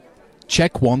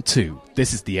Check 1, 2.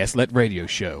 This is the SLLET radio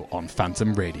show on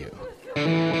Phantom Radio.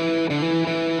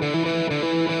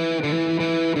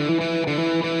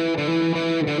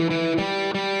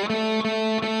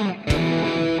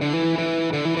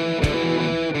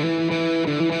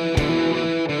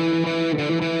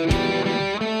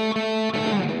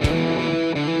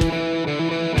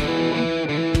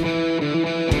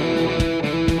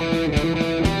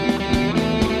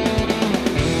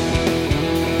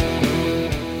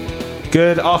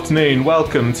 Good afternoon,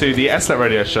 welcome to the SLLET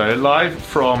radio show, live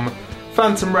from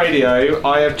Phantom Radio.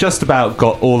 I have just about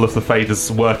got all of the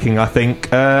faders working, I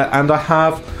think, and I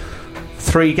have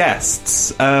three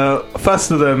guests.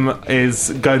 First of them is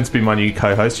going to be my new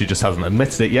co-host, who just hasn't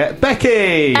admitted it yet,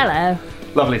 Becky! Hello.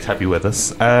 Lovely to have you with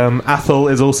us. Athol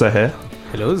is also here.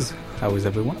 Hello, how is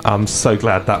everyone? I'm so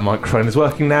glad that microphone is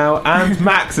working now, and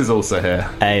Max is also here.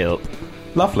 Hey up.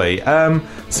 Lovely.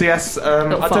 So yes,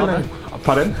 I don't know.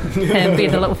 Pardon?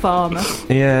 Being a little farmer.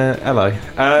 Yeah,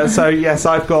 hello. So yes,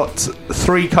 I've got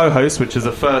three co-hosts, which is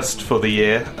a first for the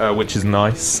year, which is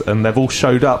nice, and they've all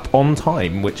showed up on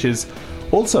time, which is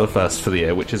also a first for the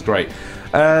year, which is great.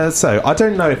 So I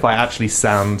don't know if I actually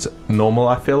sound normal.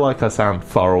 I feel like I sound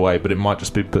far away, but it might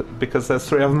just be because there's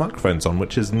three other microphones on,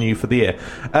 which is new for the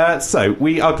year. So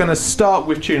we are going to start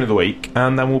with Tune of the Week,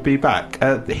 and then we'll be back.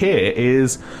 Here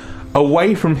is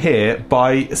Away From Here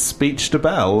by Speech to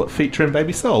Bell, featuring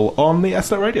Baby Soul on the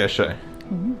SLLET radio show.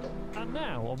 And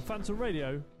now on Phantom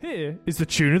Radio, here is the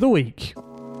Tune of the Week.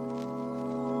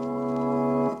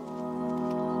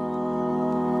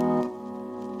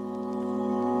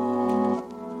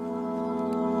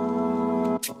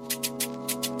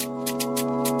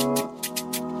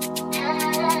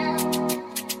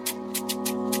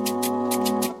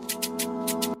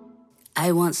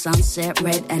 I want sunset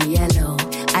red and yellow.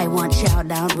 I want chow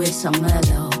down with some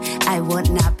mellow. I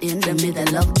want nap in the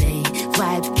middle of day.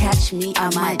 Vibe catch me, I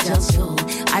might just go.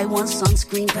 I want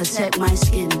sunscreen, protect my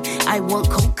skin. I want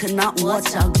coconut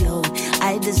water glow.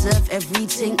 I deserve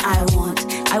everything I want.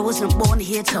 I wasn't born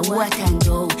here to work and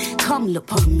go. Come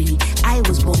look on me, I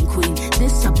was born queen.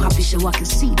 This a puppy show, I can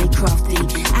see they crafty.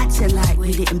 Acting like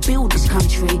we didn't build this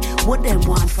country. What them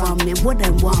want from me, what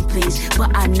them want please.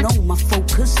 But I know my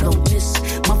focus don't miss.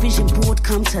 My vision board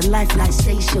come to life like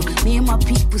station. Me and my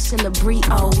people celebrate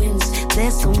our wins.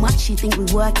 There's so much you think we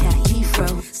work at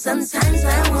Heathrow. Sometimes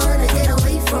I wanna get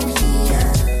away from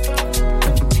here.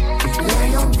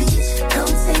 Lay on beach,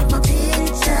 come take my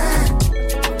picture.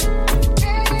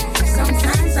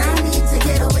 Sometimes I need to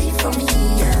get away from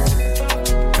here.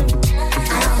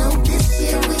 I hope this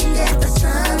year we get the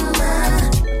summer.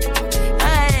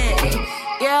 Hey,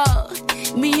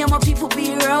 yo, me and my people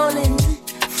be rolling.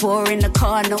 4 in the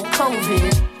car, no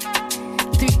COVID.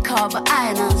 3 car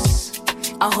behind us.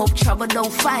 I hope trouble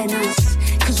don't find us.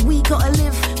 Cause we gotta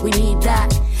live, we need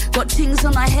that. Got things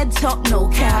on our head top, no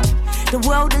cap. The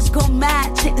world has gone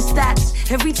mad, check the stats.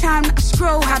 Every time I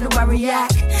scroll, how do I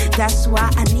react? That's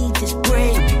why I need this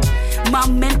break. My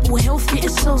mental health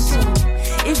is so-so.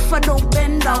 If I don't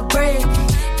bend, I'll break.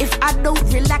 If I don't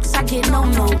relax, I get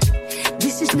no-no.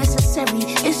 This is necessary,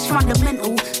 it's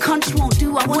fundamental. Country won't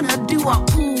do, I wanna do our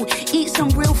pool. Eat some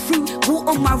real fruit,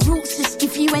 water my roots. Just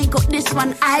if you ain't got this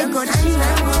one, I got you.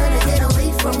 I wanna get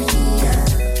away from here.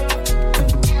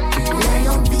 Lay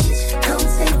on beach, come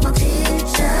take my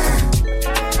picture.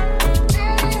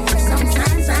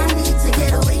 Sometimes I need to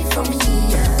get away from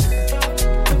here.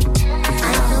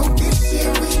 I hope this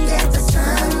year we get the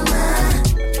summer.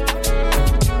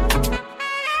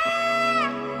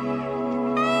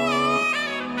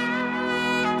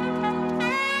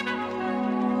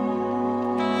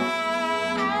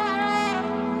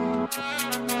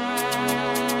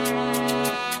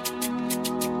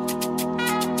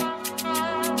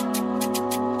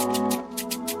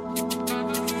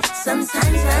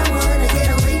 Sometimes I wanna get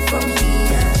away from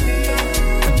here.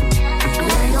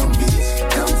 Lay on beach,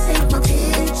 come take my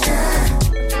picture.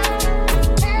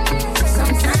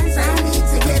 Sometimes I need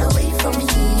to get away from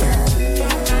here.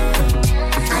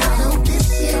 I hope this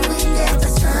year we get the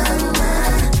summer.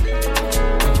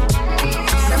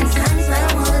 Sometimes I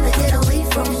wanna get away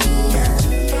from here.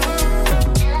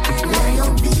 Lay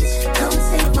on beach, come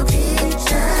take my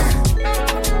picture.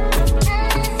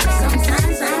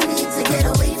 Sometimes I need to get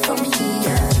away from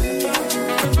here.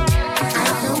 I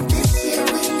hope this year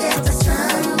we get the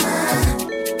summer.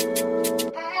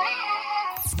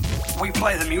 We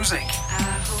play the music.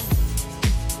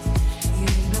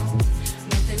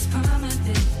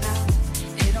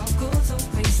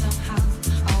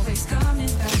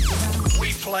 We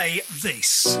play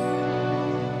this.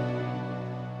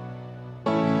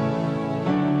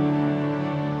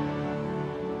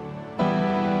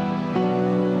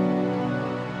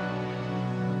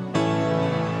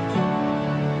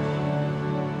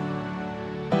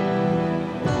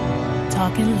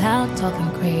 Talking loud,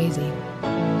 talking crazy.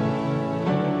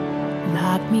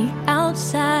 Lock me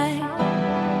outside,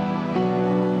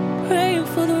 praying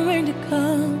for the rain to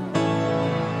come.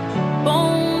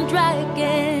 Bone dry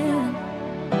again.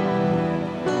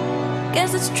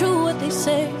 Guess it's true what they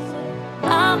say,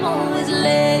 I'm always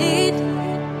late.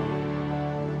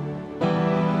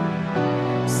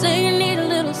 Say you need a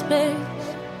little space,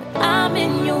 but I'm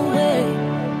in your way.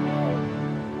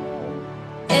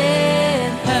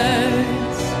 It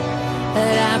hurts,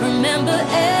 but I remember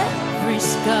every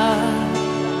scar.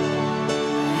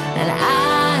 And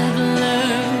I've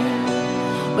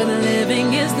learned when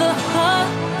living is the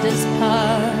hardest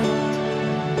part.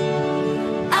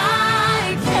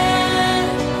 I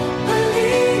can't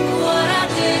believe what I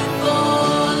did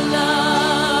for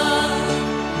love.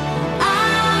 I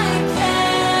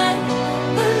can't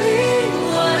believe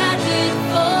what I did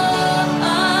for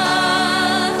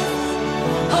us.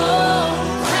 Oh,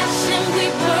 crashing, we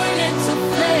burn into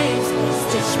flames.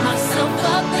 Stitch myself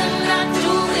up and I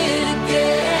do it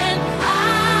again.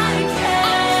 I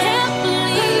can't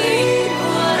believe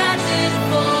what I did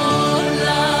for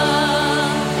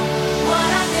love.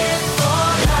 What I did for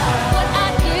love. What I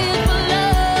did for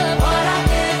love. What I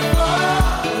did for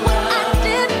love. What I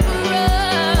did for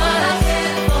love.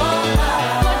 What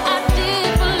I did for love. What I did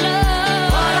for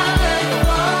love. What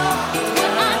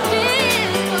I did for love. What I did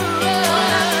for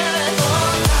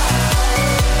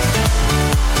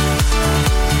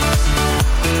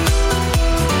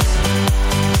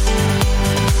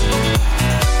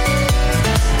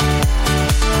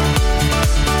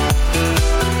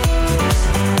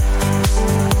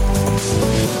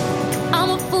I'm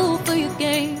a fool for your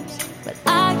games, but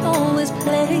I always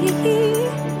play.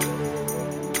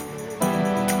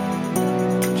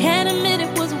 Can't admit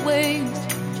it was a waste,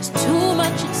 just too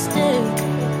much at stake.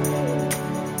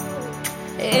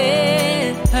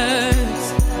 It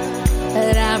hurts,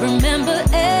 but I remember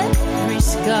every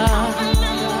scar.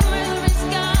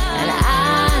 And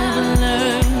I've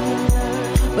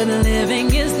learned when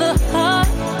living is the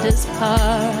hardest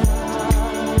part.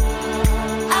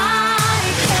 I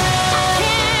can't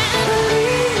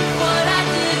believe what I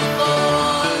did for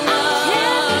love.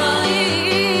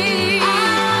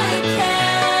 I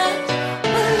can't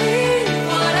believe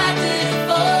what I did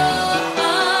for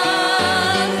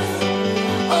us.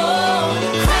 Oh,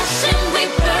 crashing, we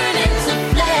burn into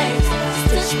flames.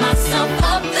 Stitch myself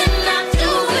up and I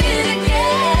do it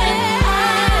again. I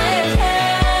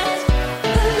can't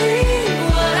believe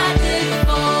what I did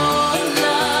for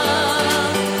love.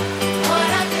 What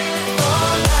I did for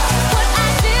love. What I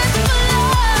did for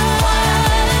love.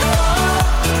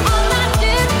 All I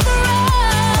did for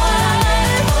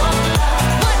us.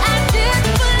 What I did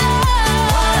for love.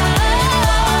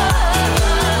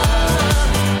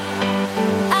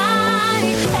 I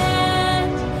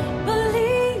can't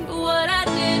believe what I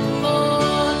did for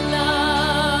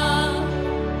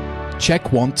love. Check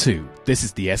 1 2. This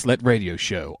is the SLET Radio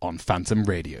Show on Phantom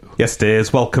Radio. Yes,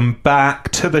 dears, welcome back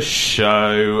to the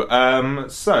show.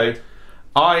 So,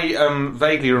 I am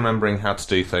vaguely remembering how to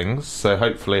do things, so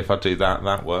hopefully if I do that,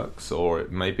 that works, or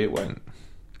maybe it won't.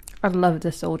 I'd love if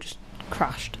this all just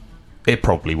crashed. It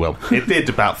probably will. It did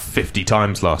about 50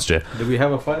 times last year. Do we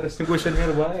have a fire extinguisher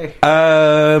nearby?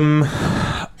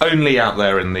 Only out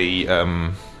there in the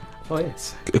Oh,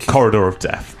 yes. corridor of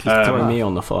death. Keep throwing me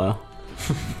on the fire.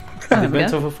 In the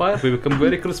midst of a fire, we become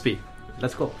very crispy.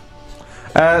 Let's go.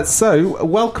 So,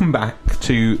 welcome back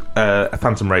to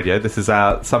Phantom Radio. This is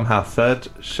our somehow third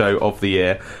show of the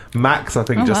year. Max, I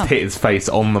think, just hit his face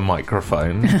on the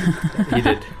microphone. He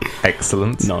did.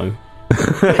 Excellent. No.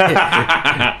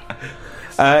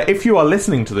 If you are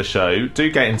listening to the show, do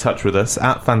get in touch with us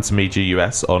at Phantom Media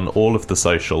US on all of the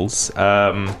socials.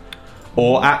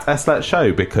 Or at SLET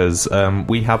Show, because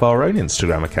we have our own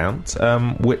Instagram account,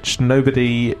 which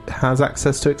nobody has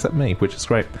access to except me, which is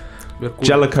great.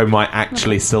 Jellicoe might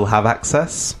actually still have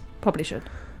access. Probably should.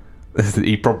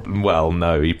 He probably, well,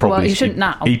 no, he probably Well, he shouldn't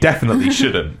now. He definitely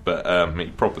shouldn't, but he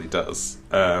probably does.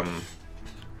 What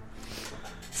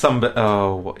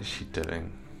is she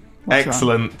doing? What's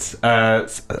Excellent.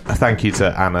 Thank you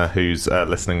to Anna, who's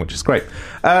listening, which is great.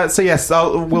 So yes,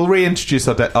 we'll reintroduce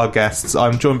our guests.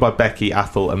 I'm joined by Becky,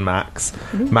 Athel, and Max.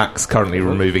 Mm-hmm. Max currently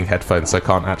removing headphones, so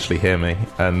can't actually hear me,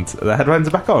 and the headphones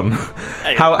are back on.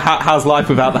 How's life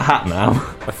without the hat now?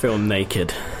 I feel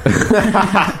naked.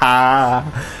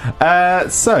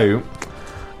 So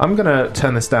I'm gonna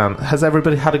turn this down. Has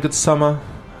everybody had a good summer?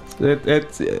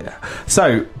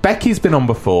 So Becky's been on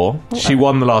before. She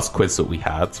won the last quiz that we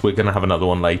had. We're going to have another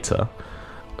one later.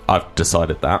 I've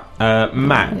decided that.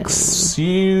 Max,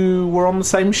 you were on the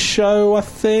same show, I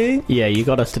think? Yeah, you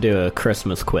got us to do a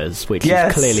Christmas quiz, which Yes.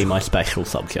 is clearly my special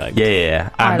subject. Yeah.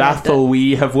 I And loved Athel, it.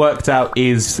 we have worked out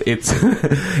it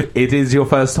is your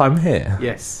first time here.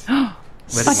 Yes. I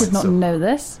did not know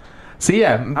this. So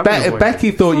yeah, I've been avoiding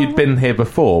Becky thought you'd been here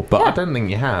before, but I Yeah. don't think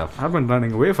you have. I've been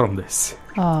running away from this.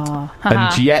 Oh,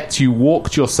 And yet you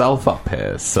walked yourself up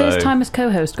here. So first time as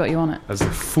co-host got you on it. As a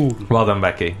fool. well done,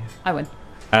 Becky. I win.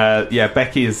 Yeah,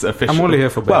 Becky is official. I'm only here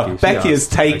for Becky. Well, She Becky has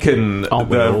asked. taken Oh,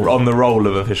 we all- on the role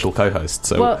of official co-host,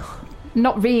 so Well,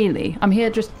 not really. I'm here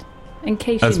just in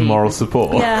case as you need moral me.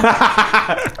 support.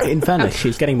 Yeah, In fairness,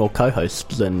 she's getting more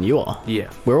co-hosts than you are. Yeah.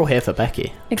 We're all here for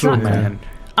Becky. True, exactly. man.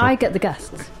 I get the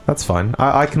guests. That's fine.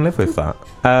 I can live with that.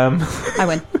 I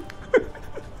win.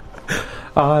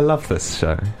 I love this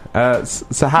show.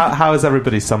 So how has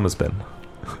everybody's summers been?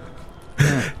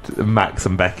 Max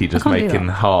and Becky just I can't do making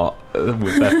that. heart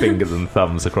with their fingers and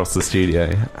thumbs across the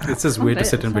studio. It's just way to bit,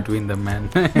 sit in so- between them, man.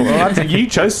 Well, I think you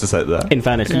chose to sit there. In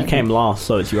fairness, you came last,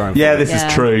 so it's your own Yeah, fault. this Yeah.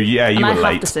 is true. Yeah, you and I were have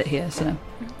late. to sit here, so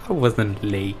I wasn't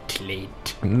late.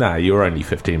 No, you were only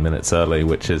 15 minutes early,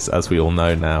 which is, as we all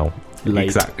know now, Late.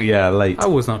 Exactly. Yeah, late. I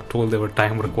was not told there were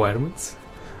time requirements.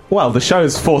 Well, the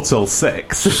show's 4 till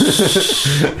 6.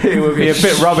 It would be a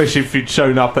bit rubbish if you'd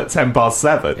shown up at 10 past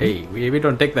 7. Hey, we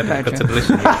don't take that into Very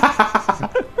true. consideration.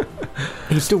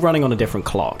 He's still running on a different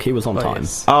clock. He was on time.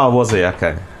 Yes. Oh, was he?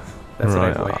 Okay. That's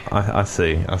right. the right way. I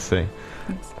see.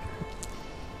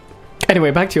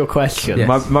 Anyway, back to your question. Yes.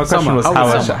 My question Summer. was, How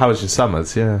was how was your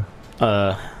summers? Yeah.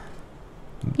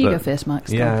 you But- go first,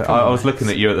 Max. Yeah, I was looking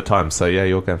at you at the time, so yeah,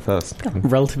 you're going first.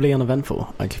 Relatively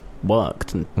uneventful. I just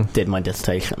worked and did my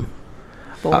dissertation.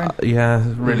 Boring. Yeah,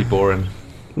 really boring.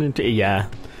 Yeah.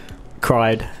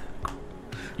 Cried,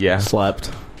 Yeah,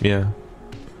 slept, yeah,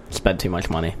 spent too much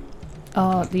money.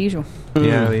 Oh, the usual.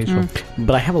 yeah, the usual.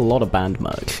 But I have a lot of band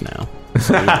merch now.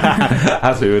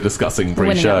 As we were discussing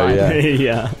Winning pre-show, it live. yeah.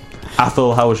 Yeah.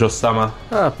 Athel, how was your summer?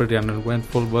 Pretty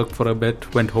uneventful. Worked for a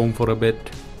bit, went home for a bit.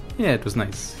 Yeah, it was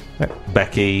nice.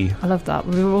 Becky, I love that.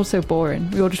 We were all so boring.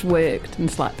 We all just worked and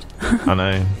slept. I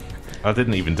know. I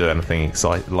didn't even do anything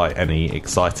any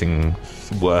exciting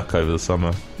work over the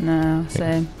summer. No,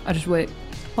 same. I just worked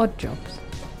odd jobs.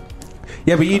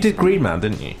 Yeah, but you did Green Man,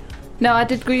 didn't you? No, I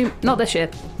did green. Not this year.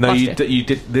 No, last you year. you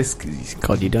did this.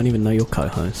 God, you don't even know your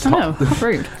co-host. I know. How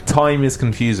rude. Time is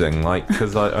confusing,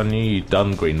 because I knew you'd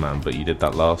done Green Man, but you did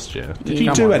that last year. Did you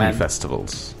Yeah. do Come on, any man.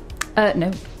 festivals?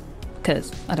 No,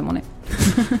 because I don't want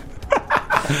it.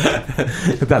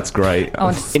 That's great. I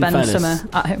want to spend fairness- summer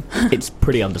at home. It's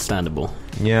pretty understandable.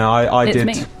 Yeah, I It's did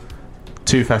me.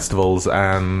 2 festivals,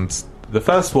 and the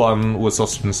first one was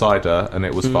Sausage and Cider, and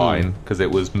it was fine because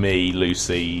it was me,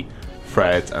 Lucy,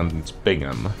 Fred, and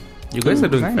Bingham. You guys are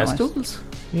doing very nice. festivals?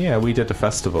 Yeah, we did a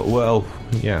festival. Well,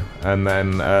 yeah, and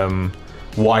then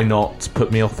why not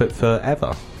put me off it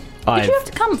forever? Did I've you have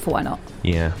to camp for Why Not?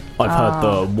 Yeah, heard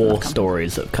the war okay.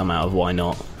 stories that have come out of Why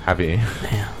Not. have you?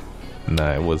 Yeah.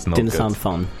 No, it was not. Didn't good. sound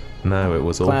fun. No, it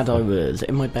was Glad I awful. was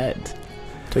in my bed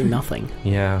doing nothing.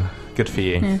 Yeah, good for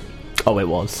you. Yeah. Oh, it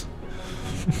was.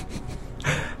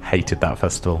 Hated that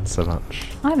festival so much.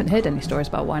 I haven't heard any stories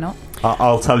about Why Not.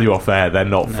 I'll tell you off air. They're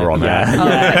not for on air.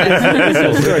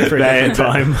 Story for a different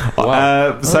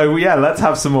time. So yeah, let's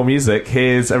have some more music.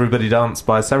 Here's "Everybody Dance"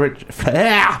 by Cedric.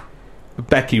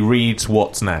 Becky reads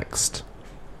what's next.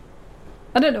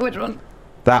 I don't know which one.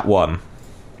 That one.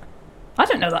 I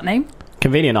don't know that name.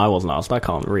 Convenient I wasn't asked. I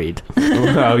can't read.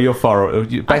 Oh, you're far.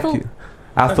 Becky,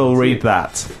 Athel, read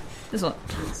that. This one.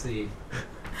 Let's see.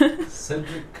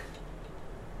 Cedric.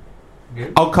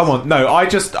 Oh come on! No, I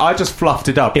just fluffed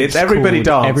it up. It's "Everybody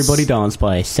called Dance." Everybody Dance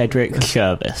by Cedric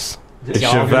Jervis. It's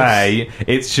Gervais.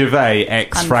 It's Gervais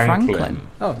X And Franklin.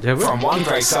 Oh, Jeffrey. From one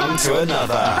great song to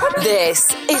another. This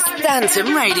is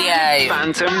Phantom Radio.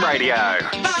 Phantom Radio.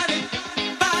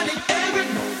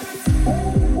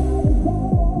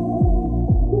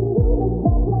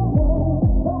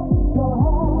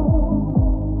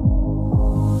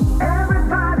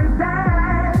 Everybody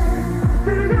dance.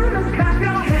 Do you just clap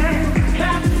your hands?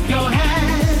 Clap your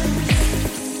hands.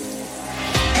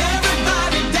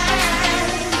 Everybody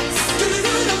dance. Do you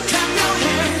just clap your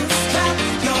hands? Clap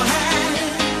your hands.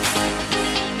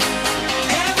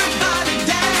 Everybody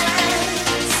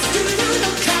dance. Do you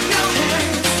just clap your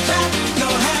hands? Clap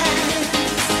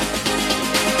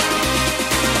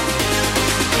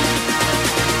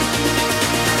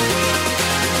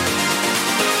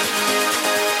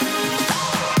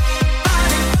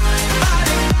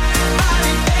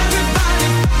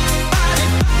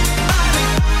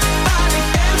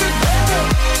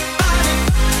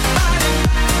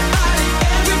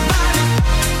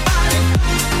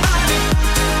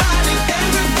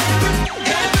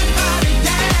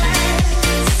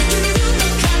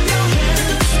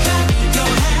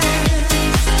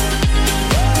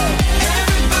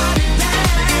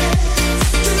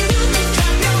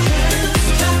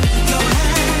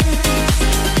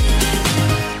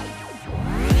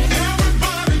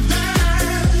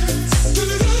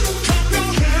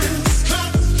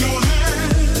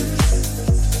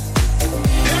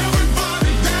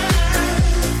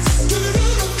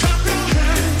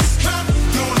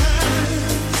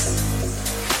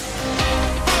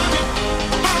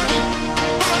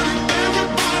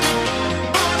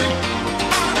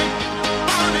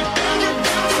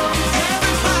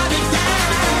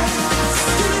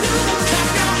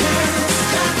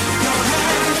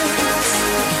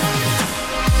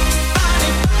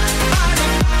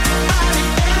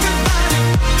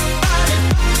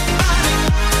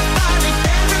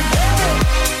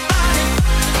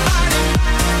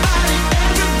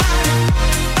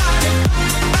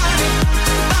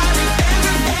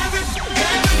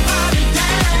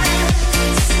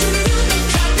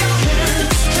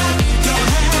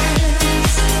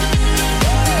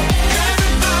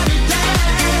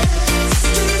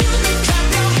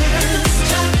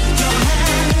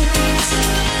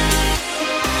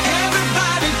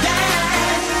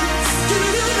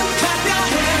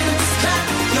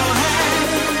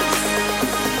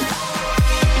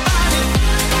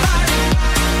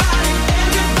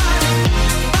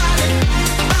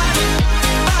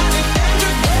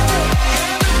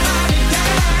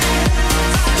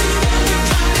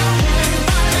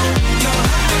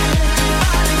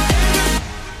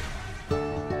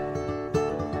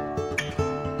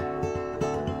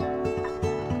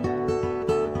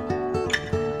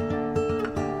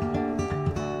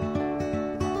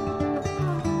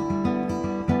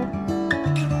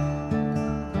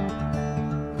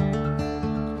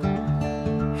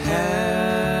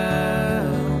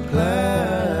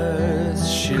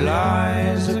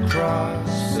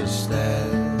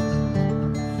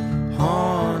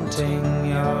counting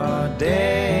your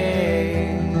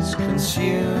days,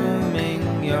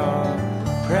 consuming your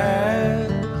prayers.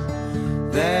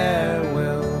 There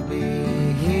will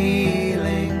be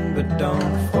healing, but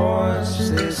don't force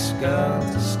this girl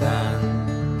to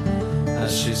stand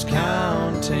as she's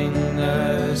counting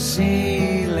the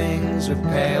ceilings with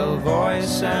pale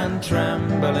voice and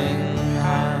trembling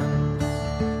hands.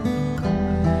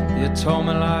 You told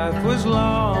me life was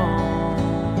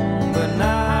long, but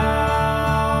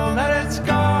now that it's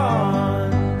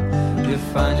gone, you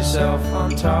find yourself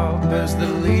on top as the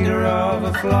leader of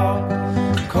a flock,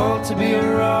 called to be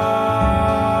a rock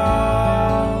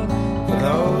for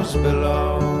those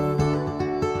below.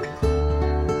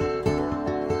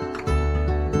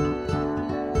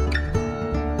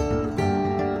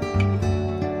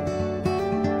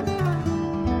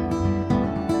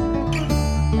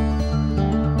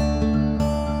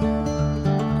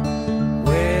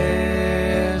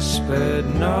 Whispered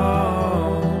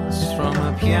notes from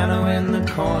a piano in the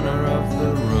corner of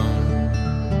the room.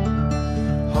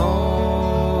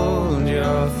 Hold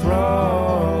your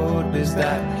throat. Is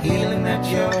that healing that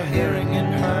you're hearing in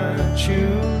her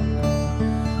tune?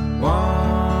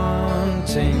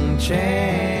 Wanting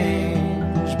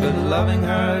change, but loving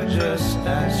her just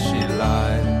as she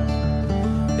lies,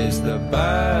 is the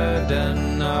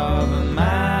burden of a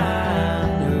man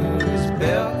who's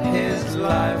built his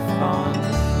life on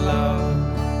love.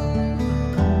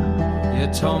 You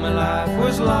told me life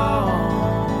was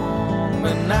long,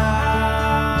 but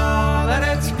now that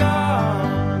it's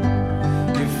gone,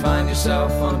 you find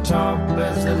yourself on top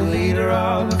as the leader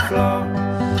of the flock,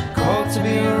 called to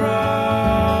be a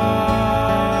rock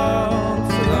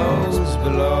for those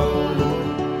below.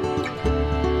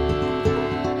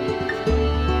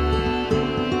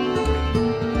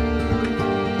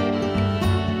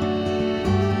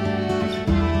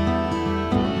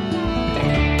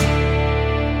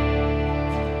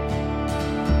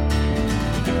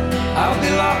 I'll be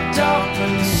locked up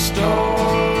and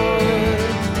stored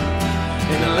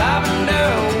in a lavender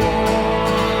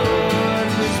ward,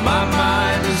 'cause my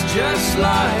mind is just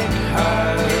like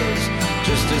hers,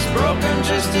 just as broken,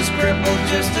 just as crippled,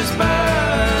 just as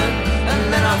bad. And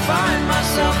then I find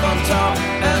myself on top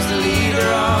as the leader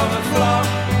of a flock,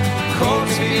 called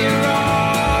to be a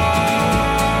rock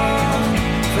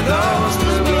for those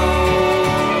below.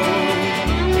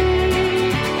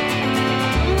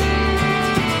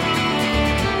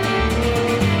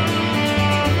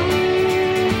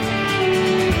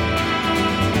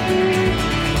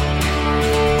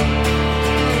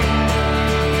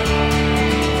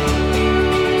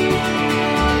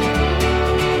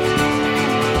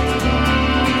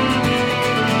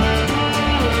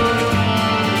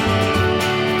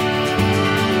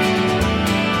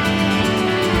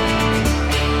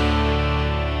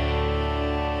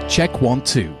 Check 1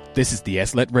 2. This is the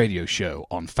SLET radio show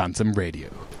on Phantom Radio.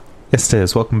 Yes, it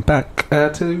is. Welcome back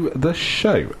to the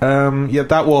show. Yeah,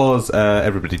 that was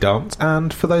Everybody Dance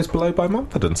and For Those Below by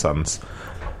Mumford & Sons.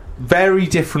 Very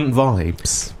different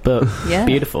vibes. But Yeah.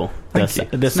 beautiful. The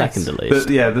second at least.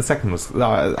 Yeah, the second was...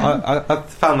 I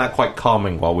found that quite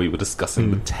calming while we were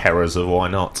discussing the terrors of why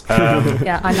not.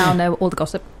 Yeah, I now know all the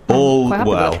gossip. I'm quite happy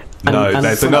with it. And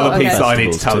there's from another other piece that I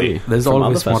need to festivals tell too. you. There's From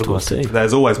always other more festivals gossip. too.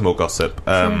 There's always more gossip.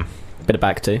 Bit of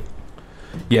back to.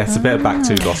 Yes, a bit of back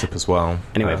to gossip as well.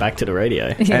 Anyway, back to the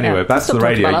radio. Yeah. Anyway, back to Stop the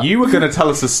talking radio. about that. You were going to tell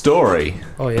us a story.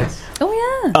 Oh, yes. Oh,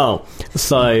 yeah. Oh,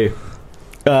 so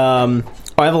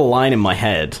I have a line in my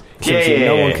head, since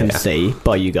no one can see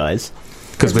by you guys,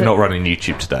 Because we're not running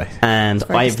YouTube today. and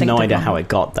very I have no distinctive idea one. how it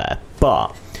got there.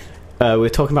 But we're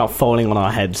talking about falling on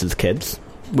our heads as kids.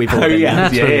 We've all Oh, been yeah.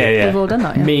 there. We've all done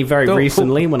that, yeah. Me very Go-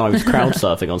 recently when I was crowd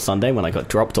surfing on Sunday when I got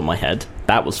dropped on my head.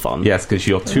 That was fun. Yes, because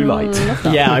you're too light. Love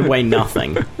that. Yeah, I weigh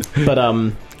nothing. But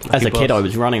as a kid, boss. I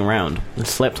was running around and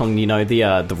slipped on,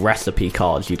 the recipe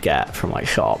cards you'd get from like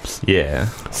shops. Yeah.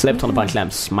 Slipped on a bunch of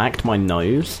them, smacked my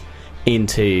nose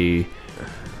into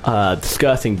the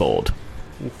skirting board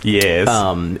Yes.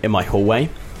 in my hallway,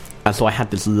 and so I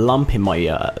had this lump in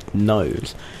my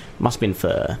nose. Must have been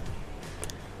for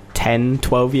 10,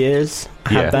 12 years. I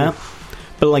had Yeah. that,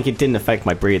 but like it didn't affect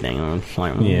my breathing. I was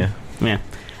like, Yeah. yeah.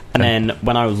 And then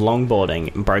when I was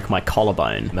longboarding and broke my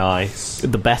collarbone, Nice.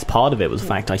 the best part of it was the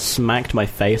fact I smacked my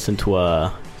face into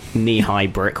a knee-high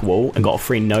brick wall and got a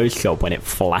free nose job when it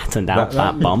flattened out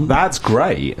that bump. That's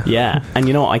great. Yeah, and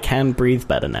you know what? I can breathe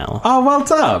better now. Oh, well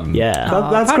done. Yeah.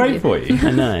 That's proud great of for you.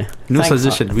 I know. No Thanks,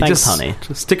 suggestion. We thanks, just, honey.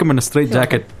 just stick him in a straight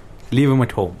jacket, leave him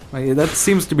at home. That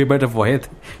seems to be better for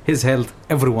his health,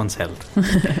 everyone's health.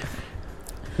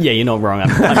 Yeah, you're not wrong. I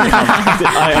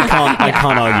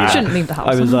can't argue. Shouldn't leave the house.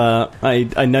 I was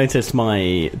I noticed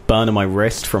my burn on my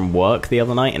wrist from work the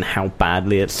other night and how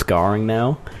badly it's scarring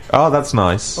now. Oh, that's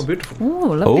nice. Oh, beautiful.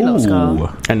 Ooh, lovely little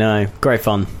scar. I know, great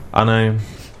fun. I know.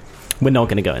 We're not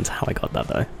going to go into how I got that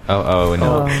though. Oh,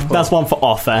 no. That's one for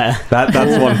off air. That's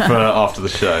one for after the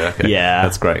show. Okay. Yeah.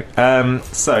 That's great.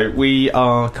 So we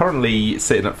are currently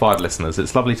sitting at 5 listeners.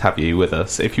 It's lovely to have you with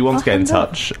us. If you want to get in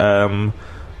touch,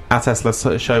 at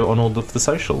SLLET Show on all of the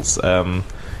socials.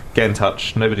 Get in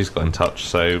touch. Nobody's got in touch,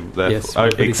 so Yes,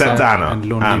 except sad Anna. and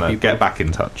lonely Anna, people. get back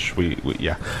in touch. We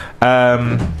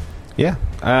So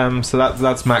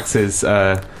that's Max's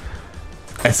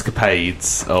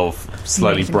escapades of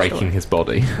slowly Amazing breaking story. his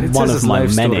body. One his of my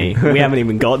life many. story. We haven't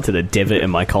even got to the divot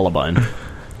in my collarbone.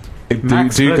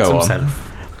 Max do hurts go on.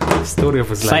 himself. Story of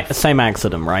his life. Same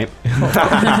accident, right?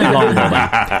 Longboarding.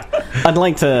 I'd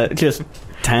like to just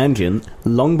tangent.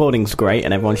 Longboarding's great,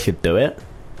 and everyone should do it.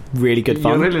 Really good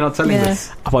fun. You're really not selling Yeah.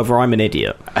 this. However, I'm an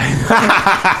idiot.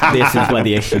 This is where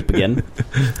the issues begin.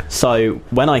 So,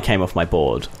 when I came off my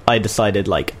board, I decided,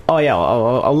 like, oh yeah,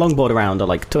 I'll longboard around at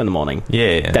like 2 a.m.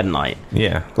 Yeah. dead at night.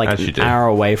 Yeah. Like as you an do. hour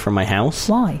away from my house.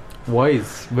 Why?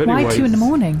 Wise. Very Why wise. 2 in the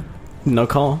morning? No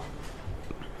car.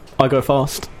 I go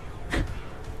fast.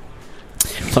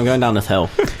 So I'm going down this hill.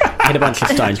 Hit a bunch of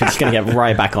stones. We're just going to get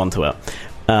right back onto it.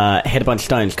 Hit a bunch of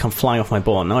stones, come flying off my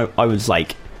board. And I was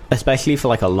like, especially for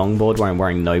like a longboard where I'm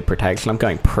wearing no protection, I'm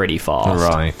going pretty fast.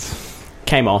 Right.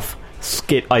 Came off.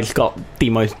 I just got the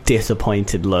most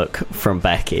disappointed look from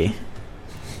Becky.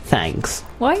 Thanks.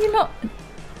 Why are you not...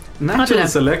 Natural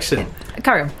selection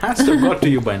Carry on. has to have got to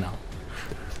you by now.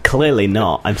 Clearly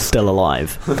not. I'm still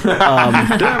alive.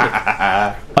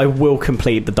 I will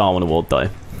complete the Darwin Award though.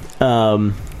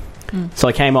 So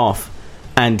I came off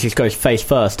and just goes face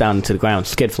first down to the ground,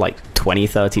 skid for like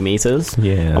 20-30 meters.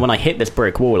 Yeah. And when I hit this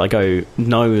brick wall, I go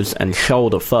nose and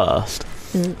shoulder first.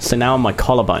 So now on my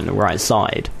collarbone, the right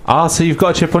side, So you've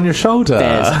got a chip on your shoulder.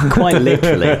 there's quite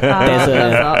literally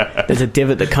there's a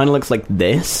divot that kind of looks like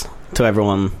this to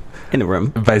everyone in the room.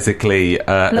 Basically,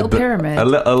 Little pyramid. a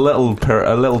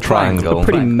little triangle. A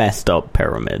pretty messed up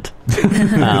pyramid.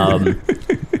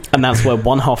 And that's where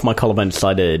one half of my collarbone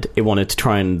decided it wanted to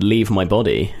try and leave my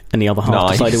body, and the other half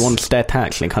Nice. decided it wanted to stay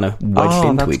attached and kind of wedged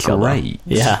into that's each other. great.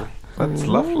 Yeah. That's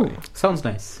lovely. Sounds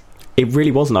nice. It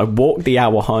really wasn't. I walked the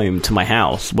hour home to my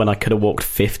house when I could have walked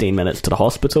 15 minutes to the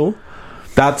hospital.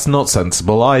 That's not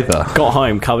sensible either. Got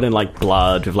home covered in like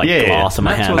blood with like Yeah. glass in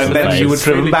my That's hands. what- And and then you were face.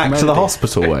 driven Really back to the meditate.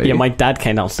 hospital, were you? Yeah, my dad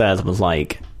came downstairs and was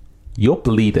like, You're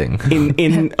bleeding.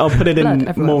 in I'll put it Blood in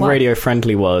everywhere. more Why? radio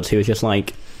friendly words. He was just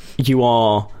like, "You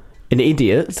are an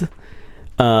idiot.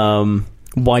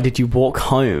 Why did you walk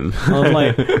home?" I was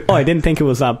like, "Oh, I didn't think it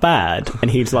was that bad."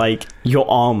 And he's like, "Your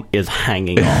arm is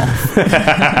hanging off."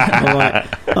 I was like,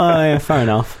 "Oh, yeah, fair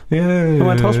enough." Yeah. I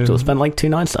went to hospital. Spent like 2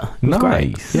 nights there. It was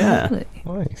great. Nice. Yeah. Lovely.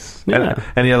 Nice. Yeah.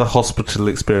 Any other hospital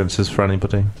experiences for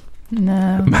anybody?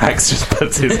 No. Max just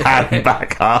puts his hand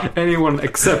back up. Anyone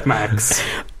except Max.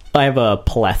 I have a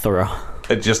plethora.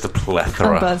 Just a I'm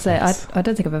plethora. about to say, I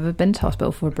don't think I've ever been to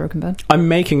hospital for a broken bone. I'm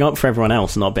making up for everyone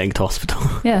else not being to hospital.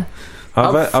 Yeah.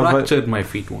 I've fractured my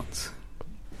feet once.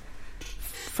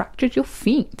 Fractured your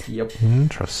feet. Yep.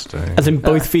 Interesting. As in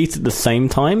both feet at the same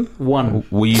time? One.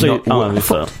 Were you So, not? oh, the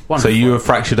foot. One So you foot. were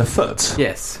fractured a foot?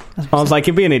 Yes. I was like,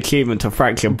 it'd be an achievement to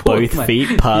fracture both my-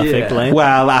 feet perfectly. Yeah.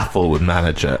 Well, Athel would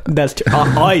manage it. That's true.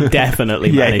 I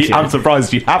definitely Yeah, managed I'm it.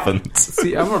 surprised you haven't.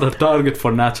 See, I'm not a target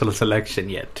for natural selection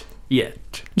yet.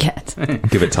 Yet. Yet.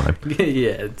 Give it time.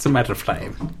 Yeah, it's a matter of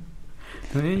time.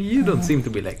 You don't seem to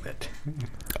be like that.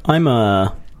 I'm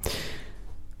a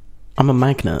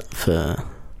magnet for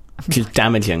just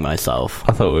damaging myself.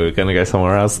 I thought we were going to go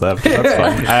somewhere else there, but that's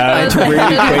fine. I had to really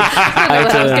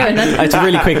I I had to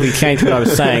really quickly change what I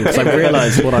was saying because I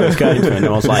realised what I was going to, and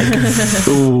I was like,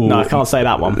 Ooh. no, I can't say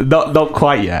that one. Not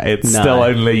quite yet. It's No. still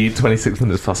only 26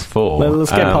 minutes past 4. Well,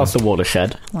 let's get past the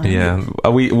watershed. Yeah.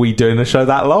 Are we doing a show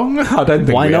that long? I don't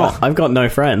think Why we not? are. I've got no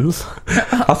friends.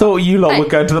 I thought you lot were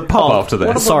going to the pub after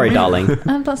this. Sorry, darling.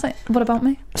 I'm about to say, what about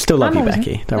me? Still love I'm you, always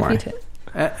Becky. in. Don't Love worry. you too.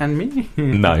 And me?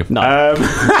 No. No.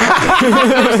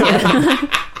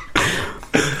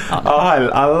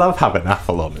 I love having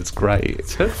Athel on. It's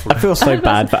great. I feel so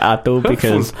bad for Abdul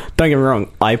because, don't get me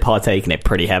wrong, I partake in it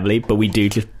pretty heavily, but we do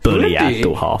just bully Really?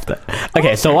 Abdul half the...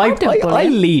 Okay, so I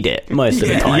lead it most of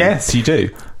the time. Yes, you do.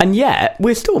 And yet,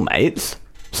 we're still mates.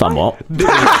 Somewhat.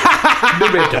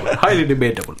 Debatable. Highly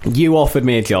debatable. You offered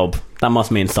me a job. That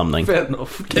must mean something. Fair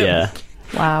enough. Yeah.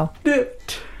 Wow. Yeah.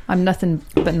 I'm nothing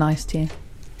but nice to you.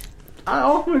 I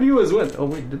offered you as well. Oh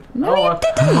wait, No, you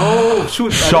didn't. Oh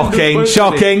shoot!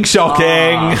 Shocking!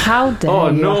 How dare Oh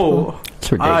you? no!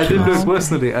 It's ridiculous. I didn't do it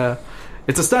personally.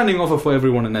 It's a standing offer for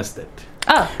everyone in SLET.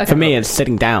 Oh, okay. For me, it's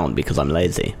sitting down because I'm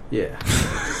lazy. Yeah.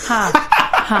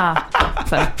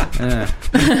 Fair.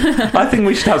 I think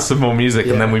we should have some more music,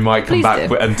 and then we might come Please back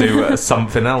do. and do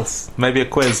something else. Maybe a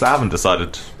quiz. I haven't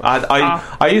decided.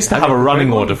 I used to have a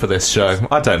running order for this show.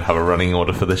 I don't have a running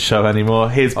order for this show anymore.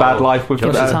 Here's Bad Life with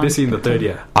Josh is busy in the third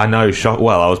year. I know.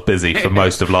 Well, I was busy for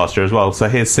most of last year as well. So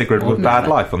here's Sigrid with Bad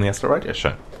Life on the SLET Radio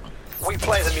Show. We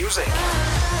play the music.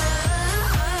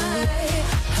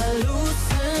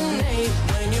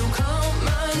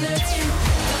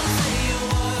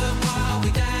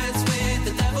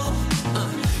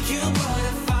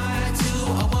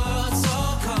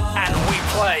 And we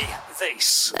play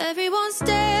this. Everyone's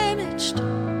damaged,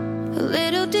 a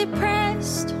little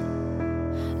depressed.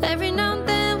 Every now and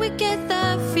then we get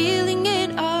that feeling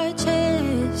in our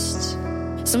chests.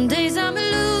 Some days I'm a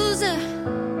loser,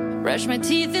 brush my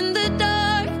teeth in the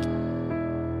dark,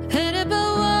 head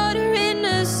above water in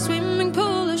a swimming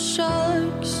pool of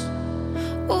sharks.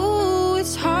 Ooh,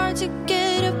 it's hard to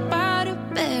get up out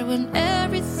of bed when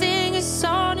everything is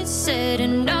on its head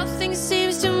and nothing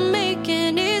seems to make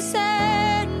any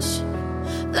sense.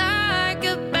 Like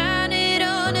a bandit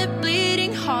on a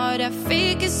bleeding heart, I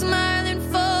fake a smile and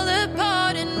fall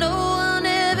apart, and no one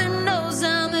ever knows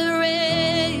I'm a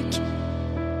wreck.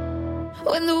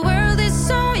 When the world is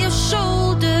on your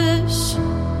shoulders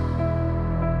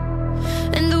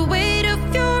and the weight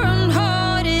of your own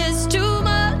heart is too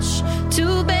much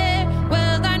to bear,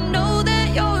 well, I know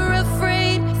that you're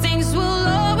afraid things will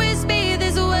always be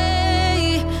this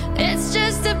way. It's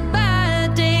just a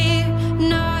bad day,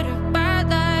 not a bad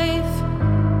life.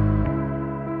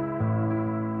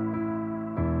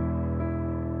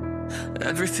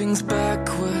 Everything's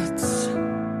backwards,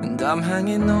 and I'm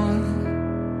hanging on.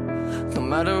 No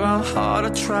matter how hard I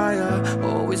try, I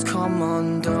always come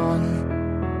undone.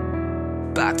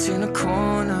 Backed in a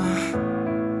corner,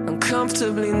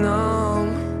 uncomfortably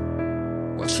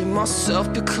numb, watching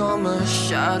myself become a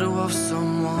shadow of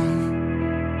someone.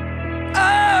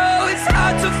 Oh, it's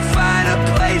hard to find a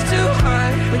place to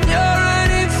hide when you're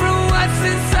running from what's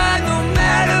inside. No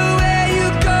matter where you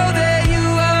go, there you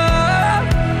are.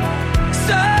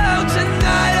 So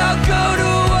tonight I'll go to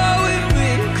war with me,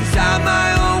 'cause I'm my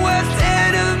own worst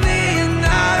enemy, and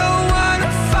I don't wanna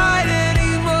fight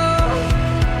anymore.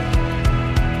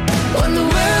 When the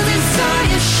world is on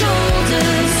your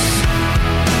shoulders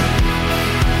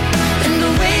and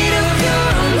the weight of your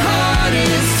own heart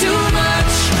is too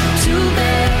much to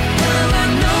bear, well, I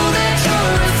know that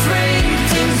you're afraid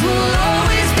things will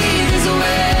always be this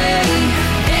way.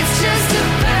 It's just a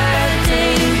bad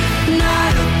day,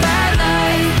 not a bad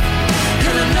life.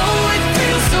 And I know it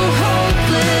feels so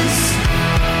hopeless,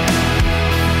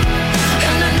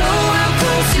 and I know how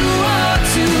close you are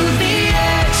to the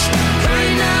edge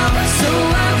right now. So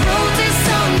I wrote this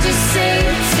song to say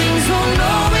things won't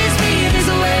always be this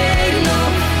way. No,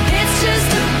 it's just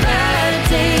a bad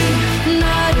day,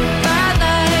 not a bad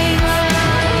life.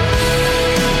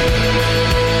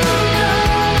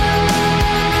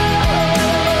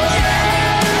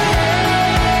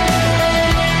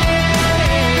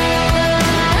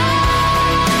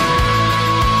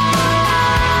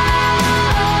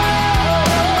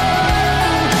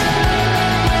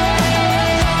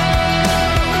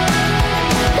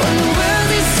 When the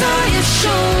world is on your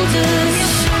shoulders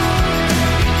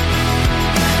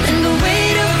and the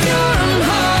weight of your own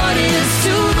heart is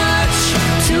too much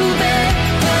to bear,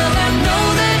 well, I know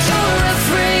that you're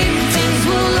afraid things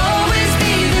will always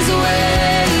be this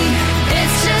way.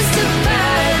 It's just a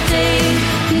bad day,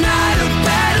 not a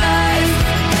bad life.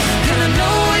 And I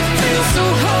know it feels so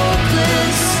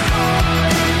hopeless,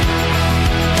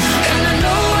 and I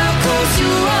know how close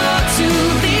you are to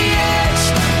the edge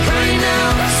right now.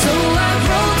 So I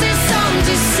wrote this song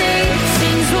to say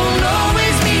things won't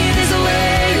always be this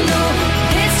way. No,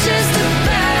 it's just a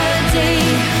bad day,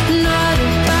 not a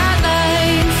bad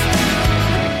life.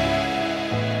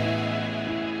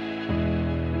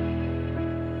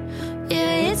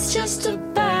 Yeah, it's just a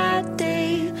bad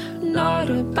day, not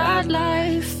a bad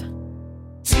life.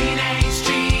 Teenage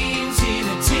dreams in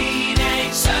a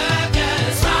teenage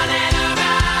circus, running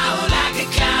around like a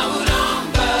clown on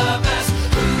purpose.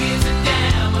 Who gives a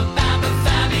damn about the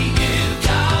family you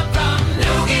come from?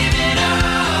 No giving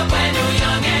up when you're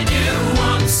young and you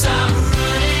want some.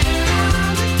 Running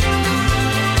around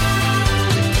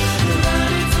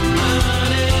running for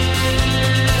money.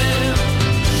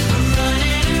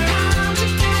 Running around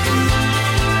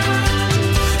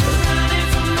running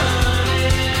for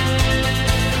money.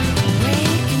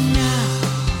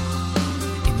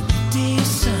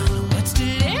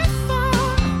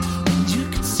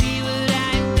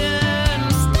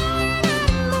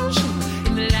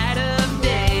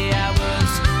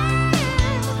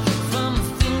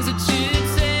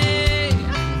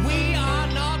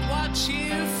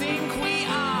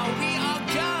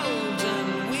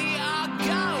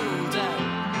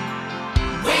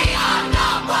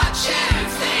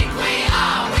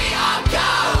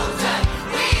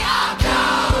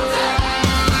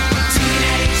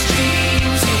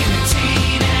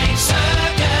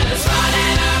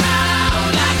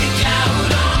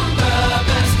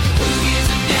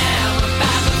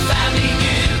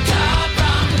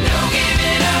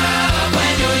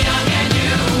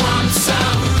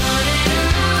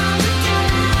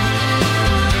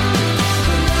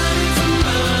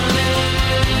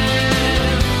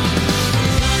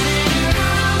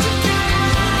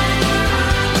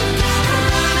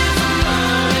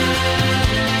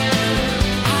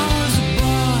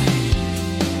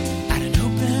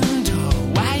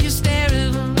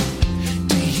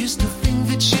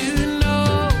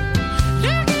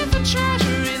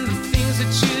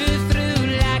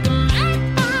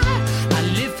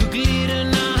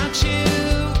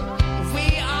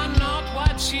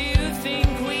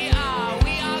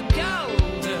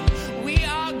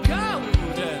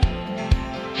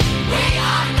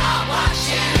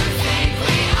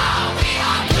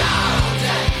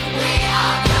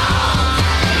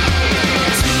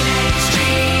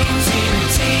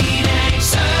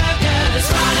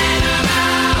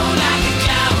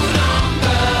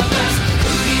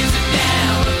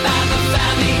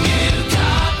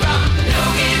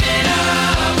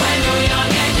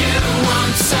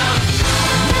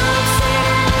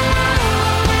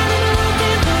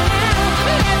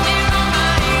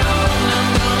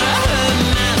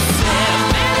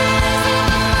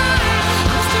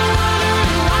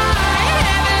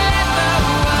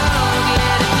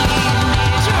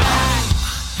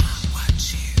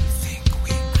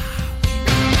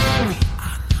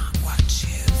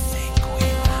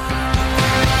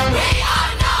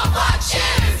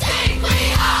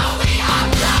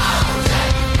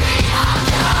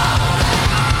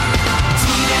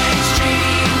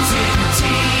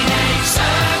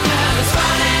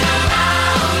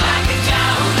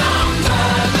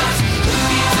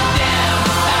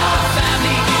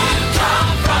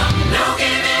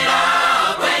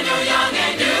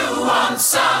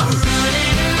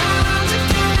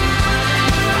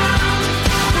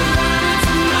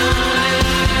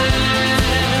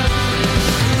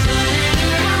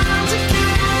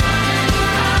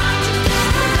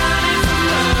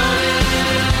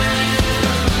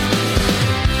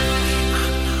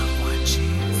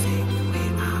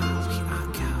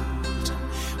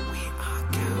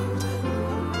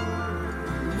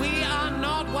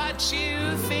 what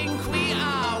you think we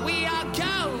are. We are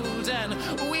golden.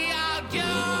 We are gold.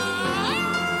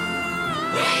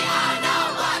 We are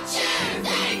not what you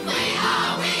think we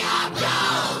are. We are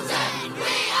golden.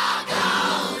 We are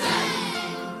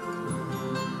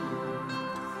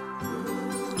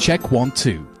golden. Check 1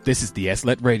 2. This is the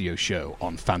SLET radio show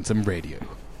on Phantom Radio.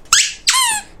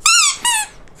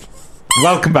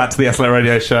 Welcome back to the SLET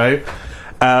radio show.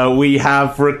 We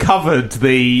have recovered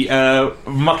the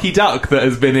mucky duck that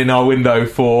has been in our window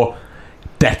for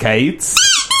decades.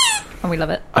 And we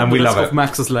love it. And we love it. Of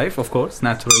Max's life, of course,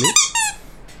 naturally.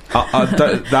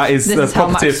 That is This the is how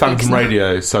property Max of Phantom speaks now.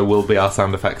 Radio, so will be our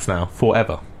sound effects now,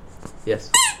 forever. Yes.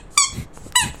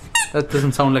 That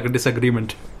doesn't sound like a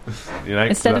disagreement. You know,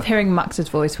 Instead of hearing Max's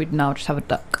voice, we'd now just have a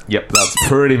duck. Yep, that's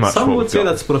pretty much Some what would we've say got.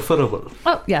 that's preferable.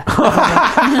 Oh, yeah.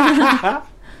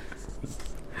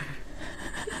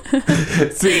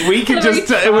 See, we could Very just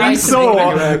trying we to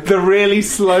saw make it the really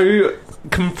slow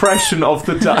compression of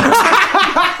the duck.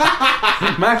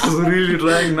 Max is really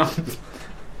trying now.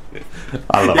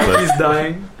 I love He's this.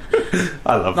 dying.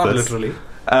 I love Not this. literally.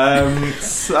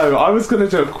 So I was going to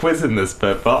do a quiz in this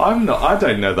bit, but I'm not. I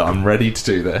don't know that I'm ready to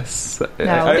do this. No,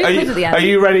 we'll do a quiz at the end. Are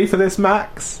you ready for this,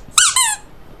 Max?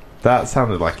 That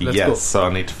sounded like a Let's yes, go. so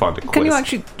I need to find a quiz. Can you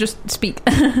actually just speak?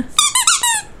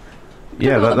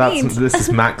 Yeah, know what that that's means. this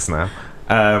is Max now.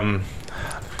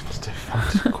 Just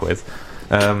find a quiz.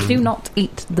 Do not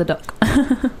eat the duck.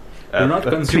 Do not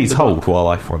consume please the hold duck. while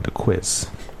I find a quiz.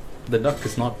 The duck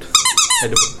is not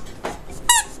edible.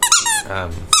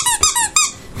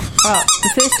 Wow, the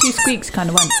first two squeaks kind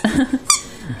of went.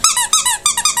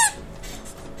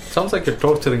 Sounds like you're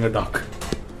torturing a duck.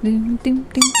 Doom, doom,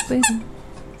 doom, boom.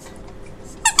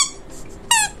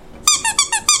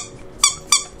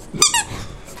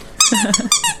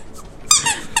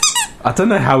 I don't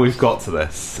know how we've got to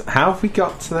this. How have we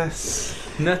got to this?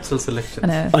 Natural selection. I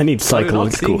know. I need Are you not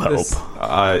psychological seeing help. this?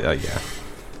 Yeah.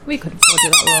 We could have told you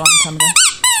that a long time ago.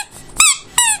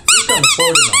 We can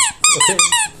afford it now. Okay.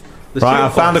 The Right, sheer I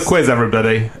found a cost. quiz,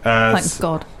 everybody. Thanks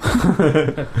God.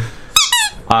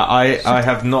 I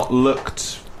have not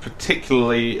looked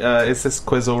particularly. Is this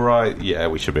quiz all right? Yeah,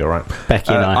 we should be all right.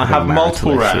 Becky and I I have having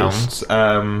multiple marital issues.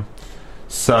 rounds,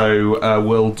 so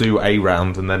we'll do a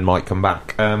round and then might come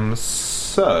back.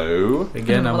 So,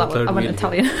 Again, I'm Well, a third I went wheel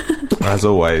Italian. as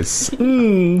always,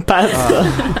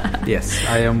 Pasta. here. Yes,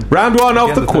 I am. round one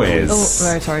of Again, the the third quiz. Oh,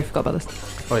 very sorry, forgot about this.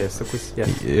 Oh yes, the quiz. Yeah.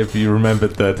 If you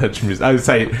remembered the attention music, I would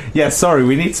say, yeah, sorry,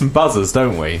 we need some buzzers,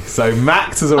 don't we? So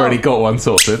Max has already got one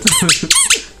sorted.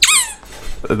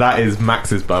 That is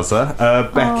Max's buzzer.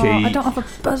 Becky. Oh, I don't have a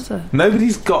buzzer.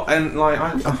 Nobody's got and like.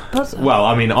 Buzzer. Well,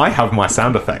 I mean, I have my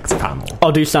sound effects panel.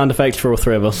 I'll do sound effects for all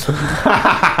three of us.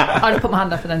 I just put my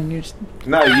hand up and then you just.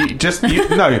 No,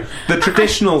 no. The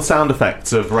traditional sound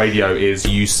effects of radio is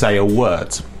you say a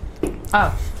word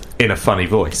Oh. in a funny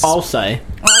voice. I'll say.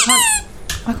 Well,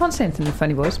 I can't say anything in a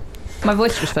funny voice. My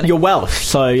voice is just funny. You're Welsh,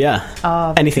 so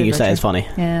yeah. Anything you say is funny.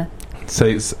 Yeah. So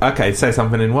it's okay. Say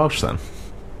something in Welsh then.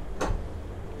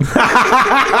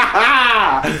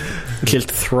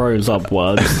 Just throws up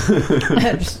words.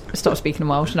 Just stop speaking in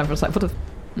Welsh and everyone's like, what the.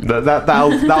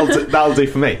 That'll do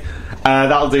for me.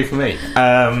 That'll do for me.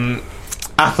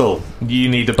 Athel, you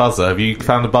need a buzzer. Have you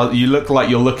found a buzzer? You look like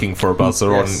you're looking for a buzzer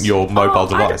Yes. on your mobile Oh,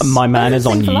 device. My man is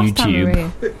on For last time, YouTube.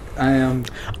 Maria. I am.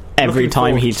 Every looking time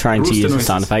forward he's trying to rooster use a noises.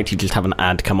 sound effect, you just have an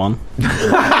ad come on. It's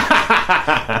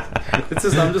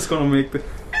just I'm just gonna make the.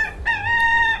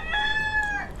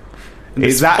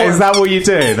 Is that what you're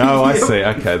doing? Oh, I see.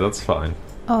 Okay, that's fine.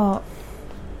 Oh,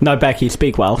 No, Becky,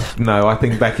 speak Welsh. No, I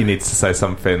think Becky needs to say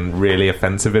something really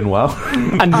offensive in Welsh.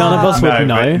 And none of us would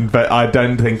know. But I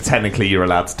don't think technically you're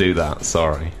allowed to do that.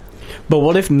 Sorry. But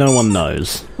what if no one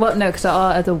knows? well, no, because there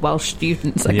are other Welsh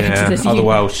students that go Yeah, to this other uni.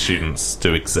 Welsh students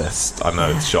do exist. I know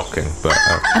it's shocking, but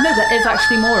I know there is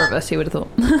actually more of us, who would have thought.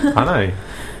 I know.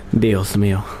 Dios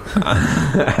mío.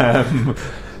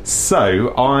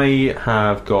 So I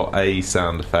have got a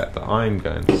sound effect that I'm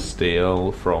going to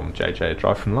steal from JJ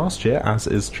Drive from last year, as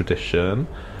is tradition.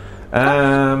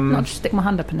 I'll just stick my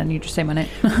hand up and then you just say my name.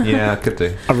 Yeah, I could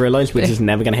do. I realised we're just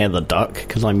never going to hear the duck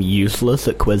because I'm useless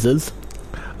at quizzes.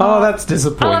 Oh, that's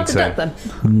I'll have disappointing. the duck then.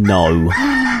 No.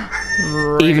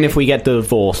 Even if we get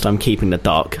divorced, I'm keeping the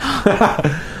duck.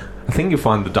 I think you'll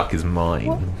find the duck is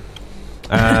mine.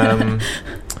 I'm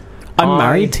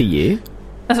married to you.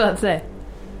 That's what I'd say.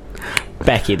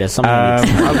 Becky, there's something. I've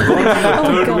gone from the Oh,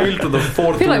 third God. wheel to the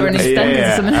fourth I feel like we're in wheel.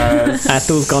 EastEnders or something.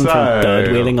 Athel's gone from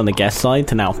third wheeling on the guest side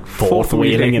to now fourth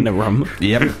wheeling in the room.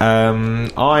 Yep.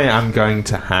 I am going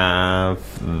to have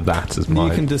that as my...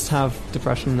 You can just have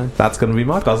depression then. That's going to be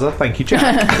my buzzer. Thank you, Jack.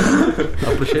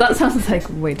 That sounds like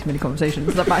way too many conversations.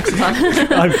 Is that back to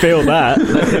that? I feel that.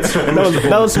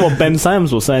 That was what Ben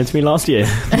Sams was saying to me last year.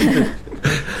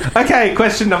 Okay,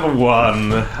 question number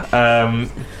 1.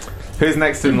 Who's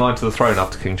next in line to the throne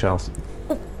after King Charles?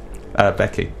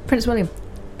 Becky. Prince William.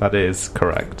 That is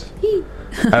correct.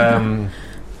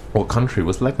 What country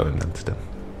was Lego invented in?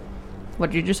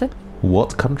 What did you just say?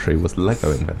 What country was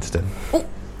Lego invented in? Oh.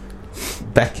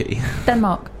 Becky.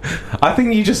 Denmark. I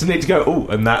think you just need to go, oh,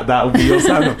 and that will be your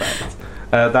sound effect.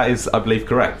 That is, I believe,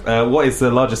 correct. What is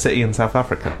the largest city in South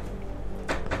Africa?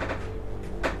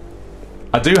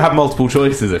 I do have multiple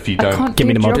choices if you don't. Give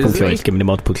me the multiple geography. choice. Give me the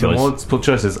multiple The choice. multiple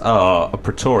choices are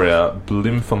Pretoria,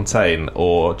 Bloemfontein,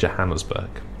 or Johannesburg.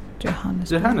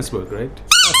 Johannesburg, right?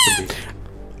 Has to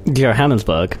be.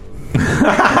 Johannesburg.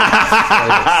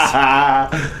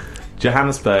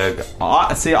 Johannesburg.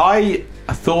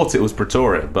 I thought it was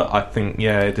Pretoria, but I think,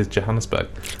 it is Johannesburg.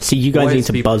 See, you guys Why need is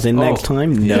to people- buzz in next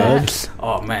time, nerds.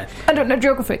 Oh man. I don't know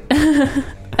geography.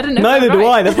 I don't know. Neither if I'm do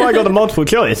right. I. That's why I got the multiple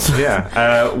choice.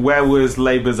 Yeah. Where was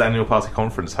Labour's annual party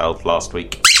conference held last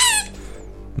week?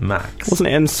 Max. Wasn't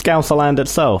it in Scouserland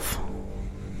itself?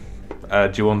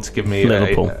 Do you want to give me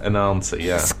Liverpool. an answer?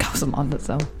 Yeah. Scouserland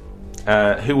itself.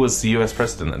 Who was the US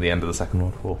president at the end of the Second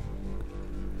World War?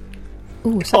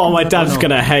 Ooh, Oh, my dad's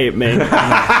gonna hate me.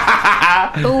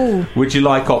 Ooh. Would you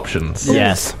like options?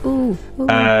 Yes. Ooh.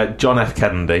 John F.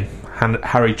 Kennedy,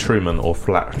 Harry Truman, or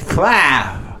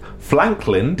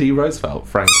Franklin D. Roosevelt?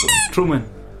 Truman.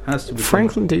 Has to be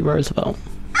Franklin D. Roosevelt.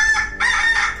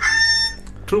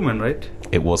 Truman, right?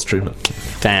 It was Truman.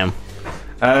 Damn.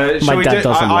 Shall My we dad do?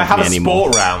 doesn't I love have me a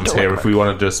anymore. sport round here if we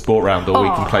want to do a sport round, or we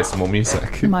can play some more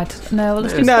music. No,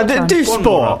 let's do No, sports round. do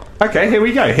sport. Okay, here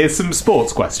we go. Here's some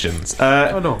sports questions.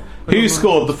 no. Who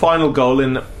scored the final goal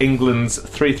in England's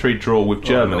 3-3 draw with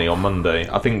Germany on Monday?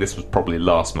 I think this was probably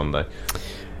last Monday.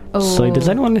 So, does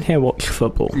anyone in here watch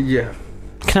football? Yeah.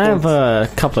 Can I have a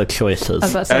couple of I was choices?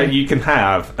 about to say, You can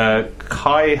have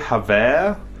Kai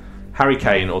Havertz, Harry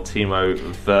Kane, or Timo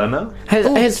Werner.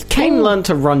 Has Kane learned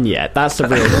to run yet? That's the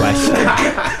real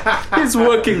question. He's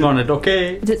working on it,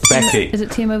 okay? is it Becky. Is it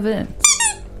Timo Werner?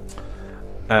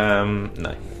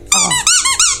 No.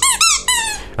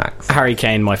 Max. Harry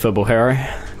Kane, my football hero,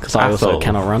 because I also Athol.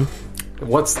 cannot run.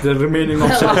 What's the remaining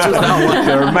option?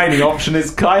 The remaining option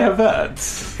is Kai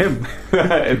Havertz. Him.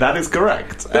 That is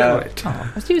correct. Right.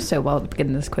 I was doing so well at the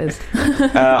beginning of this quiz.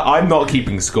 I'm not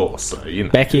keeping score, so you know.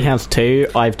 Becky has 2.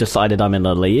 I've decided I'm in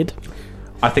the lead.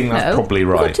 I think that's No, probably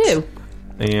we've got right. 2.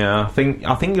 Yeah, I think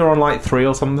you're on like 3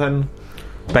 or something.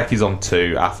 Becky's on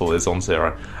 2. Athel is on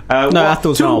 0. No,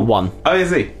 Athel's now on 1. Oh,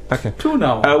 is he? Okay. 2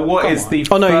 now. What Come is on. the?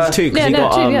 Oh no, he's first- 2 because Yeah, he no,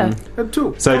 got 2, yeah.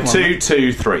 2. So Come on. 2,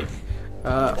 2, 3.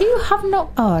 You have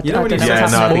not. Oh, I You know don't when you know said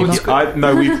what's happening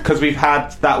anymore. because we've had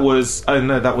that was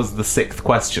that was the 6th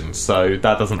question, so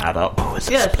that doesn't add up.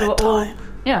 Yeah,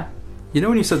 yeah. You know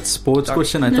when you said sports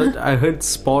question, I thought I heard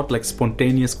sport like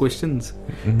spontaneous questions.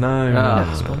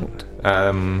 No.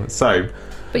 So.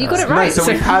 But you got it right.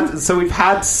 No, so we've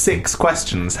had 6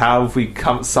 questions. How have we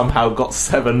somehow got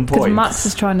 7 Because points? Max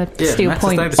is trying to steal Max is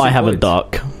trying points. to I have a points.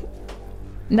 duck.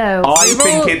 No, I we're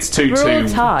think all- it's 2 we're all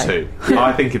 2 tied. 2.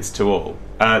 I think it's 2 all.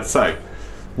 So,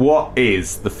 what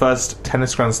is the first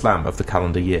tennis Grand Slam of the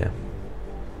calendar year?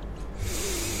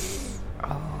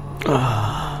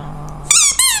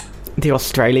 The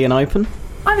Australian Open.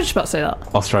 I was just about to say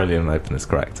that. Australian Open is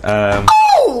correct.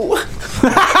 Oh!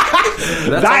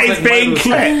 That is being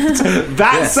clipped.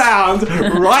 That sound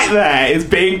right there is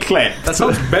being clipped. That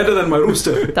sounds better than my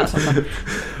rooster. That's not fun.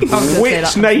 I was gonna say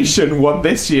Which that. nation won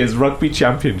this year's rugby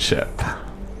championship?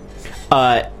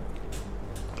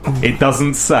 It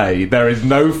doesn't say. There is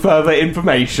no further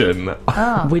information.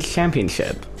 Which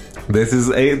championship? This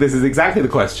is exactly the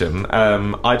question.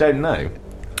 I don't know.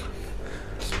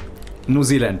 New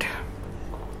Zealand.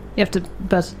 You have to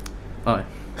buzz. Oh,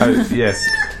 Oh yes.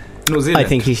 New Zealand. I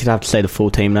think you should have to say the full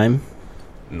team name.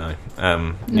 No.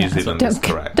 New Zealand is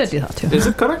correct. Don't do that to him. Is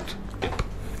it correct? It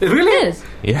It really is.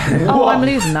 Yeah. Oh, I'm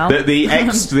losing now.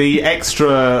 The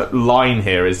extra line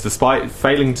here is despite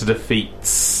failing to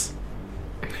defeat.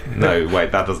 No,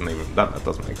 wait, that doesn't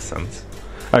make sense.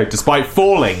 Oh, despite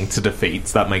falling to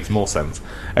defeats, that makes more sense.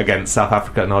 Against South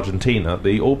Africa and Argentina,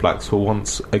 the All Blacks were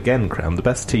once again crowned the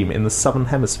best team in the Southern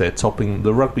Hemisphere, topping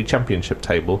the Rugby Championship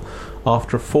table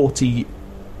after a 14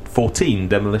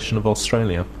 demolition of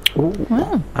Australia.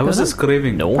 Wow. I was just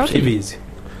craving Naughty. TVs.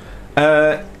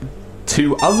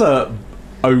 To other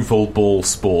oval ball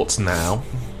sports now.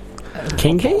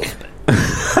 Kinky?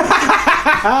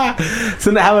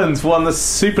 St Helens won the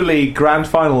Super League Grand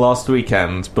Final last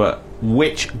weekend, but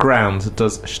which ground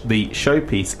does the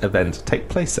showpiece event take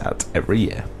place at every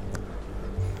year?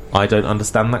 I don't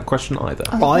understand that question either.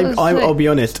 I'll be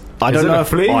honest. I Is don't it know a if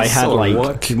police I had or like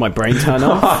what? did my brain turn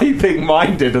off. I think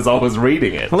mine did as I was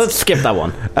reading it. Well, let's skip that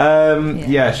one.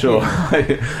 Yeah, sure.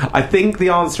 I think the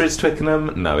answer is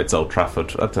Twickenham. No, it's Old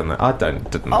Trafford. I don't know.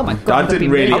 Didn't Oh my God, I that'd be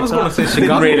didn't really. really I was going to say didn't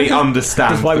Chicago. really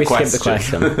understand That's why we the skipped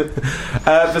question. the question.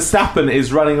 Verstappen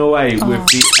is running away with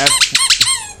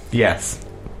the Yes.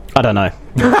 I don't know.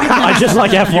 I just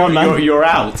like F1, man. You're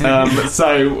out.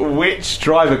 So, which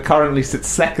driver currently sits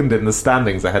second in the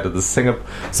standings ahead of the Singapore?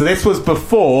 So this was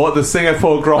before the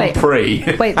Singapore Grand Prix.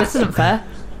 Wait, this isn't fair.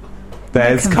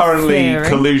 There's currently Comparing.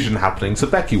 collusion happening. So,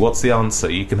 Becky, what's the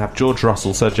answer? You can have George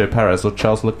Russell, Sergio Perez, or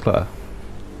Charles Leclerc.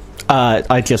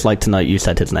 I'd just like to note you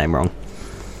said his name wrong.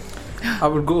 I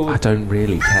would go. I don't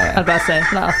really I was care. about to say,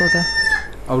 let Ethel go.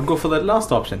 I would go for that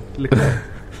last option.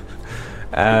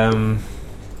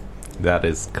 That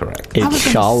is correct. It's I was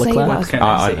gonna Charles say Leclerc. that. What can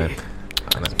I say?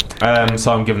 I know.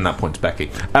 So I'm giving that point to Becky.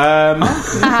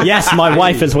 Yes, my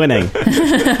wife is winning.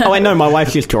 Oh, wait, no, my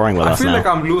wife's just drawing with I us feel now. like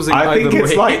I'm losing. I think either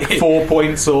it's way. like 4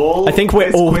 points all. I think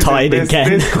we're all tied again.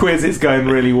 This quiz is going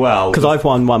really well. Because I've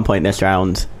won 1 point this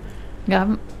round.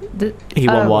 Yeah, He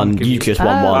won one. You just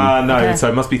won one. No, Okay. so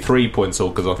it must be 3 points all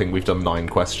because I think we've done 9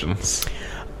 questions.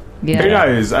 yeah. Who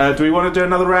knows? Do we want to do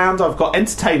another round? I've got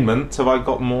entertainment. Have I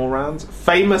got more rounds?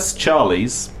 Famous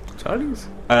Charlies. Charlie's.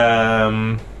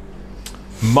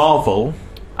 Marvel.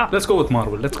 Let's go with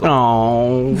Marvel. Let's go.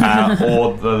 Oh.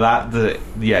 Or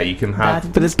yeah, you can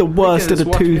have But it's the worst of the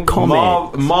Let's two watch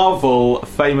comics. Marvel,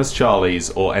 Famous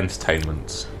Charlies, or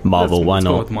entertainment. Marvel, why Let's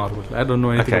go not? with Marvel. I don't know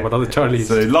anything Okay. about other Charlies.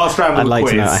 So last round of I'd the like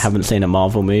quiz. to know I haven't seen a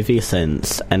Marvel movie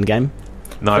since Endgame.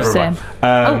 Neither Same. have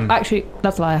I. Actually,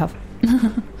 that's a lie I have. Which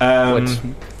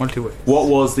multiverse? What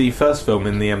was the first film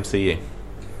in the MCU?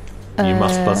 You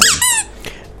must buzz in.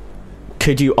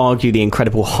 Could you argue The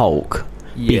Incredible Hulk?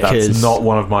 Because That's not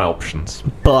one of my options.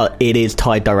 but it is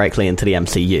tied directly into the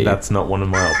MCU. That's not one of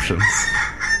my options.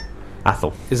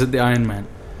 Athel. Is it the Iron Man?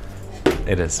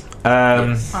 It is.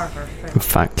 I'm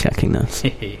fact checking this.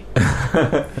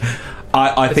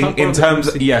 I It's think not in one of the terms...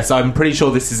 MCU. Yes, I'm pretty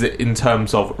sure this is in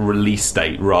terms of release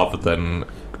date rather than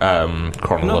No,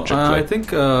 chronologically. I think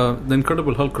the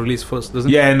Incredible Hulk released first, doesn't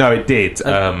it? Yeah, no, it did.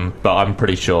 But I'm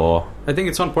pretty sure... I think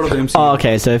it's not part of the MCU. Oh,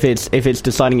 okay, so if it's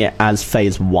deciding it as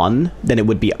Phase 1, then it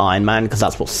would be Iron Man, because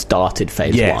that's what started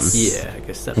Phase Yes. 1. Yeah, I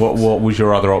guess that. What was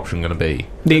your other option going to be?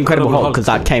 The Incredible Incredible Hulk, because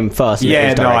that Hulk. came first. And it Yeah,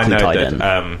 was no, I directly know tied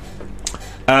that.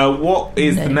 in. What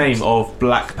is the Names. name of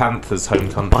Black Panther's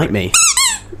home country? Bite me.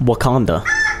 Wakanda.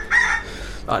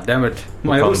 Ah, damn it.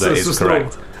 My Wakanda answer is is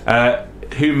correct.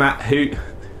 Who?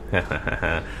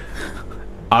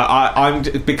 I'm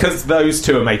because those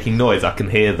two are making noise. I can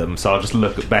hear them, so I'll just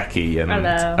look at Becky and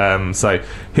Hello. so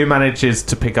who manages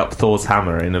to pick up Thor's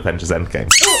hammer in Avengers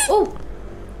Endgame? Oh,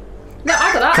 no,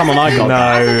 I got that. Come on, I got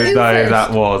No,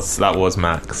 that. that was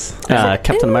Max.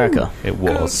 Captain America. It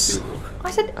was.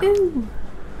 I said ooh.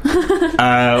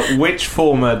 Which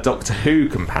former Doctor Who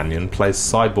companion plays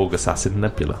cyborg assassin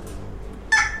Nebula?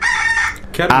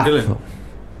 Karen Gillan.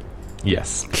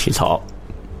 Yes. She's hot.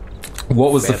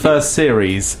 What was the first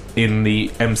series in the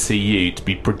MCU to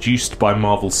be produced by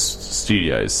Marvel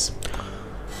Studios?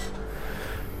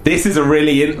 This is a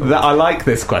really... I like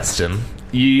this question.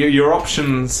 Your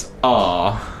options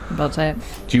are... About to say it.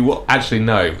 Do you actually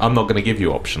no? I'm not going to give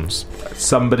you options.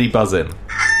 Somebody buzz in.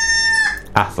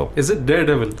 Athel. Is it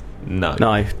Daredevil? No.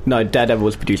 No, Daredevil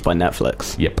was produced by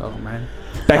Netflix. Yep. Oh, man.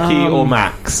 Becky or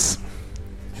Max?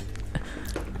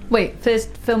 Wait,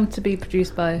 first film to be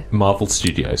produced by... Marvel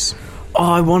Studios. Oh,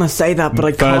 I want to say that, but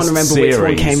I can't First remember which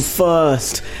one series. came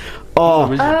first. Oh,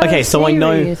 okay. So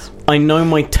series. I know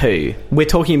my two. We're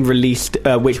talking released.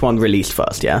 Which one released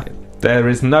first? Yeah. There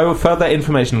is no further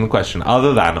information on the question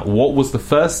other than what was the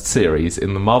first series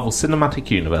in the Marvel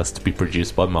Cinematic Universe to be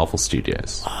produced by Marvel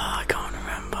Studios? Oh, I can't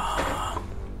remember.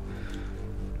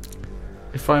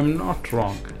 If I'm not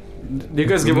wrong. Do you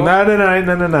guys give up?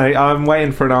 No. I'm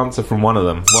waiting for an answer from one of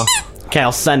them. What? Okay,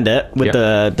 I'll send it with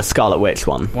the Scarlet Witch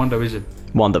one. WandaVision.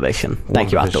 WandaVision.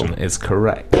 Thank you, Athel. WandaVision is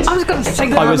correct. I was going to say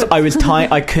that. I was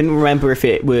tight. I couldn't remember if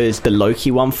it was the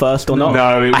Loki one first or not.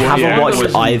 No, it I was- haven't yeah, it watched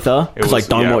was- either because I was-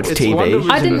 don't yeah, watch it's TV.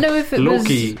 WandaVision. I didn't know if it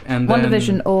Loki was and then-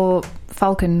 WandaVision or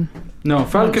Falcon. No,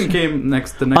 Falcon came the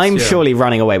next I'm year. surely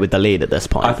running away with the lead at this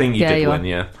point. I think you Yeah, did you win, are.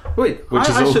 yeah. Wait, which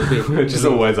I should be. which is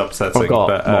always upsetting. Forgot.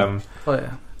 But Oh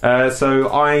yeah.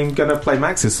 so I'm gonna play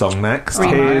Max's song next.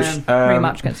 Rematch.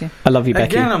 Rematch gets you. I love you,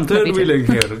 Becky. Again, I'm third wheeling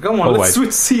here. Come on, Oh, let's wait.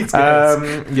 switch seats,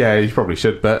 guys. Yeah, you probably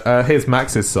should. But here's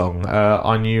Max's song.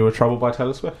 I Knew You Were Trouble by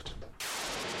Taylor Swift.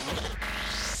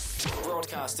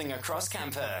 Broadcasting across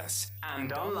campus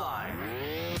and online.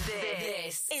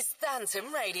 This is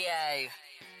Phantom Radio.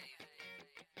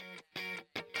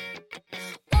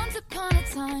 Once upon a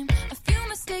time, a few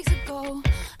mistakes ago,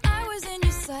 I was in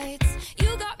your sights.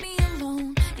 You got me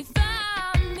alone. You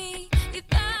found me. You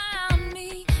found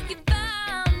me. You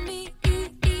found me.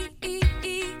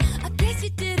 I guess you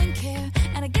didn't care,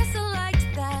 and I guess I liked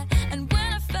that. And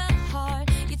when I fell hard,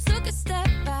 you took a step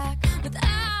back.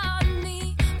 Without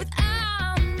me,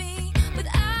 without me,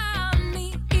 without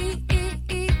me.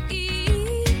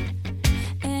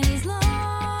 And he's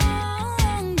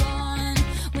long gone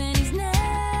when he's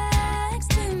next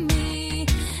to me.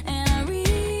 And I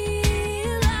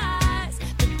realize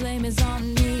the blame is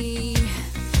on me.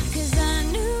 'Cause I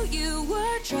knew you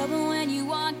were trouble when you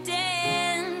walked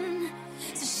in.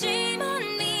 So shame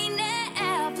on me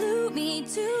now. Flew me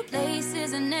to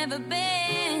places I've never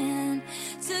been.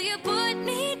 Till you put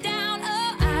me down.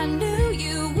 Oh, I knew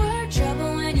you were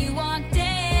trouble when you walked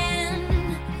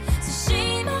in. So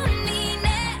shame on me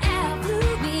now.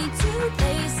 Flew me to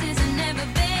places I've never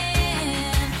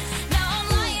been. Now I'm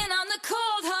lying on the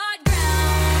cold hard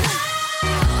ground.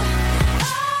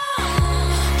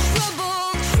 Trouble,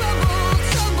 trouble,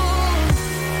 trouble.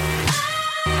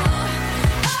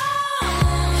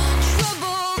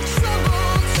 Trouble, trouble,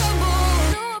 trouble.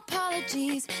 No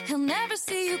apologies, he'll never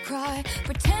see you cry.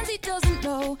 Pretends he doesn't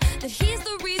know that he's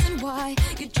the reason why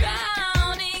you're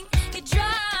drowning, you're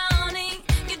drowning,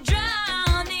 you're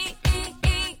drowning.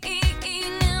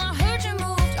 Now I heard you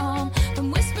moved on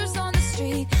from whispers on the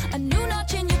street. A new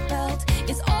notch in your belt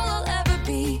is all I'll ever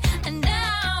be. And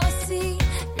now I see,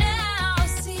 now I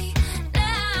see,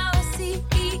 now I see.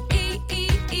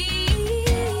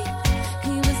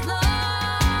 He was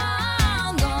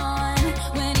long gone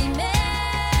when he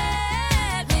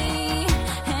met me.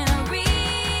 And I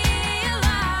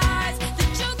realized the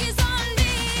joke is on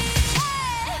me.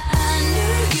 I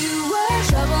knew you were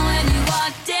trouble when you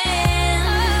walked in.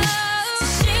 So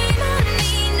shame on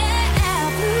me now.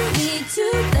 Flew me to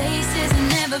places I've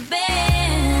never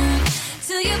been.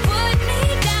 Till you put me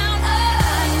down.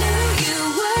 Oh, I knew you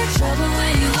were trouble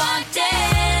when you walked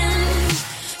in.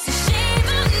 So shame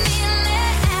on me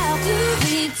now. Flew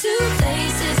me to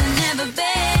places I've never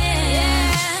been.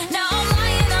 Now I'm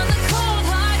lying on the cold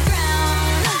hard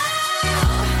ground.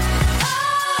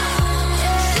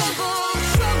 Trouble,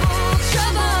 trouble,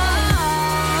 trouble.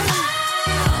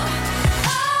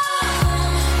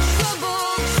 Trouble,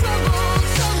 trouble,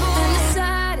 trouble. And the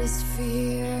saddest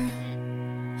fear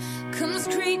comes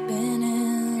creeping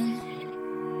in,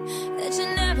 that you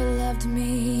never loved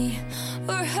me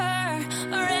or her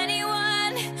or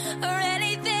anyone or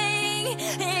anything.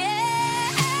 Yeah.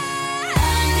 I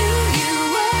knew you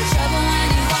were trouble when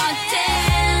you walked in.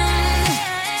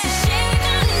 So shame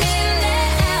on me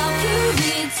now. Flew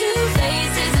me to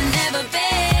places I've never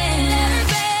been.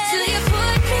 Till you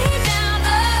put me down.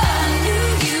 Oh, I knew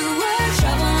you were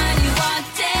trouble when you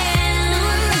walked in.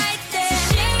 So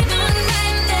shame on me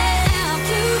now.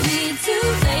 Flew me to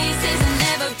places I've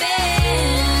never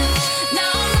been.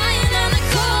 Now I'm lying on the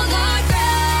cold hard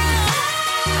ground.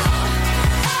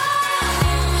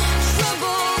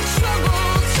 Trouble, trouble,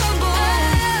 trouble.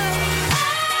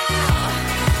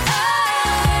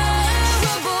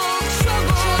 Trouble,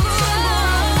 trouble, trouble.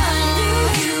 I knew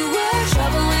you were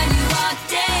trouble when you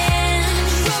walked in.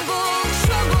 Trouble,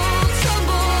 trouble,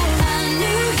 trouble. I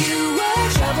knew you were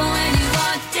trouble when you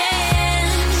walked in.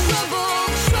 Trouble,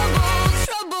 trouble,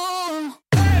 trouble.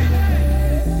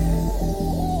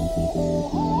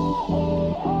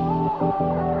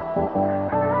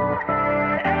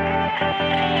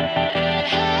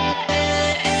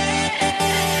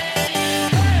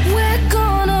 We're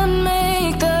gonna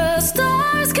make the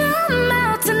stars come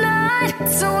out tonight.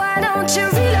 So why don't you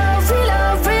reload,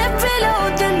 reload,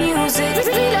 reload the music?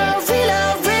 Reload,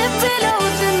 reload,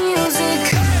 reload the music.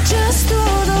 Just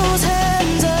throw those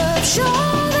hands up, show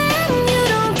them you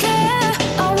don't care.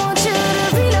 I want you to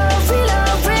reload,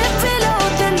 reload,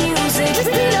 reload the music.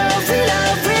 Reload,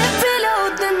 reload,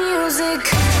 reload the music.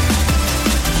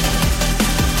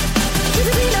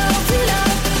 Reload, reload.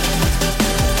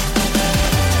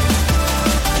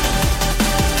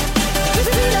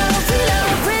 Reload,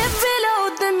 reload,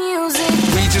 reload the music.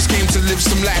 We live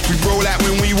some life, we roll out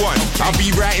when we want. I'll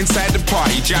be right inside the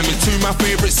party, jamming to my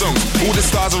favourite songs. All the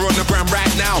stars are on the ground right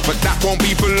now, but that won't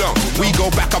be for long. We go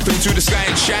back up into the sky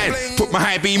and shine. Put my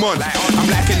high beam on, I'm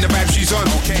liking the vibe she's on.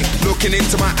 Looking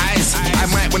into my eyes, I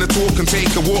might wanna talk and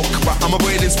take a walk, but I'm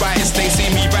avoiding spiders. They see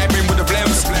me vibing with the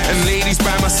blems, and ladies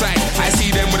by my side, I see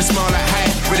them with a smile like hi,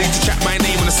 ready to chat my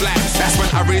name on the slide. That's when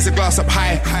I raise a glass up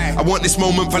high. I want this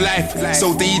moment for life.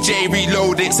 So DJ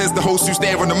reload it, says the host who's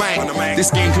there on the mic.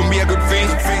 This game can be a good thing,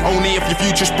 only if your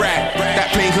future's bright.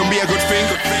 That plane can be a good thing,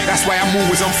 that's why I'm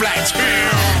always on flight.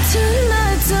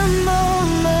 Tonight's a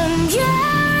moment,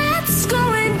 yeah, it's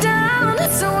going down.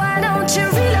 So why don't you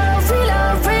reload,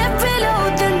 reload,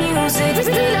 reload the music?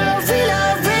 Reload,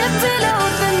 reload,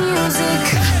 reload the music.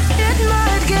 It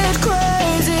might get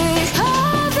crazy.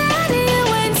 Oh, that you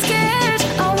ain't scared.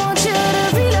 I want you to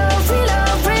reload,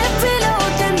 reload,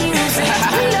 reload the music.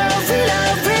 Reload,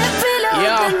 reload,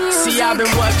 reload the music. See, I've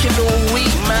been working all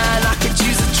week, man. I could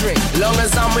use a drink. Long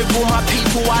as I'm with all my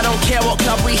people, I don't care what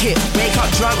club we hit. Wake up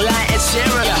drunk like Ed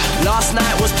Sheeran. Last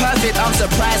night was perfect, I'm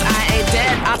surprised I ain't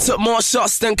dead. I took more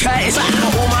shots than Curtis. For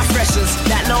all my freshers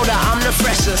that know that I'm the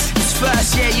freshest. It's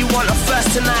first, yeah, you want a first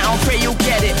tonight, I'll pray you'll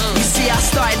get it. You see, I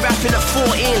started rapping at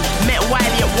 14, met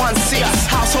Wiley at 1-6.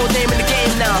 Household name in the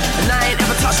game now, and I ain't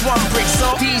ever touched one brick.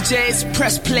 So DJs,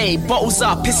 press play, bottles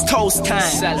up, it's toast time.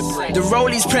 Celebrate. The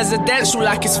Rollie's presidential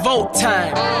like it's vote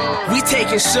time. We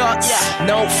taking shots,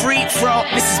 no free throw.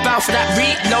 This is bound for that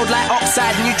reload like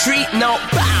oxide and you treat, no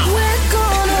bow. We're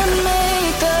gonna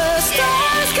make the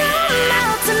stars come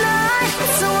out tonight.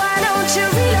 So why don't you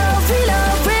reload,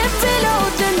 reload,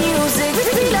 reload the music?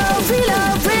 Reload,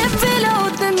 reload,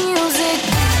 reload the music.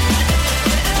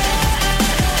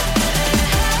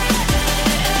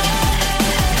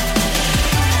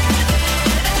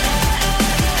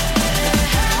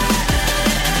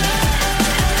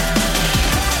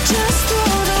 Just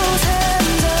throw those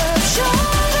hands up, show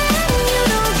them you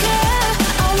don't care.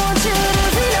 I want you to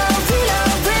reload,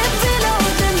 reload,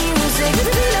 reload the music.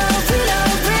 Reload,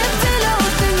 reload,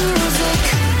 reload the music.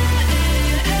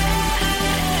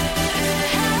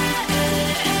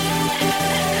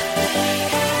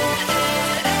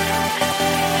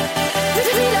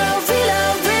 Reload,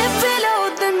 reload,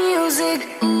 reload the music.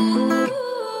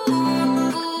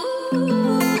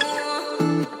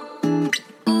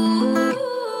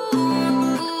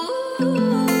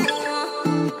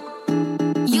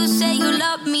 You say you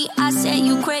love me, I say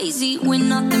you crazy. We're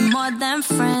nothing more than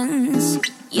friends.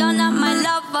 You're not my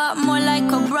lover, more like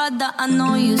a brother. I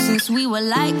know you since we were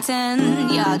like 10.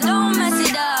 Yeah, don't mess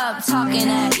it up, talking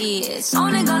at ears.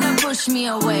 Only gonna push me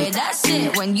away, that's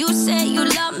it. When you say you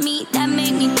love me, that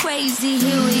made me crazy.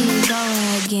 Here we go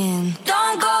again.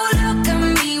 Don't go look at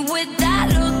me with that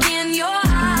look in your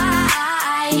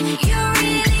eye. You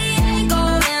really ain't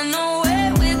going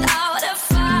nowhere without a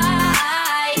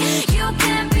fight. You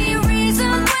can't be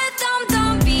reasoned with them,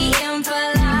 don't be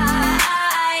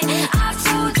impolite. I've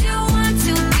told you 1,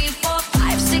 2, 3, 4,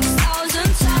 5, 6,000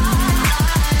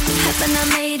 times. Haven't I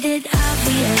made it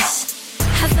obvious?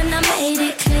 Haven't I made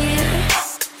it clear?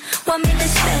 Want me to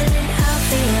spell it out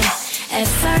for you?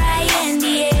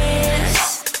 F-R-I-N-D-S.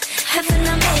 Haven't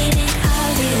I made it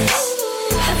obvious?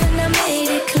 Haven't I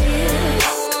made it clear?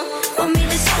 Want me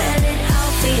to spell it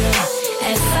out for you?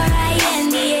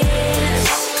 F-R-I-N-D-S.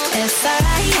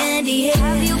 F-R-I-N-D-S.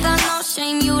 Have you got no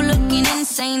shame? You looking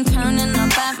insane, turning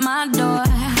up at my door.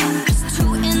 It's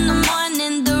 2 in the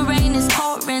morning, the rain is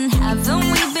pouring. Haven't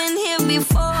we been here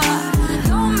before?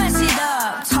 Don't mess it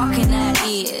up, talking at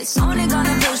ears. Only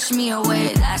gonna push me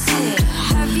away, that's it.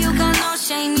 Have you got no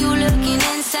shame? You looking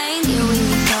insane. Here we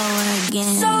go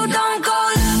again. So don't go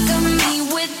look at me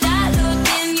with that look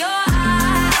in your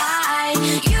eye.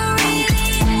 You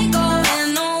really ain't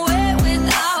going nowhere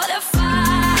without a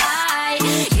fight.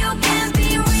 You can't be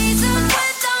reasoned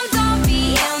with them, don't be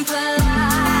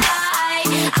impolite.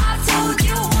 I've told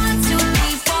you 1, 2,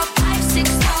 3, 4, 5,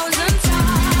 6,000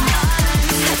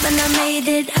 times. Haven't I made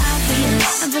it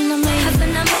obvious? Haven't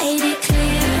I made it clear?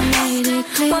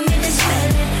 Want me to spell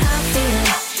it out for you?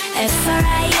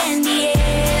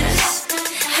 F-R-I-N-D-S.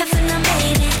 Haven't I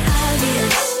made it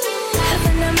obvious?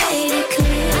 Haven't I made it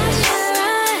clear?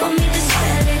 Want me to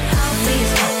spell it out for you?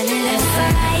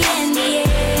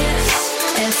 F-R-I-N-D-S.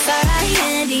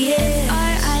 F-R-I-N-D-S.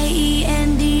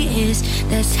 F-R-I-E-N-D-S.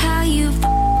 That's how you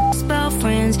spell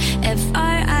friends.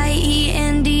 F-R-I-E-N-D-S.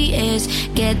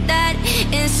 Get that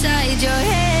inside your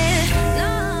head.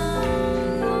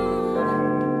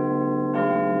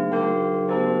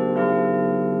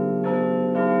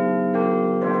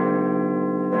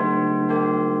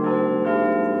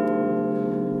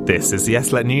 This is the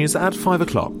SLET News at 5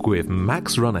 o'clock with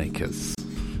Max Runacres.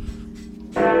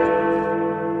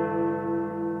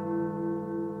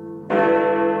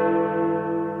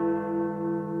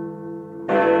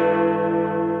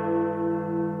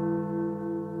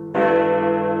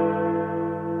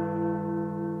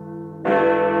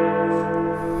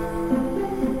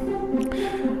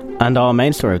 And our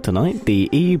main story of tonight, the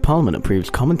EU Parliament approves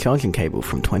common charging cable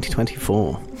from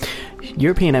 2024.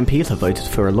 European MPs have voted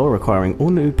for a law requiring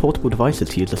all new portable devices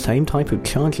to use the same type of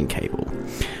charging cable.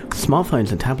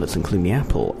 Smartphones and tablets, including the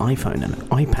Apple, iPhone and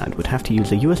iPad, would have to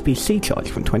use a USB-C charge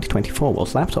from 2024,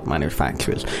 whilst laptop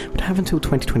manufacturers would have until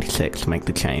 2026 to make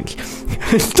the change.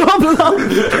 Stop laughing!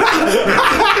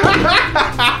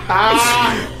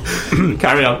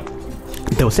 Carry on.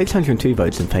 There were 602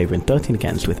 votes in favour and 13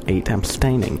 against, with 8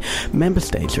 abstaining. Member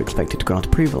states are expected to grant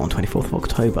approval on 24th of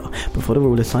October, before the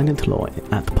rule is signed into law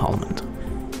at the Parliament.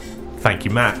 Thank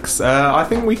you, Max. I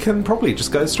think we can probably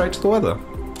just go straight to the weather.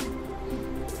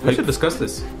 We should discuss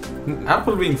this.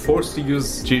 Apple being forced to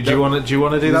use... Do you want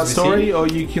to do that story, or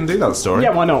you can do that story?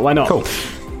 Yeah, why not? Cool.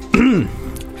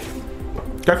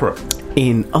 Go for it.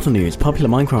 In other news, popular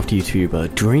Minecraft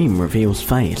YouTuber Dream reveals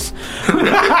face.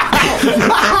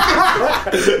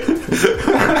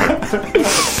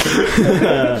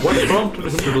 What's wrong to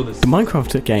do this? The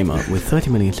Minecraft gamer, with 30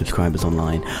 million subscribers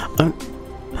online,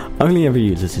 only ever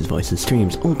uses his voice in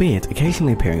streams, albeit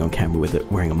occasionally appearing on camera with it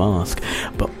wearing a mask.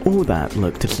 But all that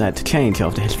looked set to change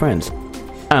after his friends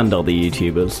and other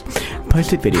YouTubers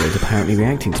posted videos apparently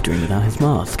reacting to Dream without his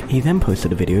mask. He then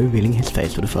posted a video revealing his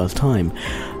face for the first time.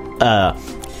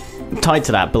 Tied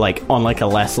to that, but on a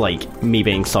less me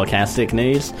being sarcastic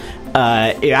news,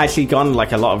 it actually got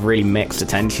a lot of really mixed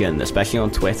attention, especially on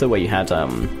Twitter, where you had a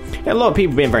lot of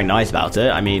people being very nice about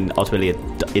it. I mean, ultimately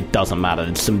it doesn't matter.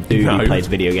 It's some dude who plays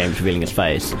video games revealing his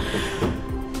face,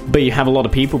 but you have a lot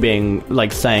of people being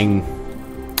saying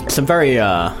some very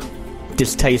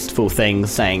distasteful things,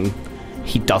 saying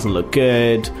he doesn't look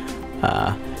good,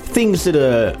 things that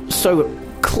are so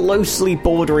closely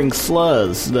bordering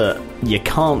slurs that you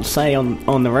can't say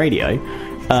on the radio.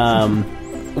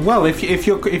 Well, if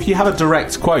you have a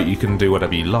direct quote, you can do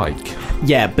whatever you like.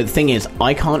 Yeah, but the thing is,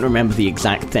 I can't remember the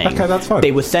exact thing. Okay, that's fine.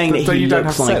 They were saying that he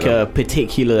looks like a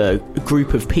particular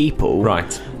group of people,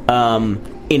 right?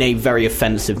 In a very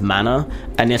offensive manner,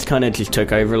 and this kind of just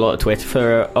took over a lot of Twitter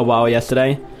for a while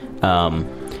yesterday. And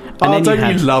then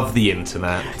don't you love the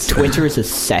internet? Twitter is a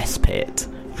cesspit.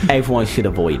 Everyone should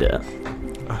avoid it.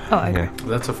 Oh, okay.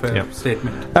 That's a fair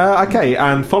statement. Okay,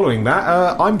 and following that,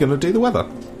 I'm going to do the weather.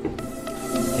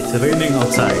 It's raining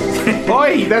outside.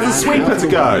 Oi, there's a sweeper to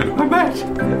go. I'm back.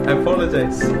 I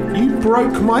apologise. You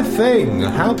broke my thing.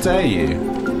 How dare you?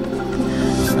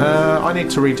 I need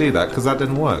to redo that because that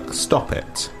didn't work. Stop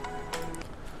it.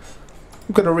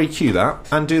 I'm going to re-cue that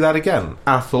and do that again.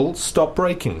 Athel, stop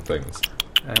breaking things.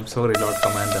 I'm sorry, Lord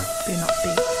Commander. Do not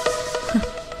be.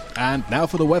 And now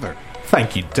for the weather.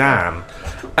 Thank you, Dan.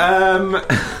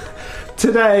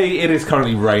 Today it is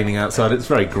currently raining outside. It's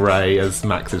very grey as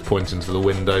Max is pointing to the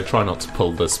window. Try not to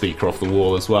pull the speaker off the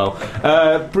wall as well.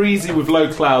 Breezy with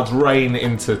low clouds, rain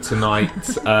into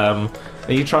tonight. Are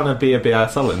you trying to be a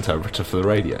BSL interpreter for the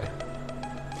radio?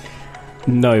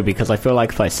 No, because I feel like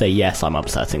if I say yes, I'm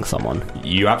upsetting someone.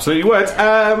 You absolutely would.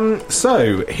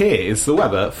 So here is the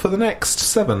weather for the next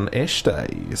 7-ish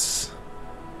days.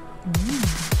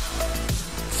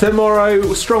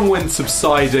 Tomorrow, strong wind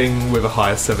subsiding with a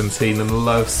high of 17 and a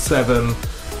low of 7.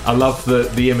 I love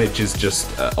that the image is just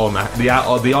on the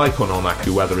icon on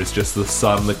AccuWeather is just the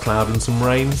sun, the cloud, and some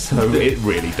rain. So it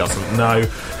really doesn't know.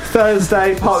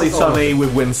 Thursday, partly sunny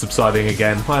with wind subsiding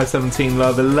again, high of 17,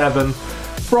 low of 11.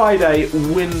 Friday,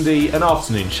 windy, an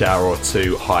afternoon shower or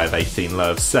two, high of 18,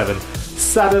 low of 7.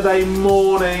 Saturday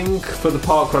morning for the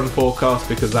parkrun forecast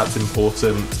because that's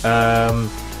important.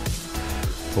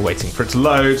 We're waiting for it to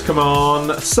load. Come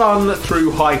on. Sun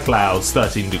through high clouds,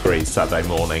 13 degrees Saturday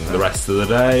morning. The rest of the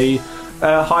day,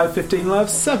 high of 15, low of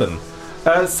 7.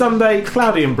 Sunday,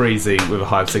 cloudy and breezy with a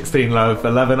high of 16, low of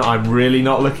 11. I'm really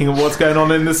not looking at what's going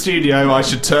on in the studio. I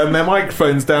should turn their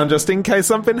microphones down just in case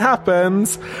something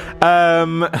happens.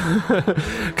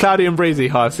 Cloudy and breezy,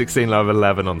 high of 16, low of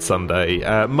 11 on Sunday.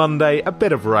 Monday, a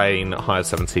bit of rain, high of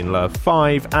 17, low of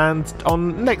 5. And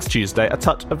on next Tuesday, a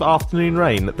touch of afternoon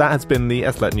rain. That has been the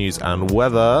SLET News and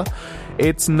Weather.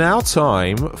 It's now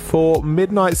time for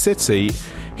Midnight City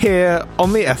here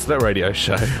on the SLET Radio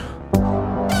Show.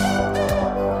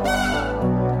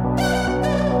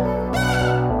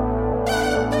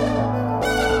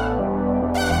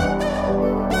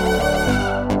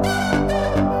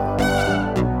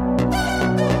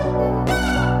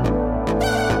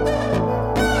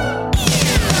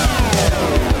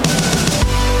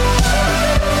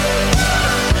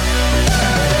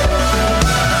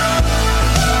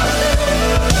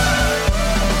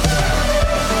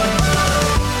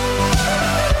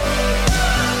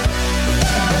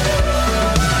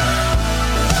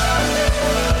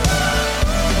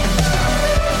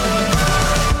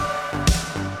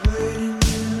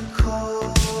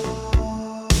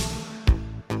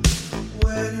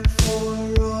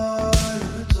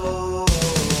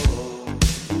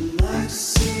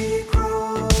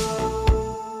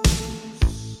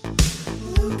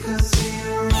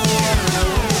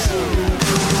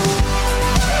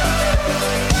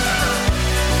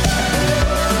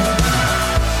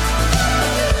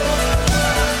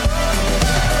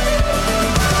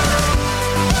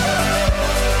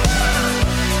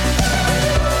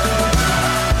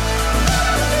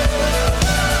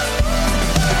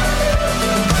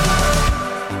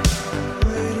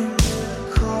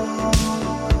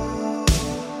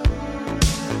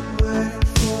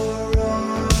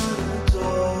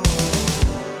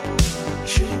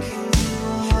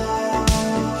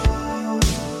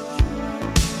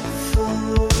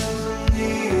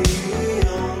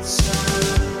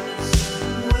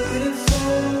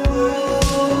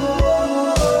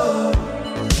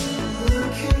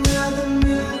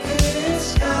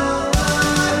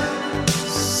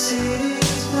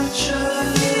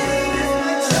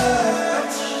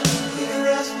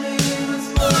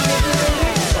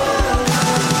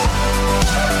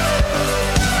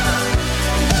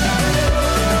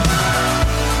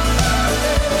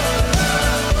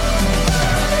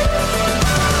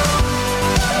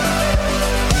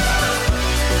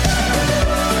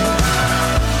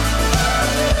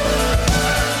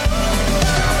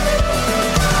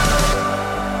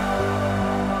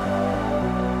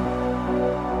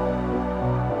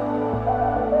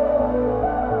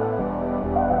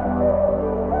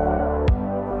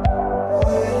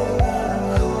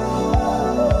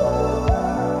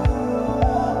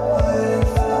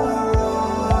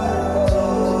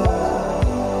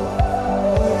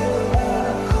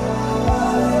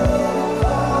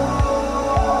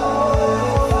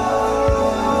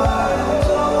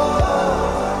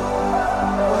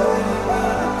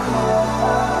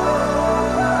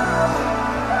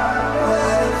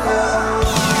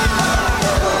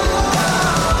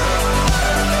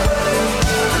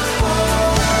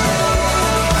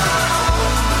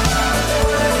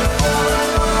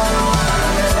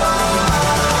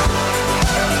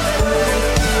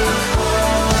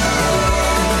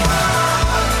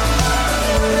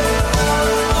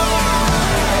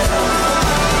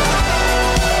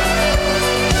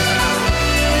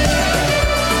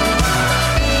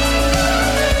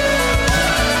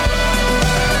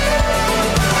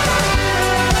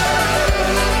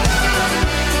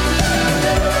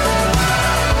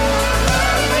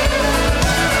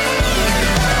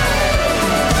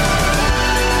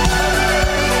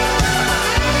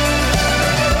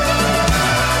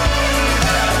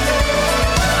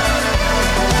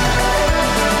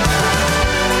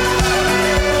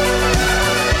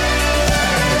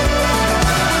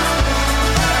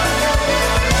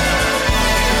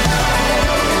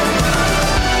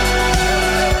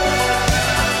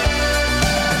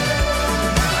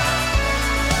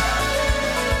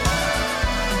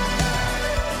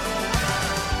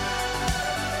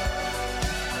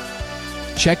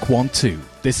 Check 1 2.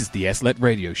 This is the SLET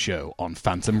Radio Show on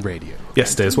Phantom Radio.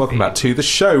 Yes, dears, welcome back to the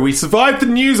show. We survived the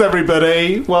news,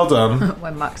 everybody. Well done.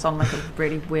 When Max on like a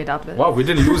really weird advert. Wow, we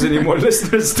didn't lose any more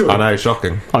listeners to it. I know,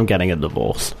 shocking. I'm getting a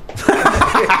divorce.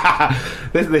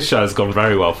 This show has gone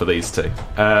very well for these two.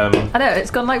 I know,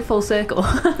 it's gone like full circle.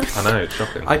 I know, it's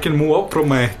shocking. I can move up from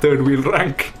my third wheel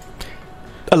rank.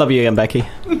 I love you again, Becky.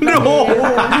 No!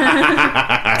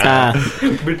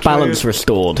 Balance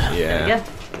restored. Yeah.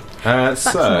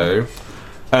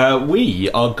 We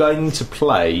are going to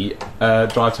play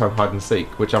Drive Time Hide and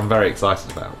Seek, which I'm very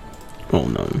excited about. Oh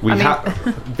no.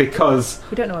 Because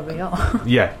we don't know where we are.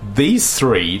 Yeah, these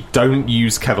three don't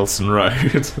use Kettleson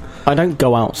Road. I don't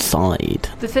go outside.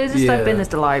 The furthest I've been is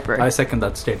the library. I second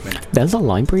that statement. There's a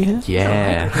library here?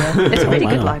 Yeah. It's a really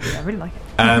good library. I really like it.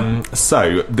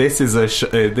 So this is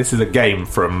a game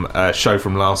from a show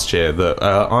from last year that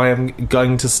I am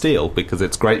going to steal because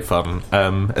it's great fun,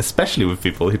 especially with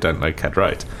people who don't know Ked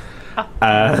Road.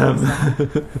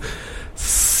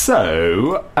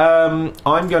 So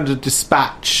I'm going to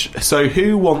dispatch. So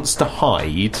who wants to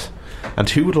hide, and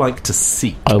who would like to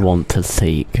seek? I want to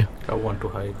seek. I want to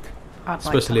hide,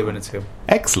 especially when it's him.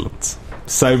 Excellent.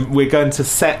 So we're going to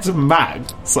set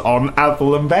Max on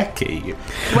Athel and Becky.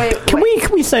 Wait. Can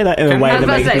we say that in a way that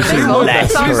makes it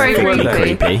less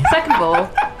creepy? Second of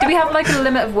all, do we have like a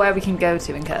limit of where we can go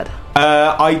to in Ked?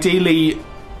 Ideally,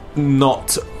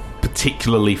 not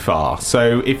particularly far.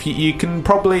 So if you can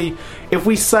probably, if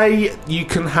we say you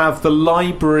can have the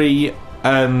library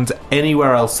and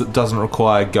anywhere else that doesn't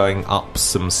require going up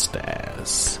some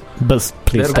stairs. But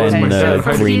please stay in the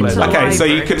green zone. Okay, so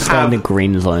you can stay in the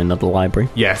green zone of the library.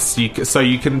 Yes, so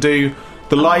you can do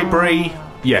the library.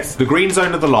 Yes, the green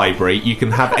zone of the library. You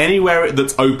can have anywhere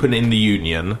that's open in the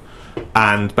Union,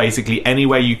 and basically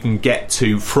anywhere you can get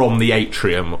to from the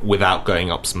atrium without going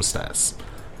up some stairs.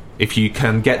 If you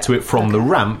can get to it from the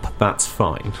ramp, that's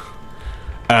fine.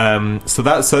 So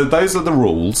those are the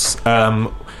rules.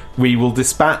 We will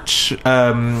dispatch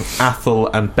Athel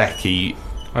and Becky.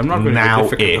 I'm not really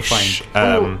now-ish.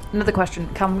 Another question: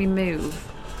 can we move,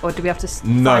 or do we have to?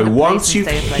 No. Once you've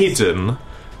hidden,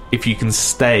 if you can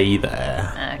stay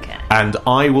there. Okay. And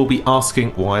I will be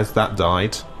asking, why has that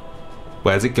died?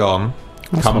 Where's it gone?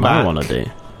 That's Come what back. I want to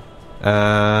do.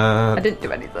 I didn't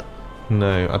do anything.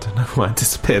 No, I don't know why it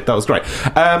disappeared. That was great.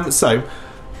 So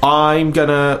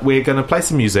we're gonna play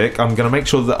some music. I'm gonna make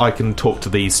sure that I can talk to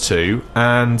these two,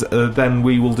 and then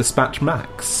we will dispatch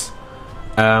Max.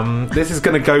 This is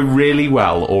going to go really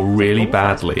well or really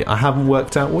badly. I haven't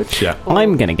worked out which yet.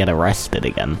 I'm going to get arrested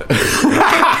again.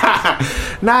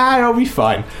 Nah, I'll be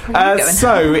fine.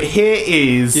 So here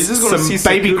is some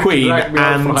Baby Queen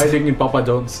and hiding in Papa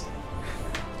John's.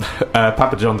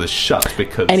 Papa John's is shut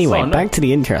because. Anyway, back to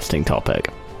the interesting topic.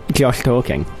 Josh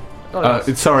talking.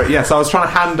 Sorry, yes, I was trying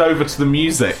to hand over to the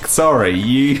music. Sorry,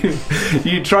 you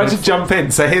tried to jump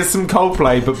in. So here's some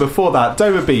Coldplay, but before that,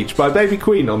 Dover Beach by Baby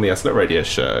Queen on the SLET Radio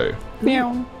Show.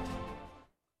 Meow.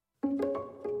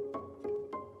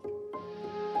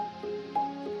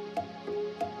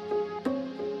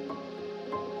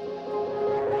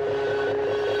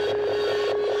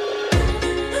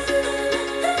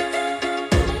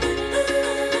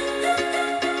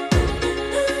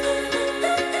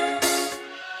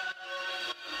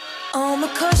 On the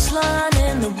coastline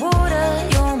in the water,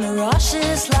 your mirage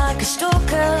is like a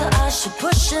stalker. I should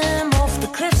push him off the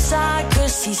cliffside,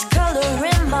 'cause he's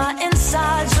coloring my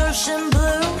insides ocean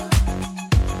blue.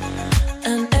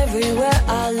 And everywhere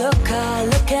I look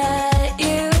at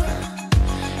you.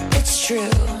 It's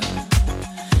true.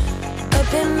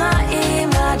 Up in my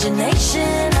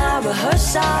imagination, I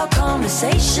rehearse our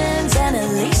conversations, and at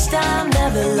least I'm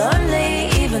never lonely,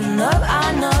 even though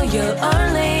I know you're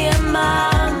only in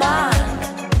my mind.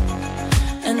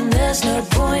 And there's no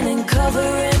point in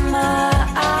covering my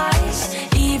eyes,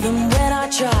 even when I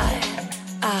try.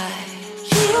 I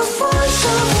hear your voice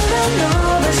over and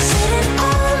over, sitting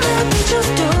on the beach of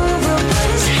Dover. What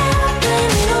is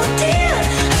happening, oh dear?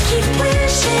 I keep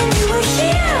wishing you were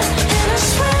here, and I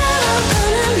swear I'm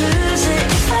gonna lose it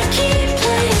if I keep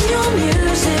playing your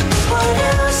music. What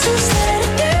else is there to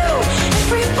do?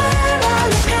 Everywhere I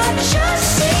look, I just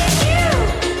see you.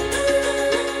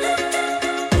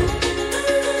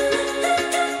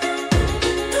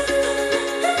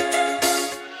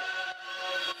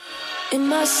 In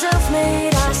my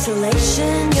self-made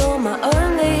isolation, you're my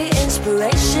only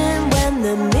inspiration. When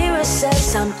the mirror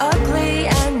says I'm ugly,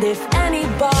 and if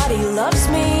anybody loves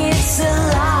me, it's a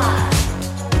lie.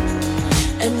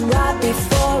 And right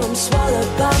before I'm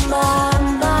swallowed by my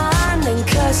mind and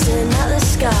cursing at the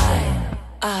sky,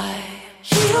 I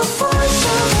hear your voice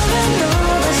over and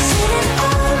over, sitting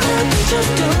on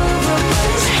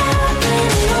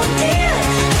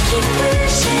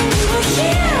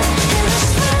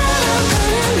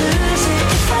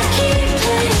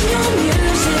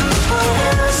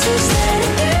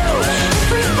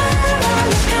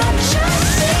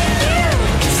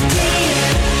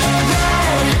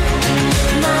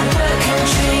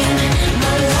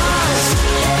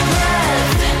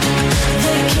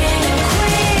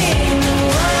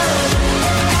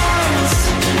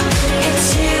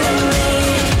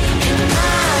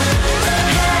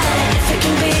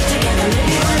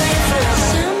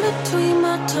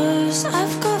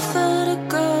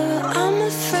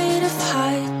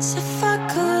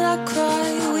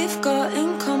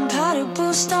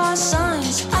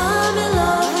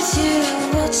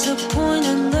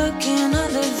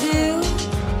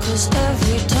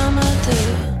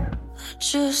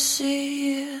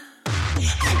jealousy.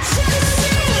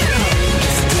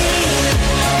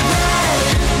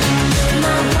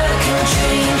 My broken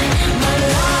dream, my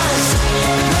lost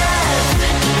breath,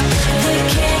 the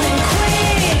king and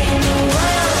queen, the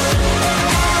world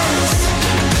ends.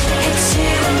 It's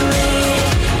you and me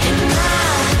in my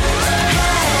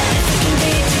head. We can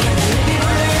be together, be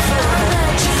forever.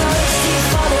 Let you go, you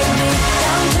followed me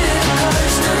down to the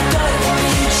coast, no go to the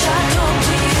beach. I come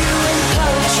to you in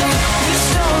poetry. You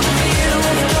stole the view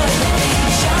and go to the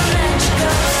beach. I let you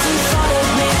go, you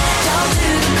followed me down to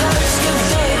the coast, no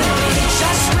go to the beach.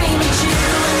 I scream at you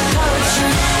in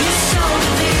poetry. You stole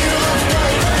the view of the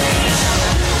beach.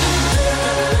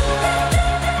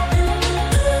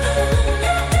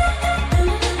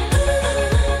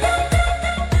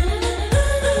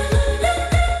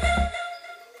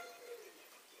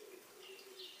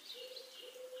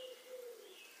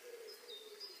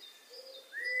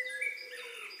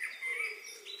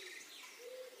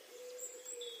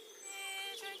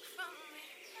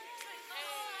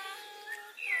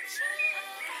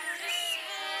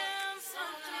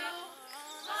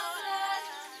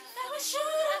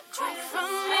 Drink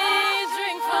from me,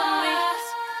 drink from me.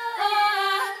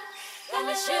 Let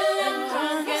me shoot a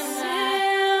drunken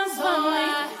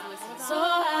symphony. So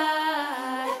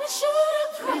high. Let me shoot a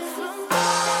drink from me.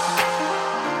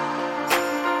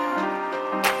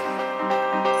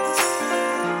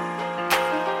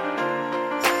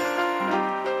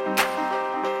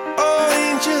 Oh,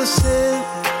 angels sent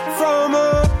from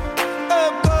up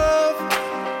above.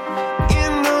 You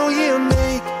know you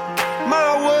make my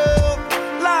world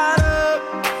light up.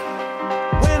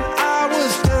 When I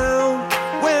was down,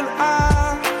 when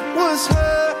I was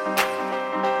hurt,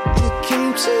 you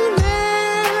came to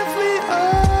lift me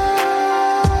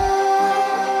up.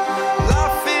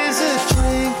 Life is a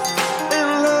drink and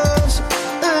love's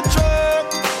a drug.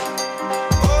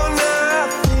 Oh, now I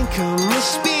think I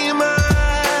must be my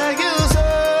years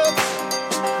up.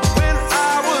 When I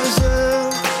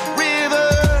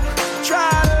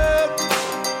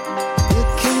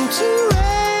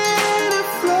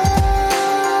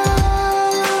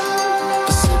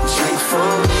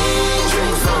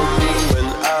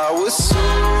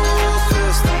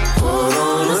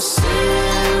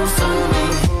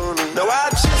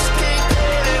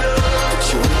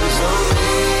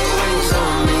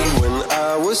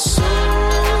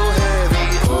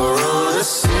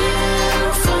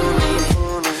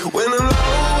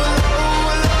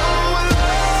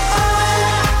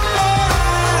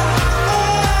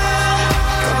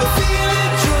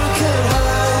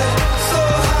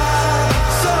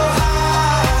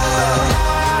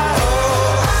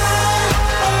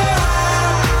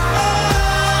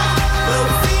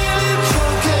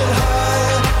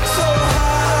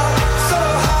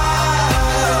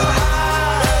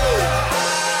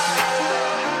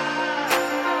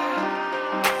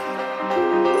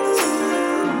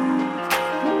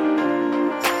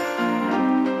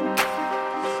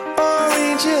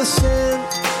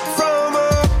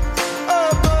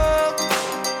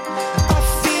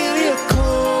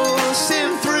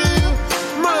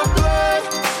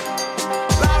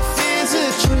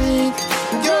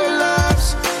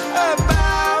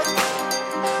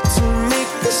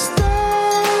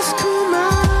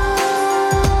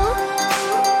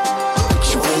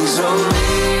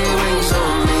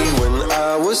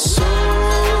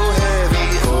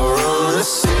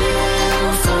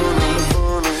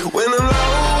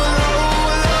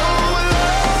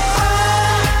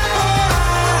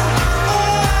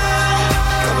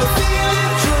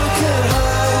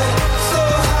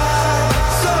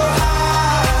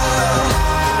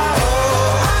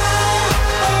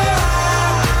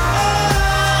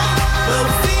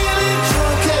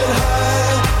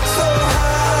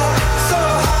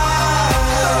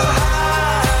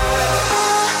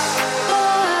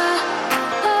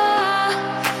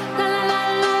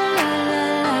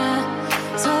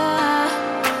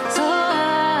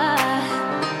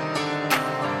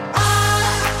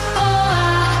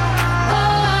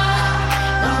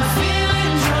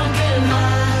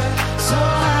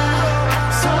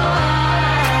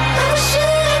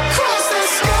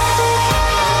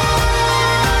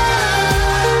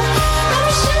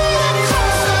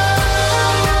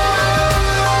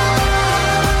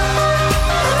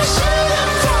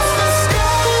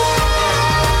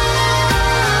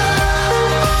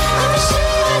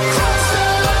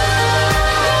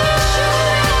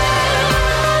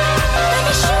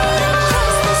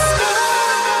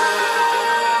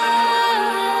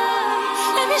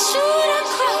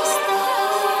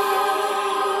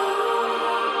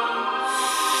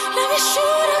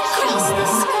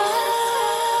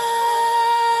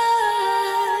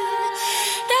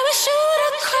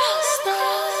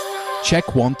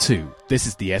Check 1 2. This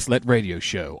is the SLET Radio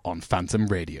Show on Phantom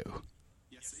Radio.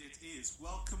 Yes, it is.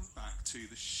 Welcome back to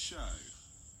the show.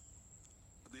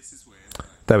 This is weird.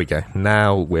 There we go.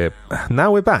 Now we're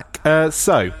back.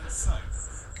 So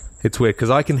it's weird because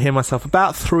I can hear myself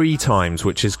about 3 times,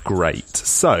 which is great.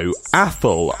 So,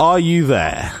 Athel, are you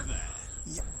there?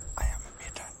 Yeah, I am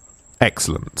here.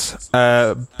 Excellent.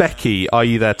 Becky, are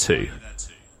you there too?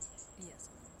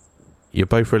 You're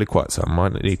both really quiet, so I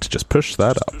might need to just push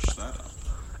that up.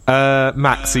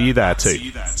 Max, are you there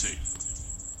too?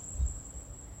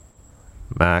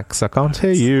 Max, I can't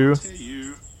hear you.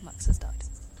 Max has died.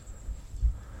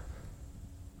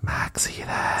 Max, are you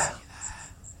there?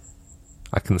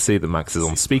 I can see that Max is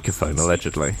on speakerphone,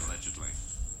 allegedly.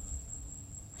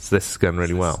 So this is going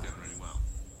really well.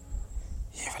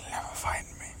 He will never find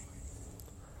me.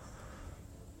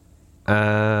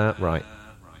 Right.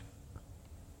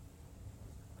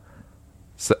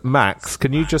 So, Max,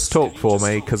 can you just talk for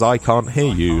me? Because I can't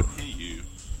hear you.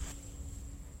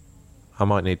 I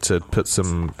might need to put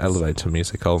some elevator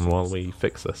music on while we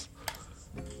fix this.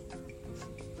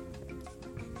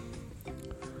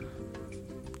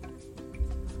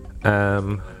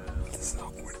 It's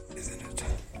awkward, isn't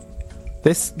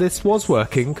it? This was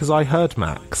working because I heard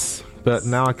Max, but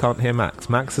now I can't hear Max.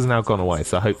 Max has now gone away,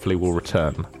 so hopefully we'll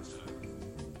return.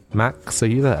 Max, are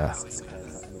you there?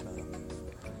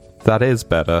 That is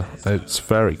better. It's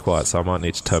very quiet, so I might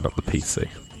need to turn up the PC.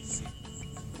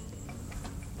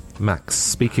 Max,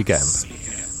 speak again.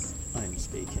 I'm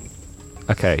speaking.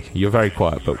 Okay, you're very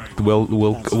quiet, but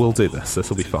we'll do this. This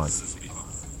will be fine.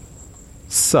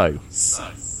 So,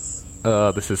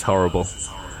 this is horrible.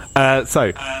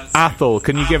 So, Athel,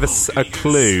 can you give us a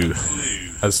clue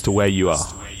as to where you are?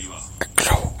 A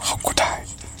clue? How could I?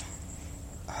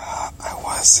 I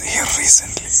was here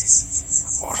recently,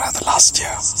 or rather last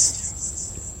year.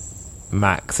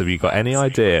 Max, have you got any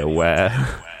idea where?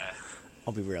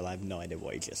 I'll be real, I have no idea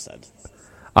what he just said.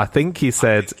 I think he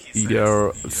said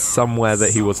you're somewhere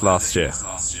that he was last year.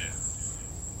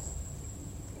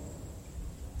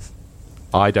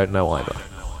 I don't know either.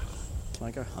 Can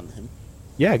I go hunt him?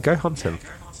 Yeah, go hunt him.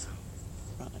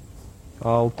 Right.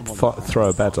 I'll throw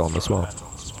a bed on as well.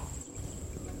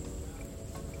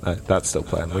 No, that's still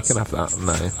playing. We can have that.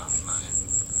 No.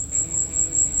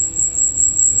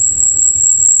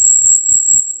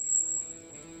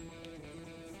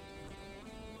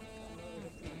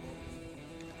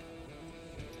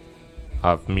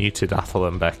 I've muted Athel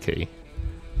and Becky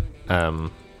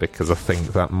because I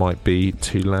think that might be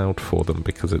too loud for them,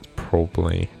 because it's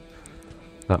probably...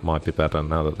 That might be better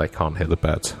now that they can't hear the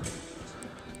bed.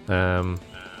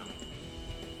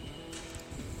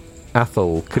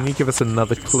 Athel, can you give us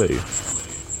another clue?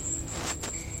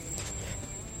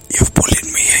 You've bullied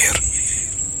me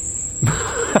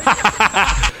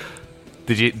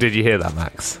here. Did you hear that,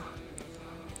 Max?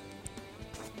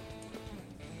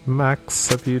 Max,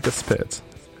 have you disappeared?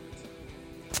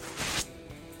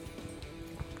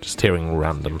 Just hearing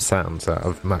random sounds out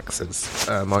of Max's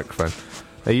microphone.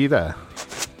 Are you there?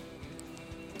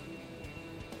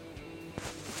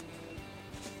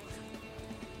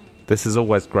 This is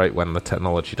always great when the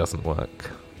technology doesn't work.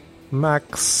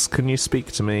 Max, can you speak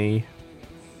to me?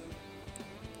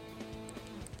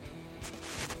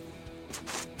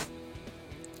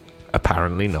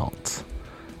 Apparently not.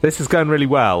 This is going really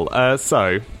well.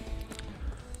 So,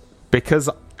 because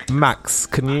Max,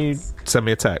 can you send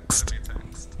me a text?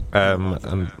 I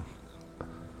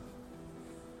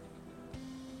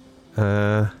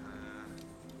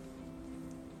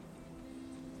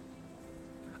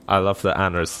love that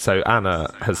Anna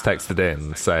has texted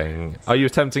in saying, "Are you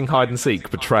attempting hide and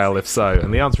seek? Betrayal if so?"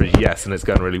 And the answer is yes, and it's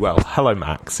going really well. Hello,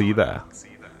 Max. Are you there?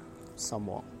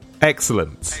 Somewhat.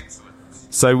 Excellent.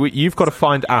 So you've got to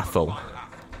find Athel.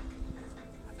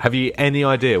 Have you any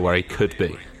idea where he could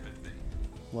be?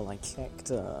 Well, I checked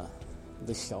the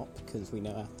shop, because we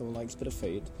know Athel likes a bit of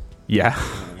food. Yeah.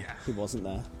 He wasn't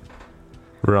there.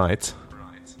 Right.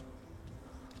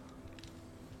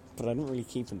 But I didn't really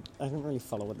I didn't really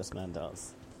follow what this man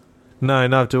does. No,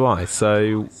 neither do I.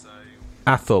 So,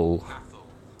 Athel,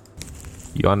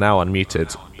 you are now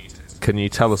unmuted. Can you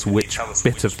tell us which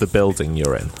bit of the building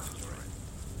you're in?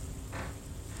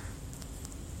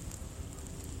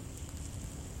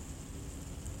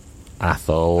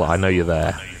 Athel, I know you're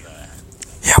there.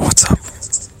 Yeah, what's up?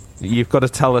 You've got to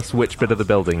tell us which bit of the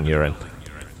building you're in.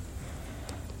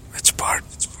 Which part?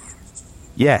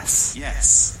 Yes.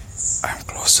 I'm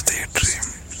close to the atrium.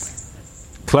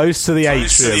 Close to the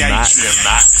atrium,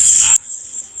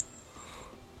 Max.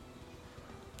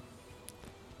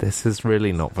 This is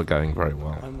really not going very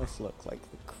well. I must look like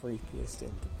the creepiest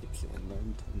individual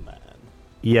known to man.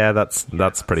 Yeah,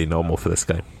 that's pretty normal for this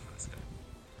game.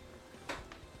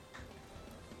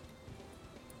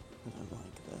 I don't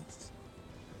like this.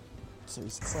 So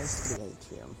he's close to the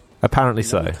atrium. Apparently He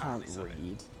so. can't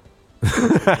read. He's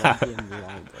in the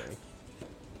library.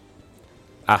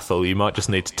 Athel, you might just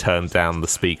need to turn down the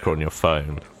speaker on your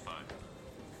phone,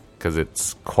 because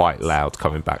it's quite loud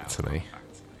coming back to me.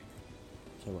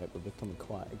 Okay, wait, we're becoming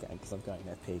quiet again because I'm going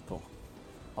there, people.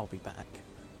 I'll be back.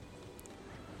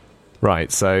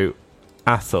 Right, so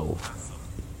Athel.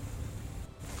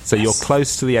 So you're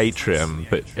close to the atrium,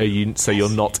 but so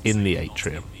you're not in the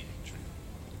atrium.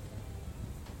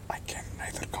 I can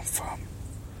neither confirm.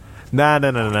 No,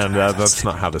 that's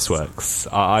not how this works.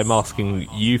 I'm asking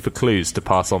you for clues to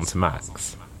pass on to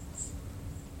Max.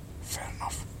 Fair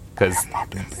enough. Because I'm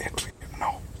not in the atrium,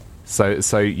 no.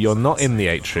 So you're not in the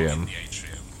atrium.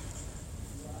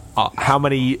 How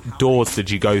many doors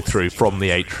did you go through from the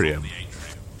atrium?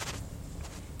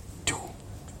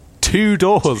 2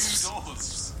 doors.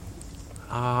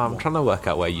 I'm trying to work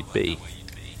out where you'd be.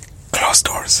 Closed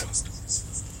doors.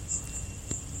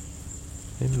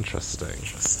 Interesting.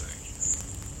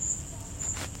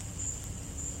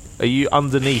 Are you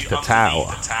underneath a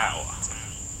tower?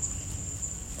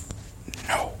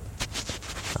 No.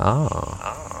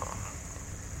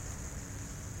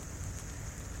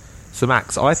 So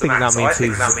Max, I think that means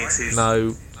he's...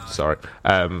 No, sorry.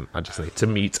 I just need to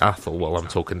mute Athel while I'm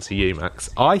talking to you,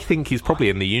 Max. I think he's probably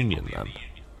in the Union, then.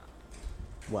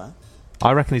 Where?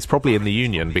 I reckon he's probably in the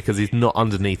Union because he's not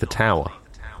underneath a tower.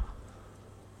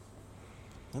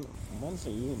 When's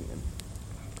the Union?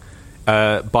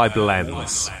 By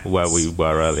Blends, where we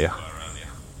were earlier. Oh,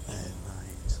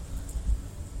 right.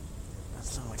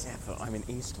 That's not much effort. I'm in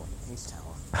East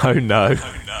Tower. Oh no.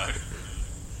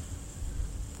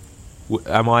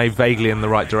 Am I vaguely in the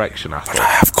right direction, Athel? But I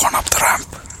have gone up the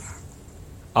ramp.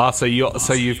 So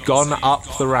you've gone up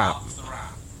the ramp.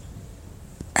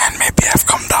 And maybe I've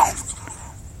come down.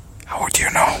 How would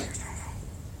you know?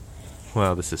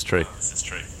 Well, this is true.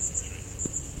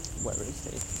 Where is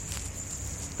he?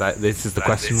 This is the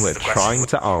question we're trying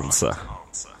to answer.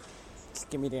 Just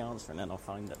give me the answer and then I'll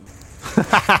find him.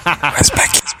 Where's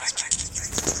Becky?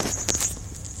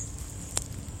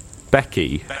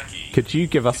 Becky, could you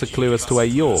give us a clue as to where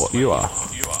you are?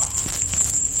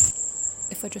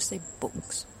 If I just say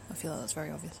books, I feel like that's very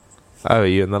obvious. Oh, are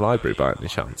you in the library by any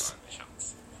chance?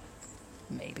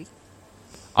 Maybe.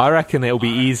 I reckon it'll be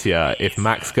easier if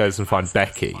Max goes and finds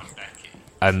Becky,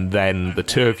 and then the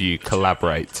two of you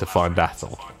collaborate to find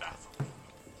Athel.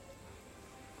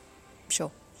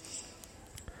 Sure.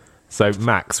 So,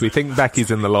 Max, we think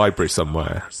Becky's in the library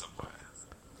somewhere.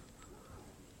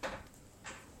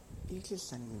 You just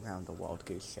send me round a wild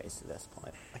goose chase at this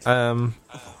point.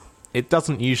 It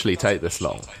doesn't usually take this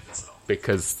long,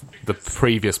 because the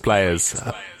previous players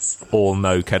all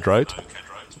know Ked Road.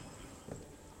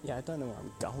 Yeah, I don't know where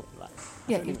I'm going.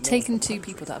 Yeah, you've taken 2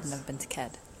 people that have never been to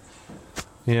Ked.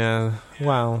 Yeah,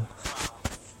 well...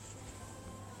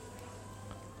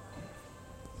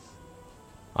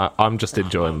 I'm just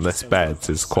enjoying this bed.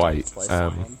 It's quite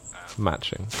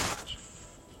matching.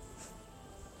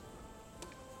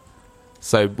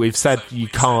 So we've said you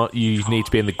need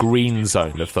to be in the green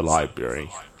zone of the library.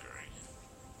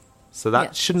 So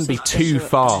that shouldn't be too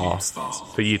far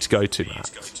for you to go to,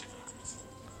 Matt.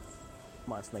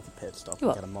 Might have to make a pit stop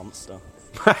and get a monster.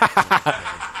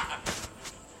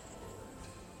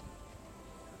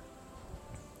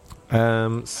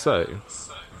 So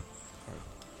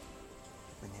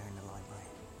We're nearing the library.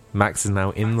 Max is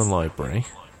now in the library.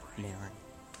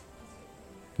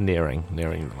 Nearing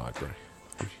the library.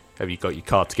 Have you got your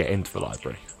card to get into the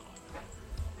library?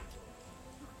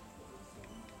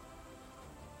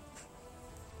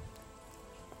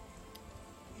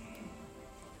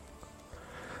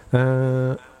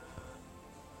 I'm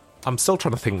still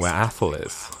trying to think where Athel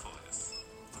is.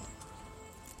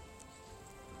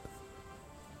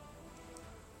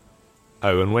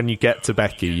 Oh, and when you get to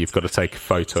Becky, you've got to take a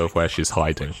photo of where she's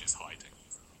hiding.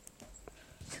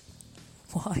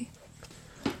 Why?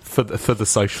 For the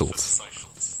socials.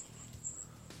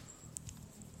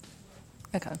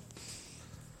 Okay.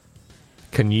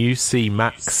 Can you see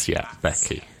Max yet,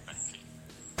 Becky?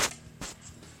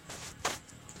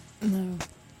 No.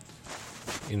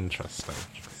 Interesting.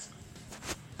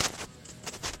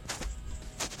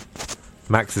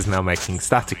 Max is now making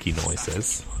staticky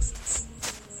noises.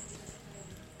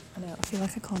 I know, I feel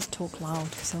like I can't talk loud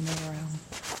because he'll know where I am.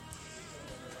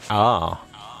 Ah.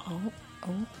 Oh,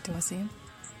 do I see him?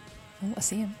 Oh, I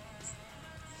see him.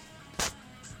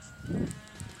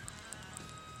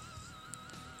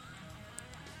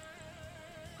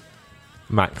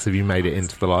 Max, have you made it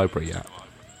into the library yet?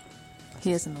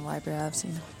 He is in the library, I've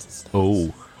seen him.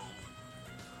 Oh.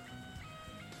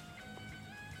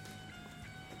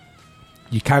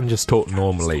 You can just talk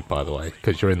normally, by the way,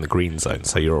 because you're in the green zone,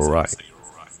 so you're alright.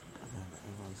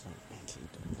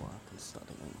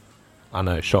 I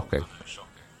know, shocking.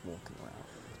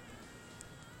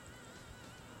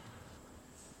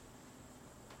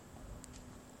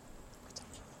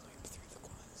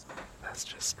 That's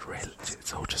just real.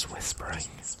 It's all just whispering.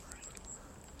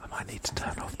 I might need to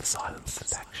turn off the silence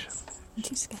detection. I'm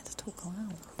too scared to talk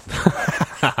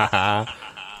loud.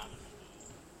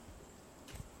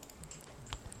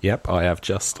 Yep, I have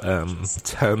just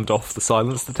turned off the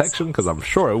silence detection because I'm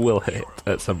sure it will hit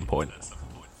at some point.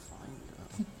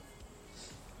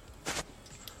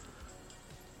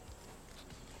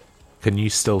 Can you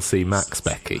still see Max,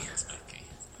 Becky?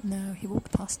 No, he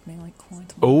walked past me like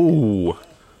quite a while. Oh.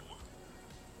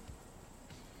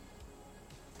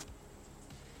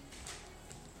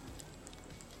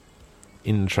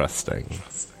 Interesting.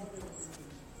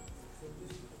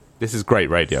 This is great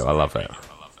radio, I love it.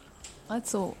 I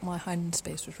thought my hiding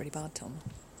space was really bad, Tom.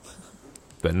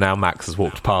 But now Max has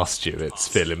walked past you, it's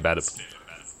feeling better.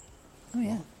 Oh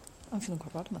yeah, I'm feeling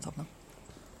quite proud of myself now.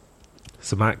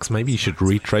 So Max, maybe you should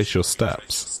retrace your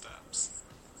steps.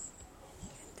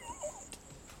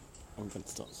 I'm going to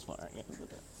start swearing it a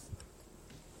bit.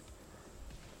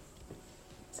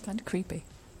 It's kind of creepy.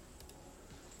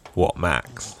 What,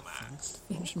 Max?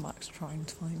 Inch Max trying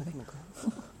to find me.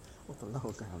 What the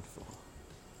lower ground floor?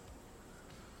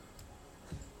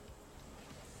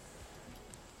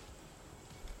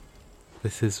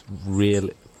 This is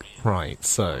really... Right,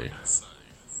 so...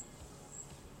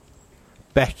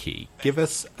 Becky, give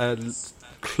us a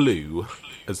clue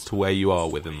as to where you are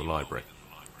within the library.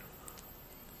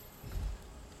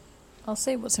 I'll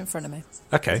say what's in front of me.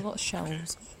 Okay. There's a lot of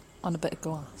shelves on a bit of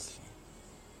glass.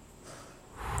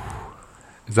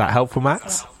 Is that helpful,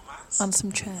 Max? And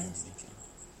some chairs.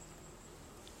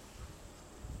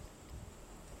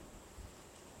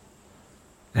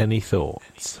 Any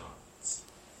thoughts?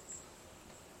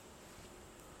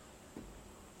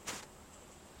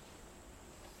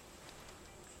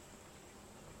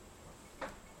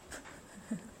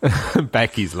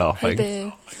 Becky's laughing.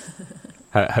 Hey,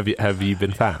 Have you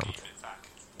been found?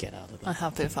 Get out of there. I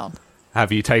have been found.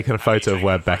 Have you taken a photo of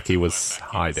where Becky was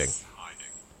hiding?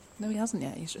 No, he hasn't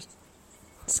yet. He's just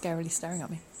scarily staring at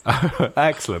me.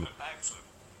 Excellent.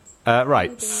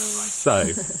 Right, so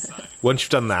once you've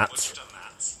done that,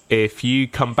 if you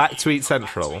come back to Eat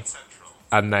Central,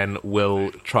 and then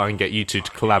we'll try and get you two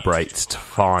to collaborate to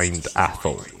find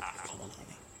Athel.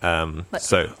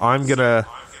 So I'm gonna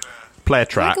play a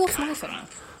track. Can I go off my phone?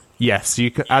 Yes,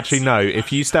 you can. Actually, no.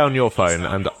 If you stay on your phone,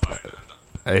 and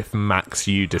if Max,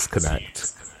 you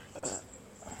disconnect.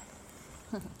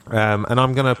 And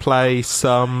I'm going to play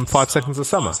some 5 Seconds of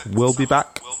Summer. We'll be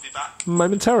back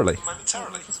momentarily.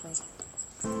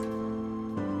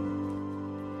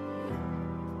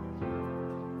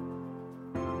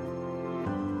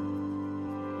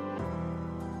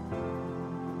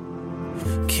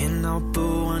 Can't help but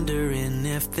wondering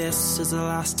if this is the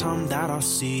last time that I'll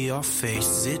see your face.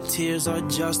 Is it tears or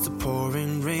just the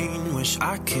pouring rain? Wish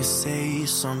I could say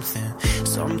something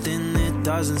that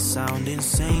doesn't sound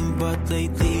insane, but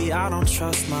lately I don't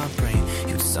trust my brain.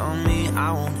 You tell me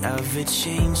I won't ever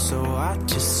change, so I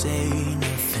just say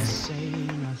nothing.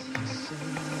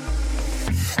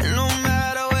 No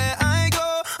matter where I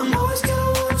go, I'm always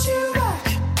gonna want you back.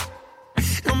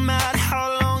 No matter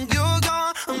how long you're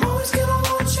gone, I'm always gonna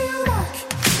want you back.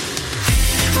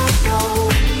 I know,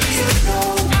 you know,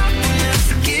 I will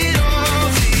never get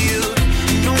over you.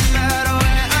 No matter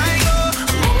where I go,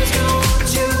 I'm always gonna want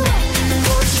you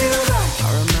back. I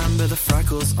remember the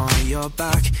freckles on your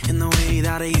back and the way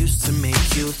that I used to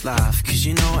make you laugh. Cause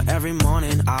you know every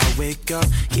morning I wake up,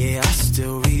 yeah, I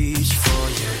still reach for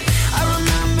you. I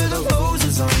remember the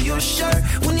roses on your shirt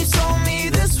when you told me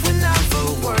this would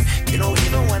never work. You know,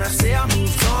 even when I say I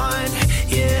moved on,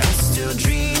 yeah, I still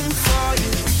dream for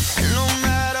you. No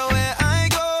matter where I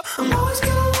go, I'm always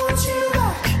gonna want you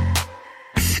back.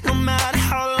 No matter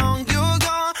how long you're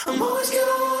gone, I'm always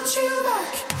gonna want you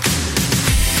back.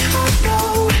 I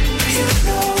know, you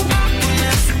know, I will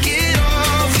never get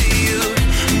over you.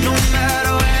 No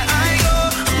matter where I go,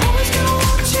 I'm always gonna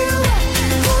want you back.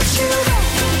 Want you back.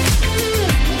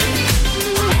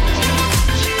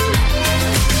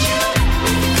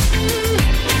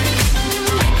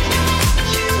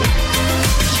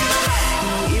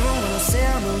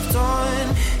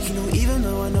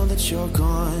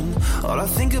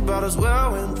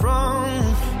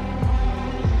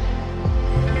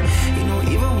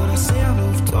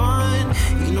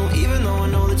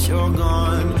 you're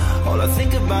gone. All I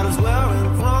think about is where I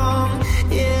went wrong.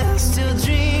 Yeah, I still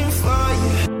dream for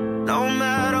you. No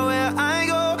matter where I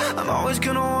go, I'm always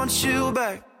gonna want you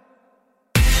back.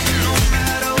 No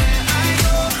matter where I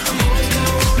go, I'm always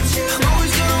gonna want you. I'm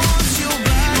always gonna want you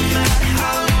back. No matter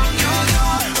how long you're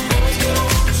gone, I'm always gonna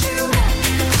want you back.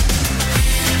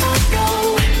 I know,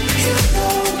 you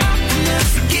know, I'll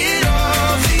never get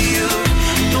over you.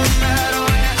 No matter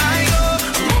where I go,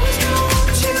 I'm always gonna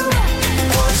want you back.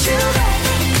 Want you back.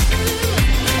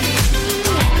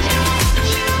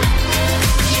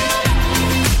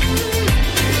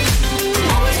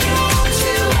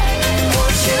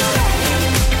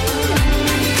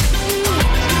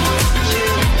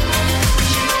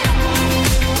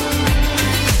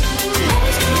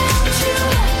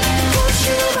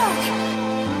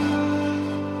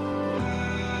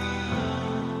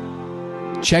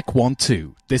 Check 1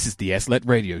 2. This is the SLET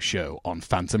radio show on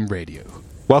Phantom Radio.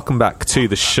 Welcome back to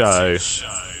the show.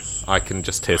 I can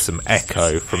just hear some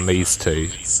echo from these two,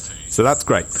 so that's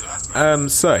great. They're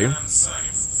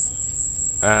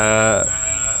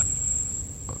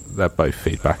both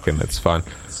feedback and it's fine.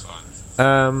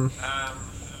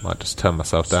 Might just turn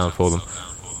myself down for them.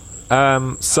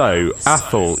 So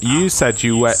Athel, you said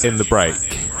you were in the break.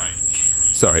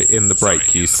 Sorry, in the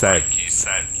break you said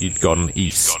you'd gone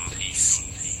east.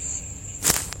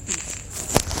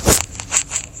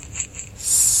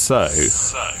 So,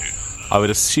 I would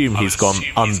assume he's gone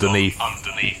underneath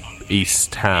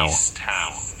East Tower.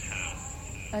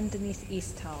 Underneath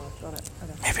East Tower, got it.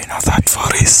 Okay. Maybe not that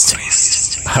far east.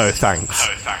 Oh, thanks.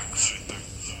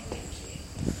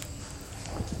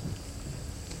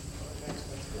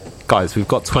 Guys, we've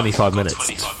got 25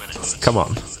 minutes. Come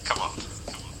on.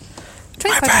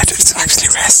 My bad, it's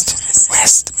actually west.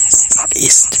 West, not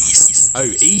east. Oh,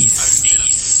 east.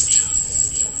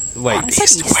 Wait,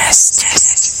 east, west.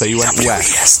 So you went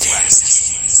west.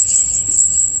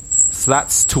 So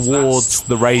that's towards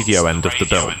the radio end of the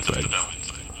building.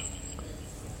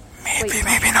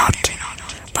 Maybe not.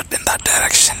 But in that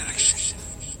direction.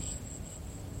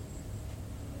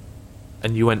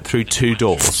 And you went through 2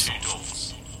 doors.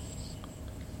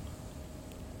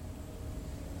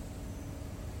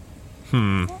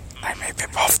 I may be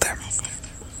above them.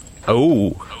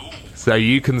 Oh, so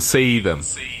you can see them.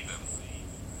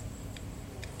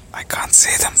 I can't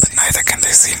see them, but neither can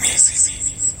they see me.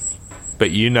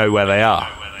 But you know where they are.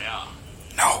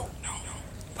 No.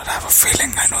 But I have a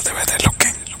feeling I know where they're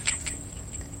looking.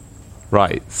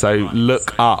 Right, so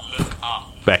look up,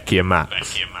 Becky and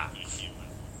Max.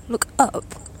 Look up.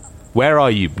 Where are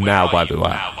you now, by the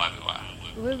way?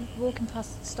 We're walking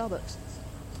past Starbucks.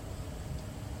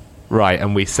 Right,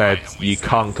 and we said you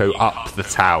can't go up the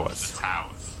towers.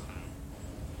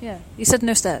 Yeah, you said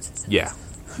no stairs. Yeah.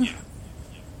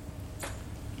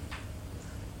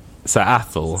 So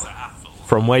Athel,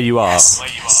 from where you are,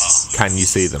 can you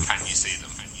see them?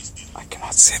 I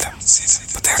cannot see them,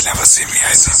 but they'll never see me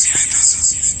either.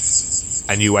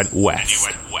 And you went west.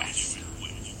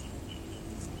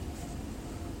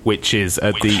 Which is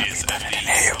at the...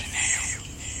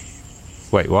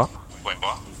 Wait, what?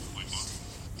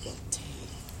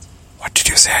 What did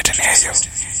you say? I didn't hear you.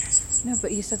 No,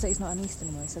 but he said that he's not in east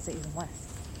anymore. He said that he's in west.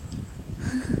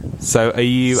 So are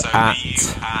you at...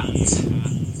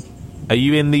 Are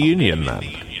you in the Union then?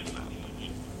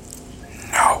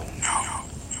 No.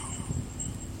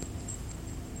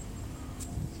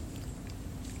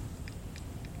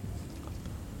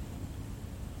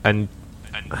 And...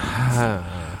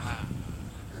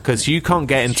 Because you can't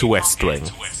get into West Wing.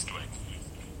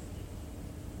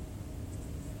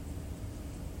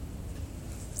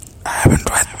 I haven't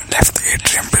left the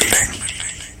atrium building.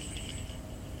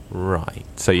 Right.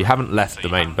 So you haven't left the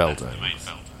main building.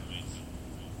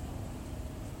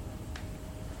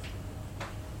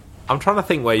 I'm trying to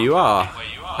think where you are,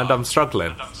 and I'm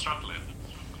struggling.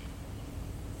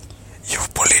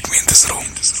 You've bullied me in this room.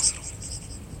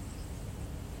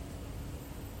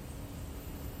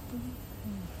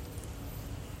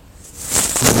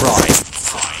 Right.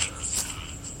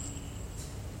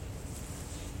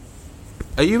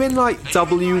 Are you in, like,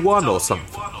 W1 or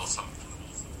something?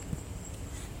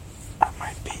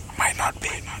 Might not be.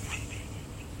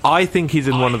 I think he's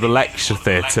in one of the lecture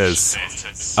theatres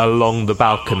along the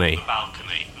balcony.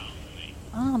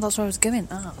 Ah, that's where I was going.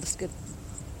 Ah, that's good.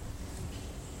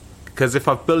 Because if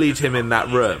I've bullied him in that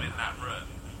room...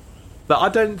 But I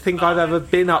don't think I've ever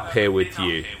been up here with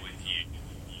you.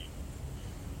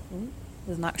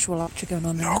 There's an actual lecture going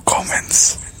on. No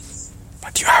comments.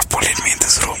 But you have bullied me in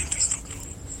this room.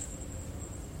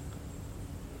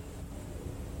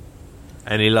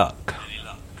 Any luck?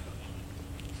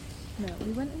 No,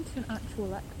 we went into an actual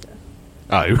lecture.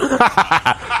 Oh.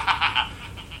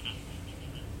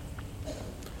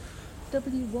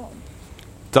 W1.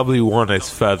 W1 is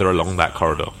further along that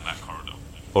corridor.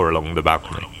 Or along the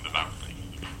balcony.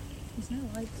 There's no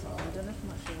lights on. I don't know if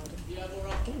I'm actually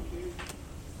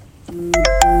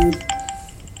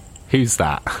Who's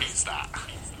that?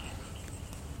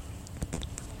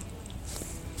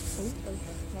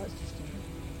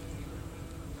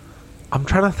 I'm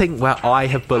trying to think where I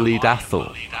have bullied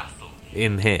Athel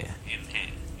in here.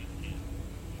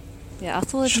 Yeah,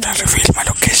 Athel is. Should I reveal my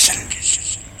location?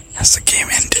 Has the game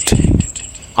ended?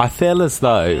 I feel as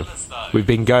though we've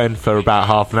been going for about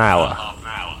half an hour.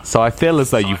 So I feel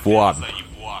as though you've won.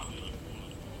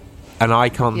 And I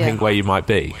can't think where you might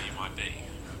be.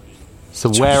 So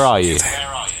where are you?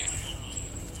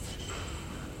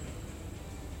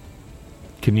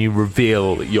 Can you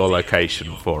reveal your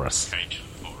location for us?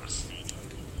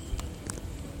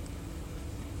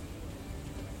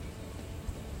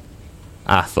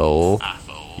 Athel,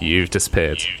 you've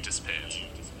disappeared.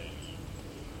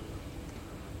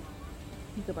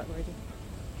 You go back radio.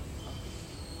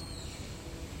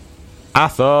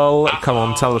 Athel, come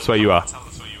on, tell us where you are.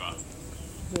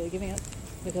 We're giving up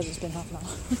because it's been half an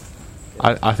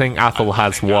hour. I think Athel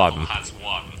has won,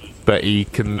 but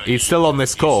he's still on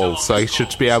this call, so he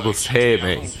should be able to hear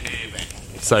me,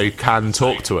 so he can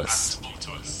talk to us.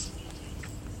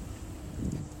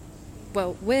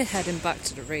 Well, we're heading back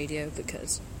to the radio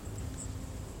because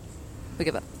we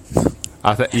give up.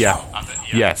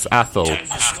 Yes, Athel.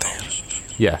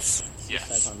 Yes.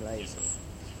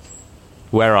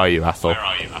 Where are you, Athel?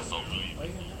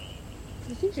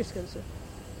 The teacher's going to.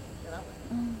 But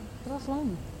that's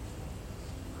long.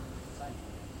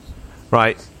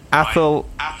 Right, Athel,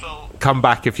 come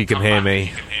back if you can hear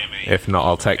me. If not,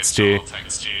 I'll text you.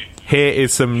 Here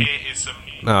is some.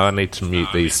 No, I need to mute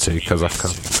these two because I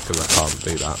can't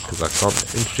do that because I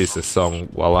can't introduce this song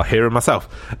while I hear it myself.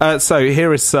 So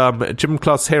here is some Gym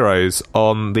Class Heroes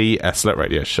on the SLLET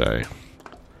Radio Show.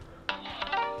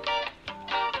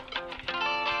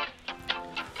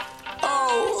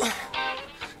 Oh,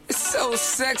 it's so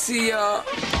sexy, y'all.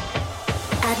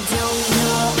 I don't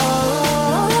know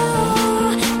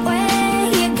where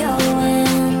you're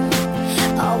going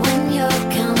or when you're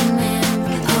coming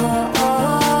home.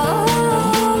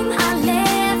 I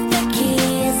left the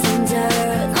keys under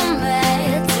the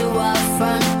bed to our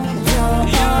front door.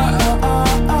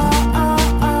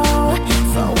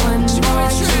 For one more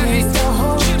chance to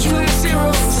hold you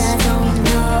close. I don't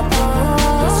know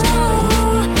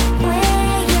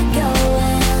where you're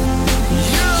going.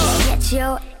 Get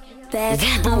your back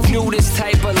home. Knew this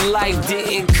type of life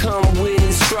didn't come with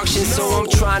instructions, so I'm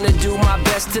trying to do my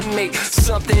best to make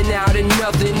something out of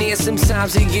nothing. And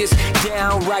sometimes it gets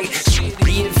downright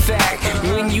shitty. In fact,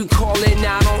 when you callin',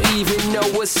 I don't even know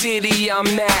what city I'm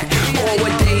at or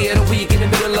what day of the week, in the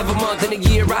middle of a month, in a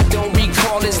year I don't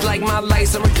recall. It's like my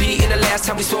life's on repeat. And the last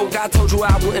time we spoke, I told you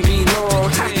I wouldn't be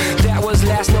long. That was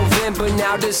last November,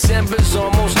 now December's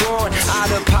almost gone.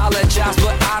 I'd apologize,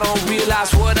 but I don't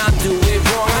realize what I'm doing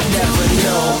wrong. I never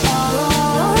know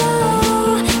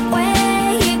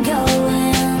where you're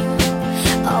going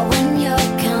or when you're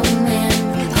coming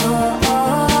home.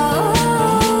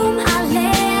 I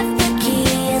left the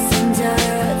keys under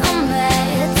the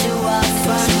bed to our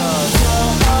front door.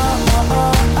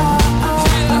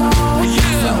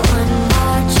 For one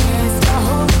more chance to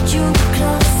hold you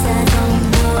close. I don't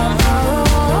know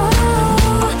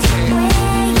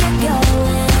where you're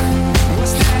going.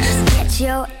 Just get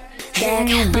your and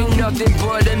you've been nothing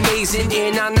but amazing,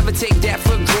 and I'll never take that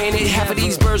for granted. Half of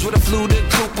these birds would have flew the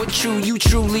coop with you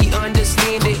truly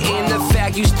understand it. And the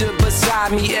fact you stood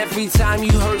beside me every time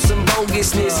you heard some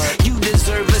bogusness, you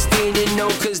deserve a standing no,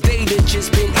 cause they'd have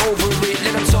just been over it.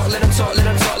 Let them talk, let them talk, let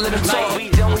them talk, let them talk. Like we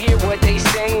don't hear what they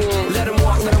saying. Let them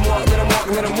walk, let them walk, let them walk,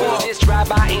 let them walk. Just drive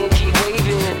by and keep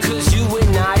waving, cause you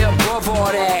and I above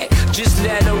all that. Just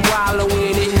let them wallow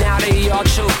in it, now they all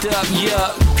choked up,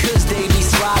 yup, cause they be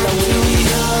swallowing it.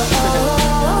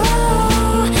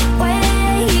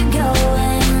 Where you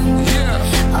going?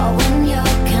 Or when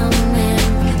you're coming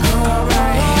home.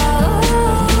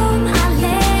 I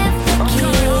left the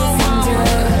keys under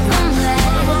the bed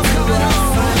to our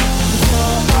front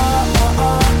door.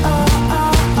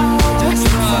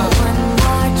 For one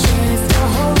more chance to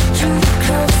hold you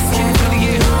close. I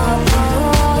don't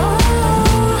know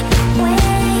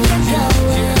where you're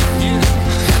going.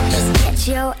 Just get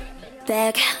your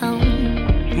back home.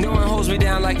 No one holds me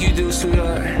down like you do,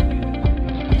 sweetheart.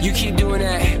 You keep doing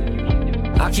that,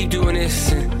 I'll keep doing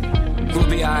this, and we'll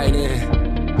be alright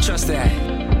then. Trust that.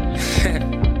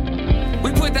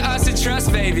 We put the us in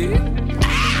trust, baby.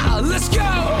 Let's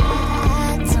go!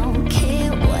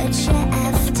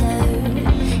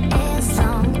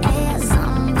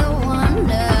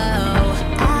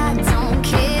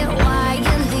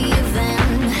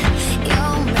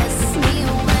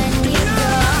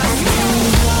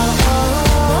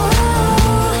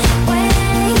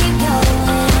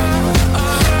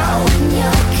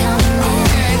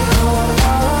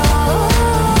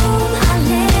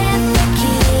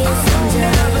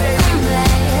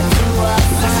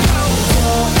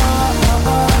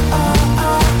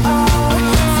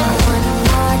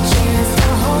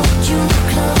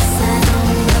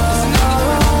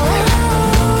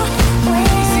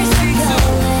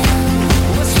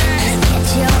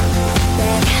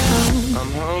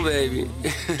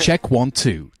 Check 1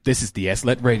 2. This is the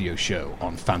SLLET radio show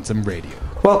on Phantom Radio.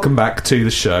 Welcome back to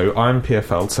the show. I'm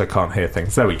PFL, so can't hear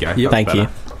things. There we go. Yep. Thank you.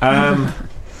 I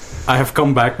have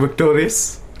come back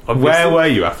victorious. Obviously. Where were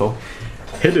you, Ethel?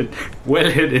 Hidden. Well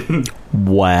hidden.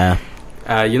 Where?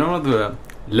 You know the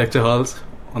lecture halls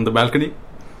on the balcony?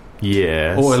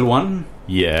 Yes. OL1?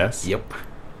 Yes. Yep.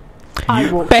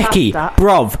 Becky,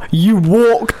 bruv, you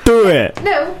walked through it.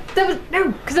 No,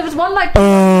 because there was one like.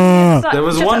 There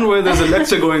was one where there's a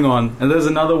lecture going on, and there's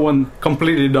another one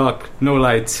completely dark, no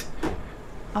lights.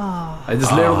 I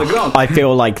just lay on the ground. I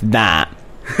feel like that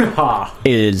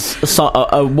is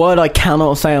a word I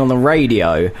cannot say on the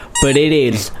radio, but it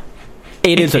is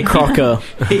a crocker.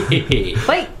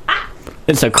 Wait.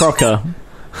 It's a crocker.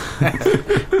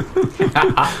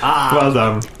 Well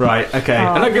done. Right, okay.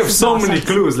 And I give so many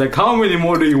clues. Like, how many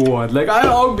more do you want? Like,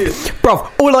 I'll be... Bruv,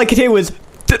 all I could hear was...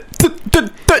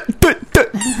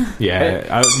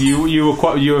 Yeah,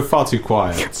 you were far too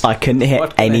quiet. I couldn't hear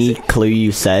any clue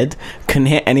you said. Couldn't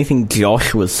hear anything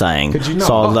Josh was saying. Could you not?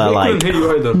 So I was I like... couldn't hear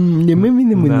you either.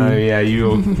 No, yeah,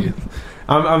 you...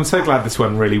 I'm so glad this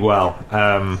went really well.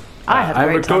 I'm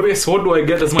victorious. What do I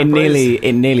get as my prize?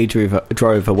 It nearly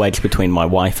drove a wedge between my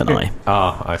wife and I.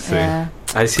 I see. Yeah.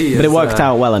 I see. But it worked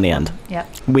out well in the end. Yep.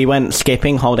 We went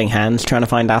skipping, holding hands, trying to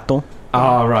find Athel.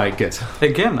 Right, good.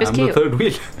 Again, It's I'm cute. the third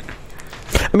wheel.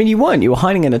 I mean, you weren't. You were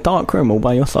hiding in a dark room all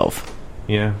by yourself.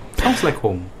 Yeah. Sounds like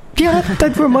home. Yeah,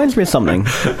 that reminds me of something.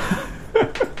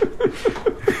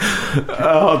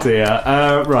 Oh dear.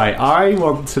 Right, I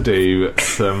want to do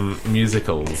some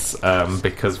musicals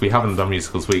because we haven't done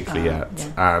Musicals Weekly yet,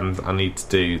 and I need to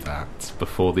do that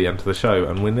before the end of the show,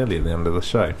 and we're nearly at the end of the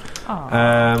show.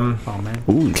 Oh man.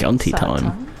 Ooh, jaunty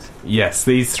time. Yes,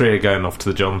 these three are going off to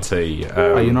the John T.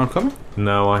 Are you not coming?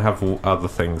 No, I have other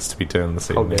things to be doing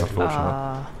this evening,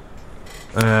 unfortunately.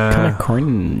 Kind of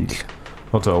cringe.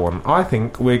 What do I want? I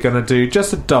think we're going to do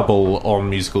just a double on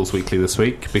Musicals Weekly this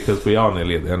week because we are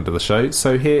nearly at the end of the show.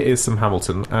 So here is some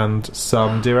Hamilton and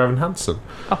some Dear Evan Hansen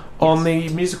on the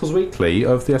Musicals Weekly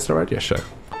of the SLLET Radio Show.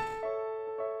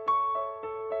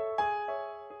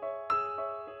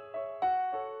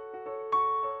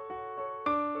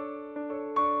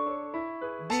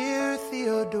 Dear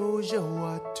Theodosia,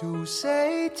 what to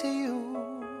say to you?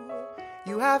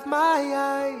 You have my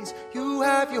eyes, you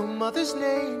have your mother's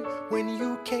name. When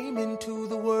you came into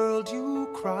the world, you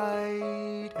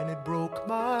cried, and it broke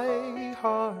my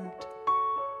heart.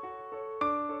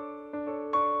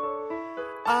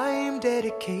 I'm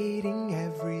dedicating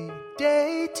every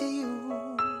day to you.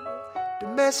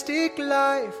 Domestic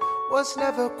life was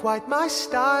never quite my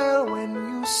style. When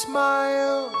you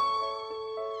smile,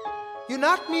 you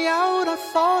knock me out, I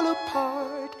fall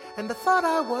apart, and I thought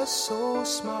I was so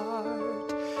smart.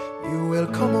 You will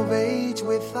come of age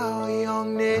with our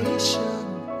young nation.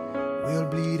 We'll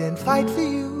bleed and fight for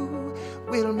you.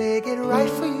 We'll make it right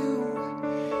for you.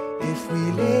 If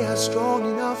we lay a strong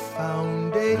enough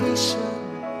foundation,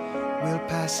 we'll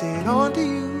pass it on to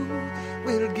you.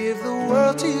 We'll give the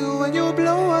world to you, and you'll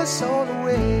blow us all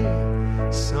away.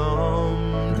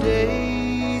 Someday,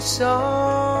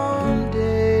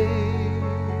 someday.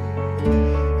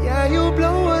 Yeah, you'll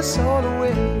blow us all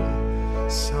away.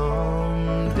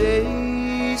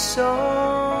 Someday,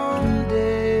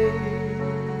 someday.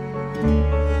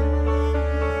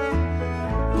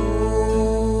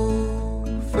 Oh,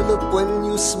 Philip, when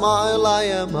you smile, I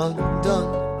am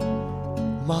undone.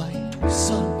 My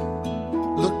son,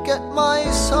 look at my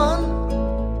son.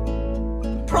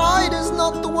 Pride is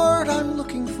not the word I'm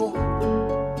looking for.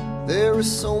 There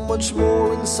is so much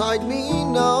more inside me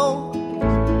now.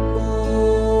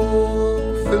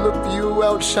 Philip, you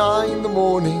outshine the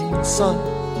morning sun,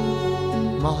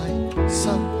 my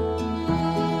son.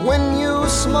 When you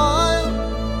smile,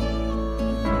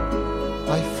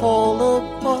 I fall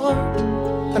apart,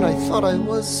 and I thought I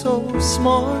was so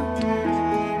smart.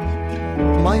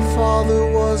 My father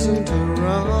wasn't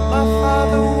around. My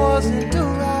father wasn't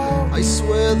around. I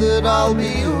swear that I'll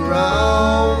be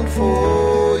around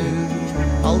for you.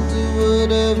 I'll do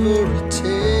whatever it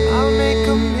takes. I'll make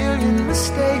a million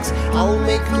mistakes. I'll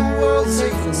make the world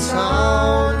safe and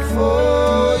sound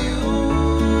for you.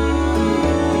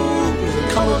 We'll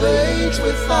come of age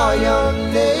with our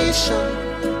young nation.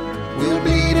 We'll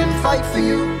bleed and fight for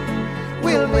you.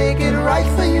 We'll make it right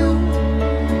for you.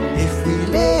 If we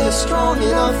lay a strong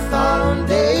enough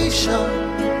foundation,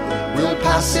 we'll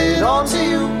pass it on to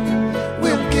you.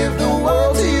 We'll give the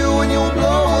world to you and you'll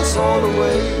blow us all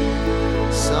away.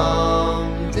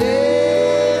 Someday,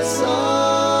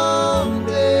 someday.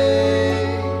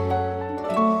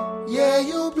 Yeah,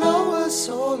 you'll blow us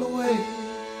all away.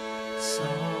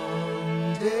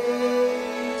 Someday,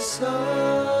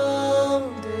 someday.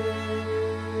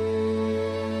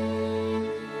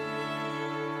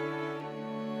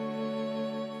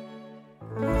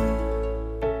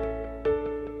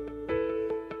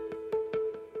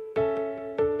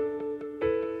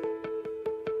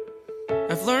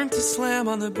 I've learned to slam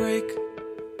on the brake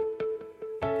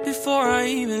before I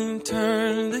even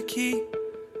turn the key,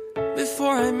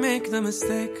 before I make the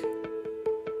mistake,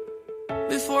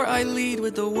 before I lead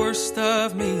with the worst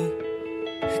of me.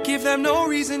 Give them no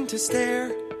reason to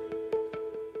stare,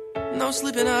 no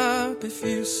slipping up if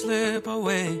you slip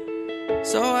away.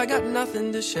 So I got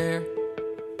nothing to share,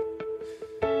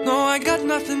 no, I got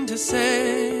nothing to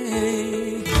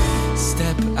say.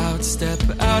 Step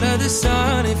out of the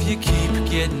sun if you keep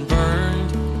getting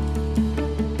burned.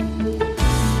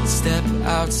 Step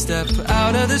out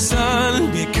of the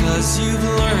sun because you've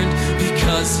learned,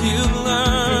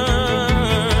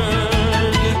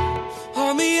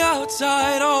 On the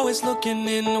outside, always looking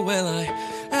in, will I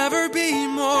ever be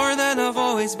more than I've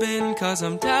always been? 'Cause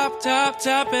I'm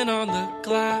tapping on the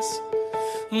glass,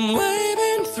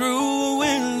 waving through a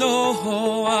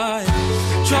window. I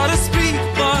try to speak,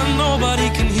 but nobody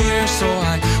can hear, so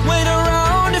I wait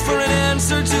around for an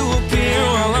answer to appear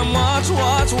while I'm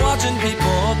watching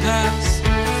people pass.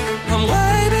 I'm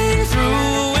waving through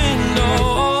a window.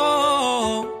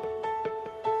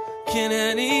 Can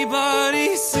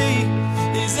anybody see?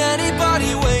 Is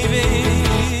anybody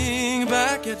waving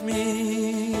back at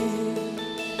me?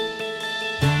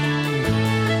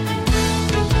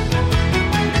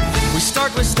 We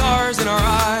start with stars in our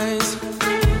eyes.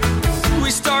 We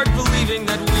start believing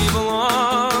that we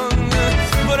belong,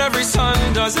 but every sun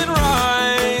doesn't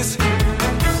rise,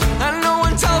 and no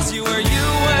one tells you where you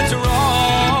went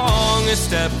wrong.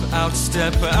 Step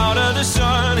out of the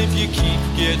sun if you keep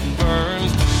getting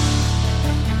burned.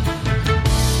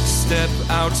 Step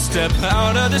out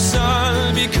of the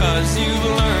sun because you've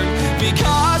learned,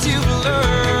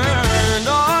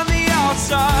 On the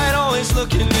outside, always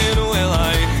looking in, will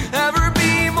I ever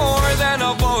be more than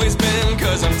I've always been?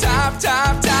 'Cause I'm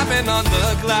tapping on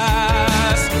the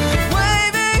glass,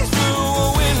 waving through a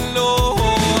window.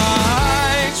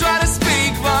 I try to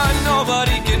speak, but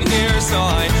nobody can hear, so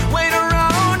I wait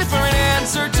around for an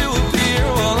answer to appear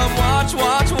while I'm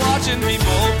watching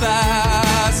people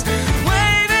pass,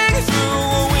 waving through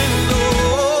a window.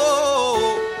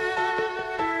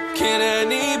 Can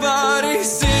anybody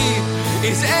see?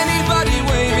 Is anybody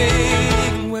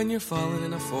waving when you're falling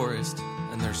in a forest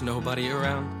and there's nobody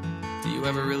around? Do you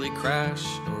ever really crash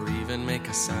or even make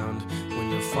a sound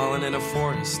when you're falling in a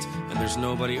forest and there's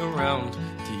nobody around?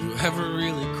 Do you ever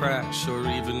really crash or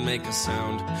even make a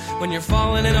sound when you're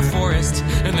falling in a forest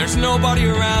and there's nobody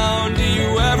around? Do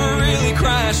you ever really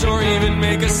crash or even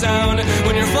make a sound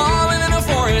when you're falling in a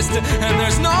forest and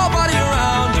there's nobody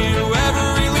around? Do you ever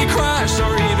really crash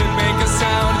or even make a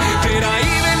sound? Did I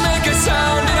even make a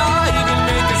sound? Did I even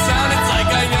make a sound? It's like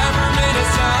I never made a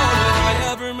sound. Did I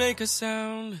ever make a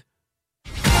sound?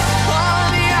 On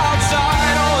the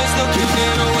outside, always looking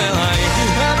in, will I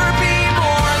ever be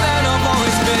more than I've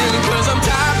always been? 'Cause I'm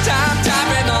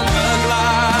tapping on the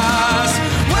glass,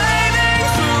 waving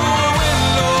through a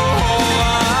window.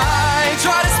 I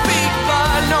try to speak,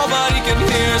 but nobody can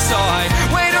hear, so I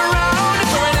wait around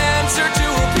for an answer to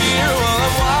appear while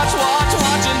I'm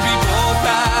watching people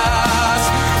pass,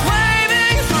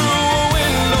 waving through a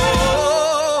window.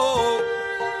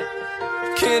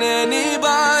 Can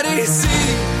anybody see?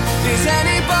 Is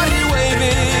anybody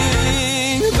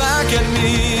waving back at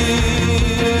me?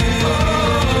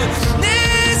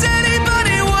 Is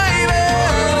anybody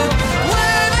waving?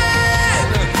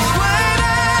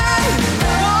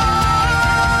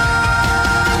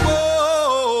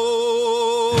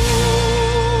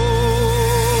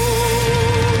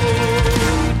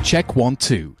 Check 1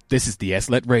 2. This is the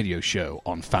SLLET radio show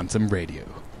on Phantom Radio.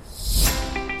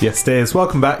 Yes, it is.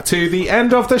 Welcome back to the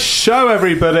end of the show,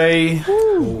 everybody.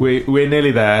 We're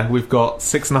nearly there. We've got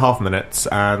 6.5 minutes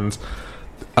and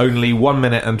only 1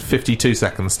 minute and 52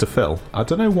 seconds to fill. I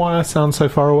don't know why I sound so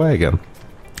far away again.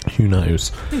 Who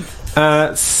knows?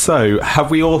 So, have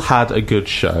we all had a good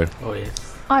show? Oh,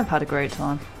 yes. I've had a great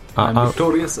time. I'm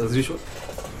victorious, as usual.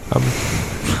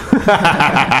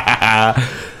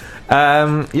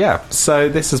 Yeah, so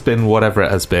this has been whatever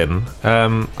it has been.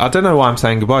 I don't know why I'm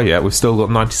saying goodbye yet. We've still got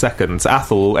 90 seconds.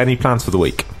 Athel, any plans for the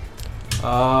week?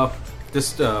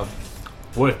 Just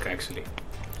work, actually.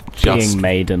 Being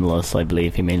maidenless, I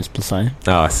believe he means to say.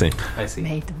 Oh, I see.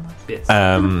 Maidenless. Yes.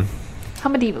 How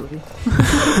medieval are you?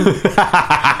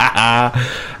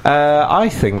 I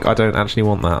think I don't actually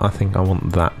want that. I think I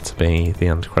want that to be the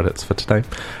end credits for today.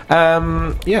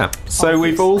 Yeah, so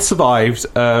we've all survived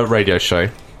a radio show.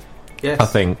 Yes. I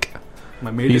think.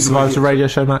 You survived a radio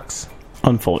show, Max?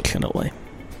 Unfortunately.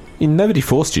 Nobody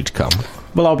forced you to come.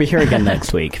 Well, I'll be here again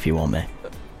next week if you want me.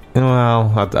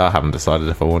 Well, I haven't decided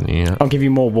if I want you yet. I'll give you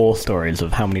more war stories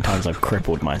of how many times I've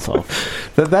crippled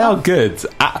myself. But they are good.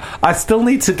 I still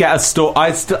need to get a story.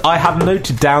 I have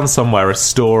noted down somewhere a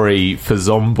story for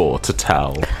Zombor to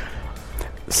tell.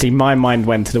 See, my mind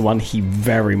went to the one he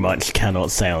very much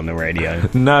cannot say on the radio.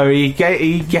 No, he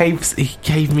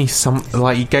gave me some.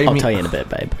 Like he gave I'll me. tell you in a bit,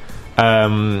 babe.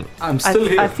 I'm still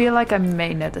here. I feel like I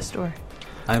may know the story.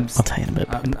 I'll tell you in a bit.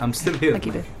 I'm still here. Like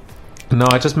you did. No,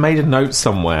 I just made a note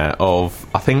somewhere of.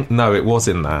 I think no, it was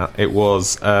in that. It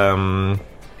was. No,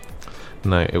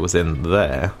 it was in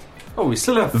there. Oh, we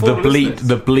still have 4 listeners.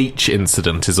 The bleach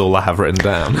incident is all I have written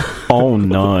down. Oh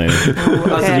no!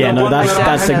 Yeah, no,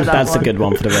 that's a good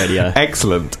one for the radio.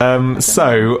 Excellent.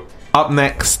 So up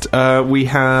next, we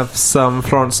have some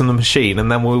Florence and the Machine, and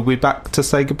then we'll be back to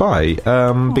say goodbye.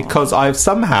 Because I've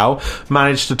somehow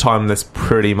managed to time this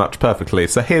pretty much perfectly.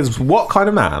 So here's What Kind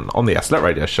of Man on the SLLET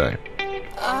Radio Show.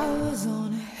 I was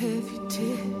on a heavy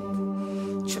tip,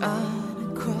 trying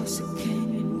to cross a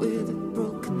canyon with a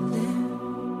broken limb.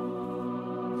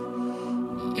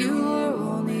 You were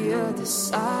on the other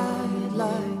side,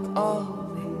 like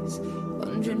always,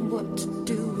 wondering what to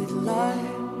do with life.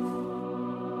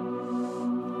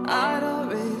 I'd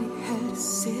already had a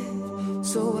sip,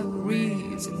 so I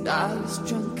reasoned I was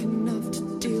drunk enough to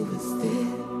deal with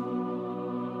it.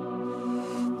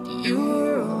 You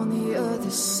were on the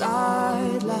other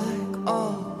side, like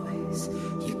always.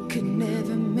 You could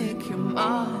never make your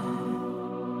mind.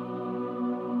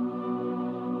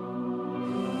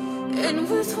 And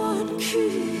with one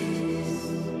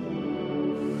kiss,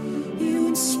 you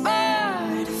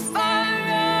inspired a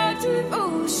fire of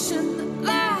devotion that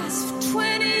lasts for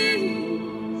 20 years.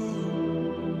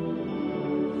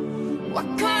 What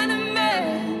kind of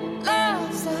man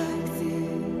loves like this?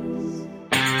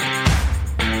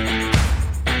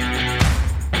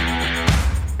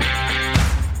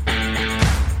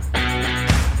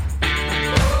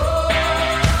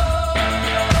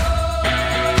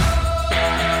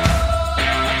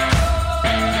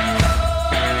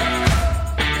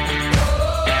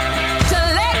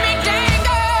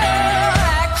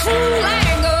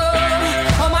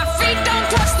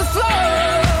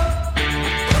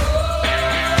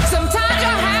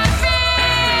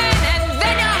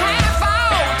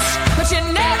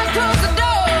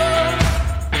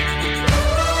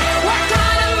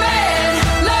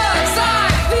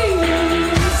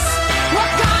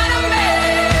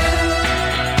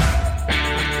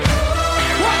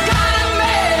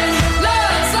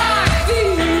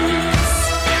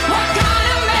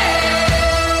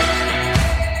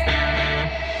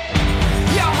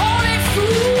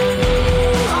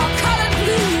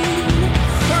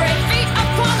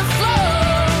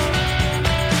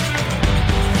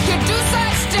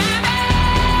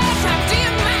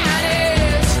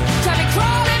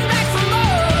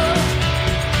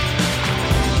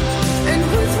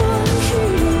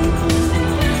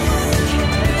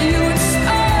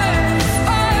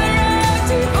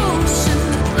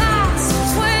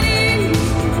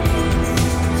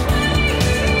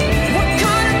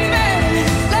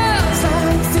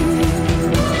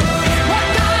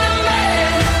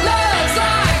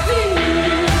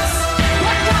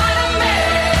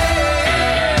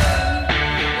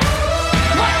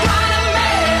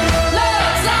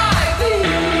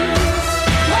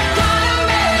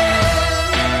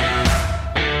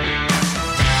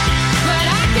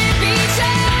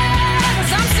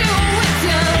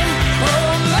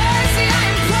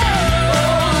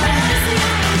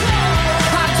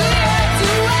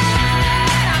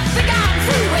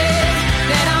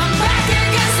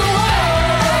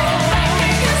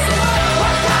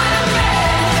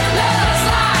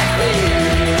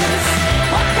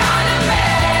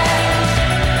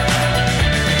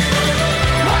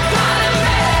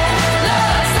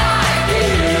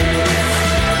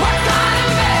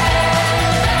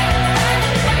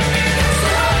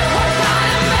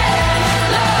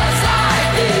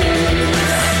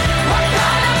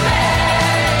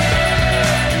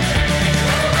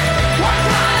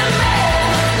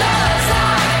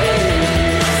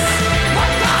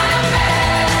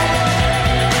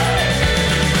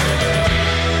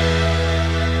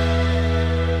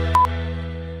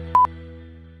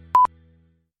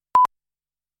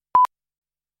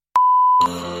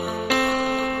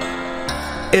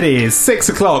 It is 6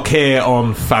 o'clock here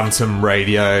on Phantom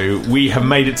Radio. We have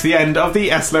made it to the end of the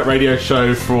SLLET radio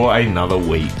show for another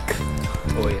week.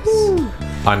 Oh yes.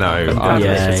 I know.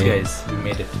 Congratulations, guys. You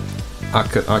made it. I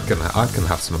can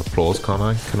have some applause, can't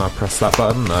I? Can I press that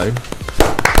button? No.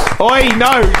 Oi,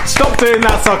 no! Stop doing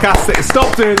that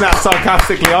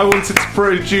sarcastically. I wanted to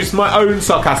produce my own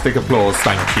sarcastic applause,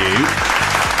 thank you.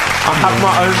 I have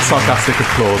my own sarcastic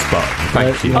applause button.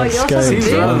 Thank you. Oh, yours has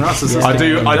a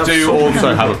boo. I do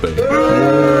also have a boo.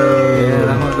 Yeah,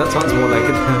 that sounds more like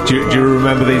it. Do you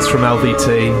remember these from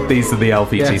LVT? These are the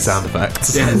LVT sound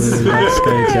effects. Yes. Let's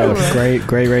go, Josh.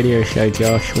 Great radio show,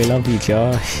 Josh. We love you,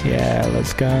 Josh. Yeah,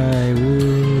 let's go.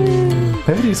 Woo.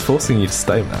 Maybe he's forcing you to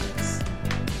stay, Max.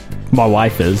 My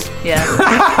wife is. Yeah.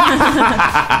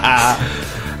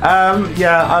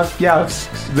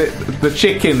 The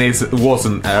chicken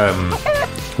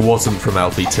wasn't from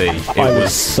LVT. I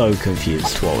was so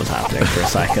confused what was happening for a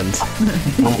second.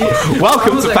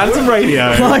 Welcome to Phantom Radio.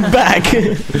 I'm back.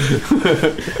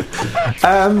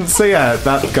 So yeah,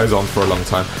 that goes on for a long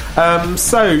time.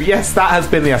 So yes, that has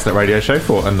been the SLLET Radio Show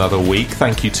for another week.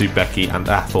 Thank you to Becky and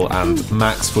Athel and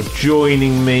Max for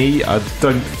joining me. I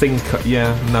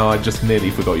just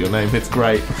nearly forgot your name. It's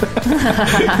great.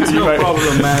 No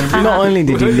problem, man. Not only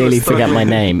did you nearly forget my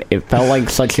name, it felt like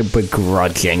such a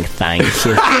begrudging thank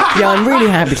you. Yeah, I'm really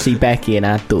happy to see Becky and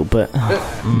Athel, but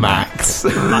Max.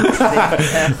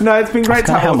 No, it's been great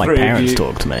to have how my three of parents you.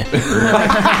 talk to me.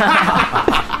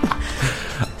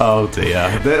 Oh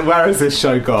dear, where has this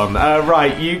show gone?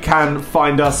 Right, you can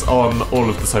find us on all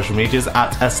of the social medias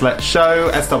at SLLET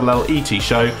Show, SLLET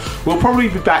Show. We'll probably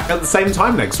be back at the same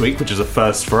time next week, which is a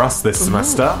first for us this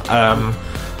semester.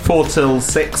 4 till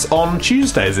 6 on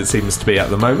Tuesdays, it seems to be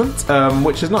at the moment,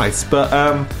 which is nice. But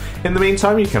in the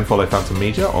meantime, you can follow Phantom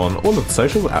Media on all of the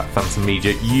socials at Phantom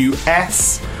Media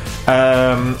US.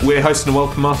 We're hosting a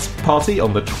welcome party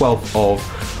on the 12th of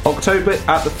October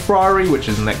at the Friary, which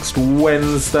is next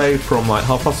Wednesday from like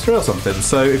 3:30 or something.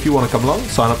 So if you want to come along,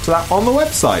 sign up to that on the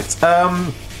website.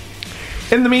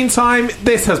 In the meantime,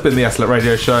 this has been the SLLET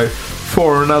Radio Show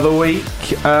for another week.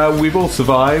 We've all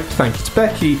survived. Thank you to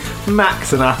Becky,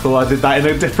 Max and Athel. I did that in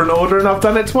a different order and I've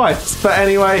done it twice. But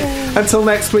anyway, until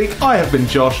next week, I have been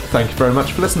Josh. Thank you very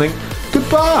much for listening.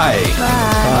 Goodbye.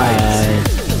 Bye.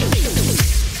 Bye.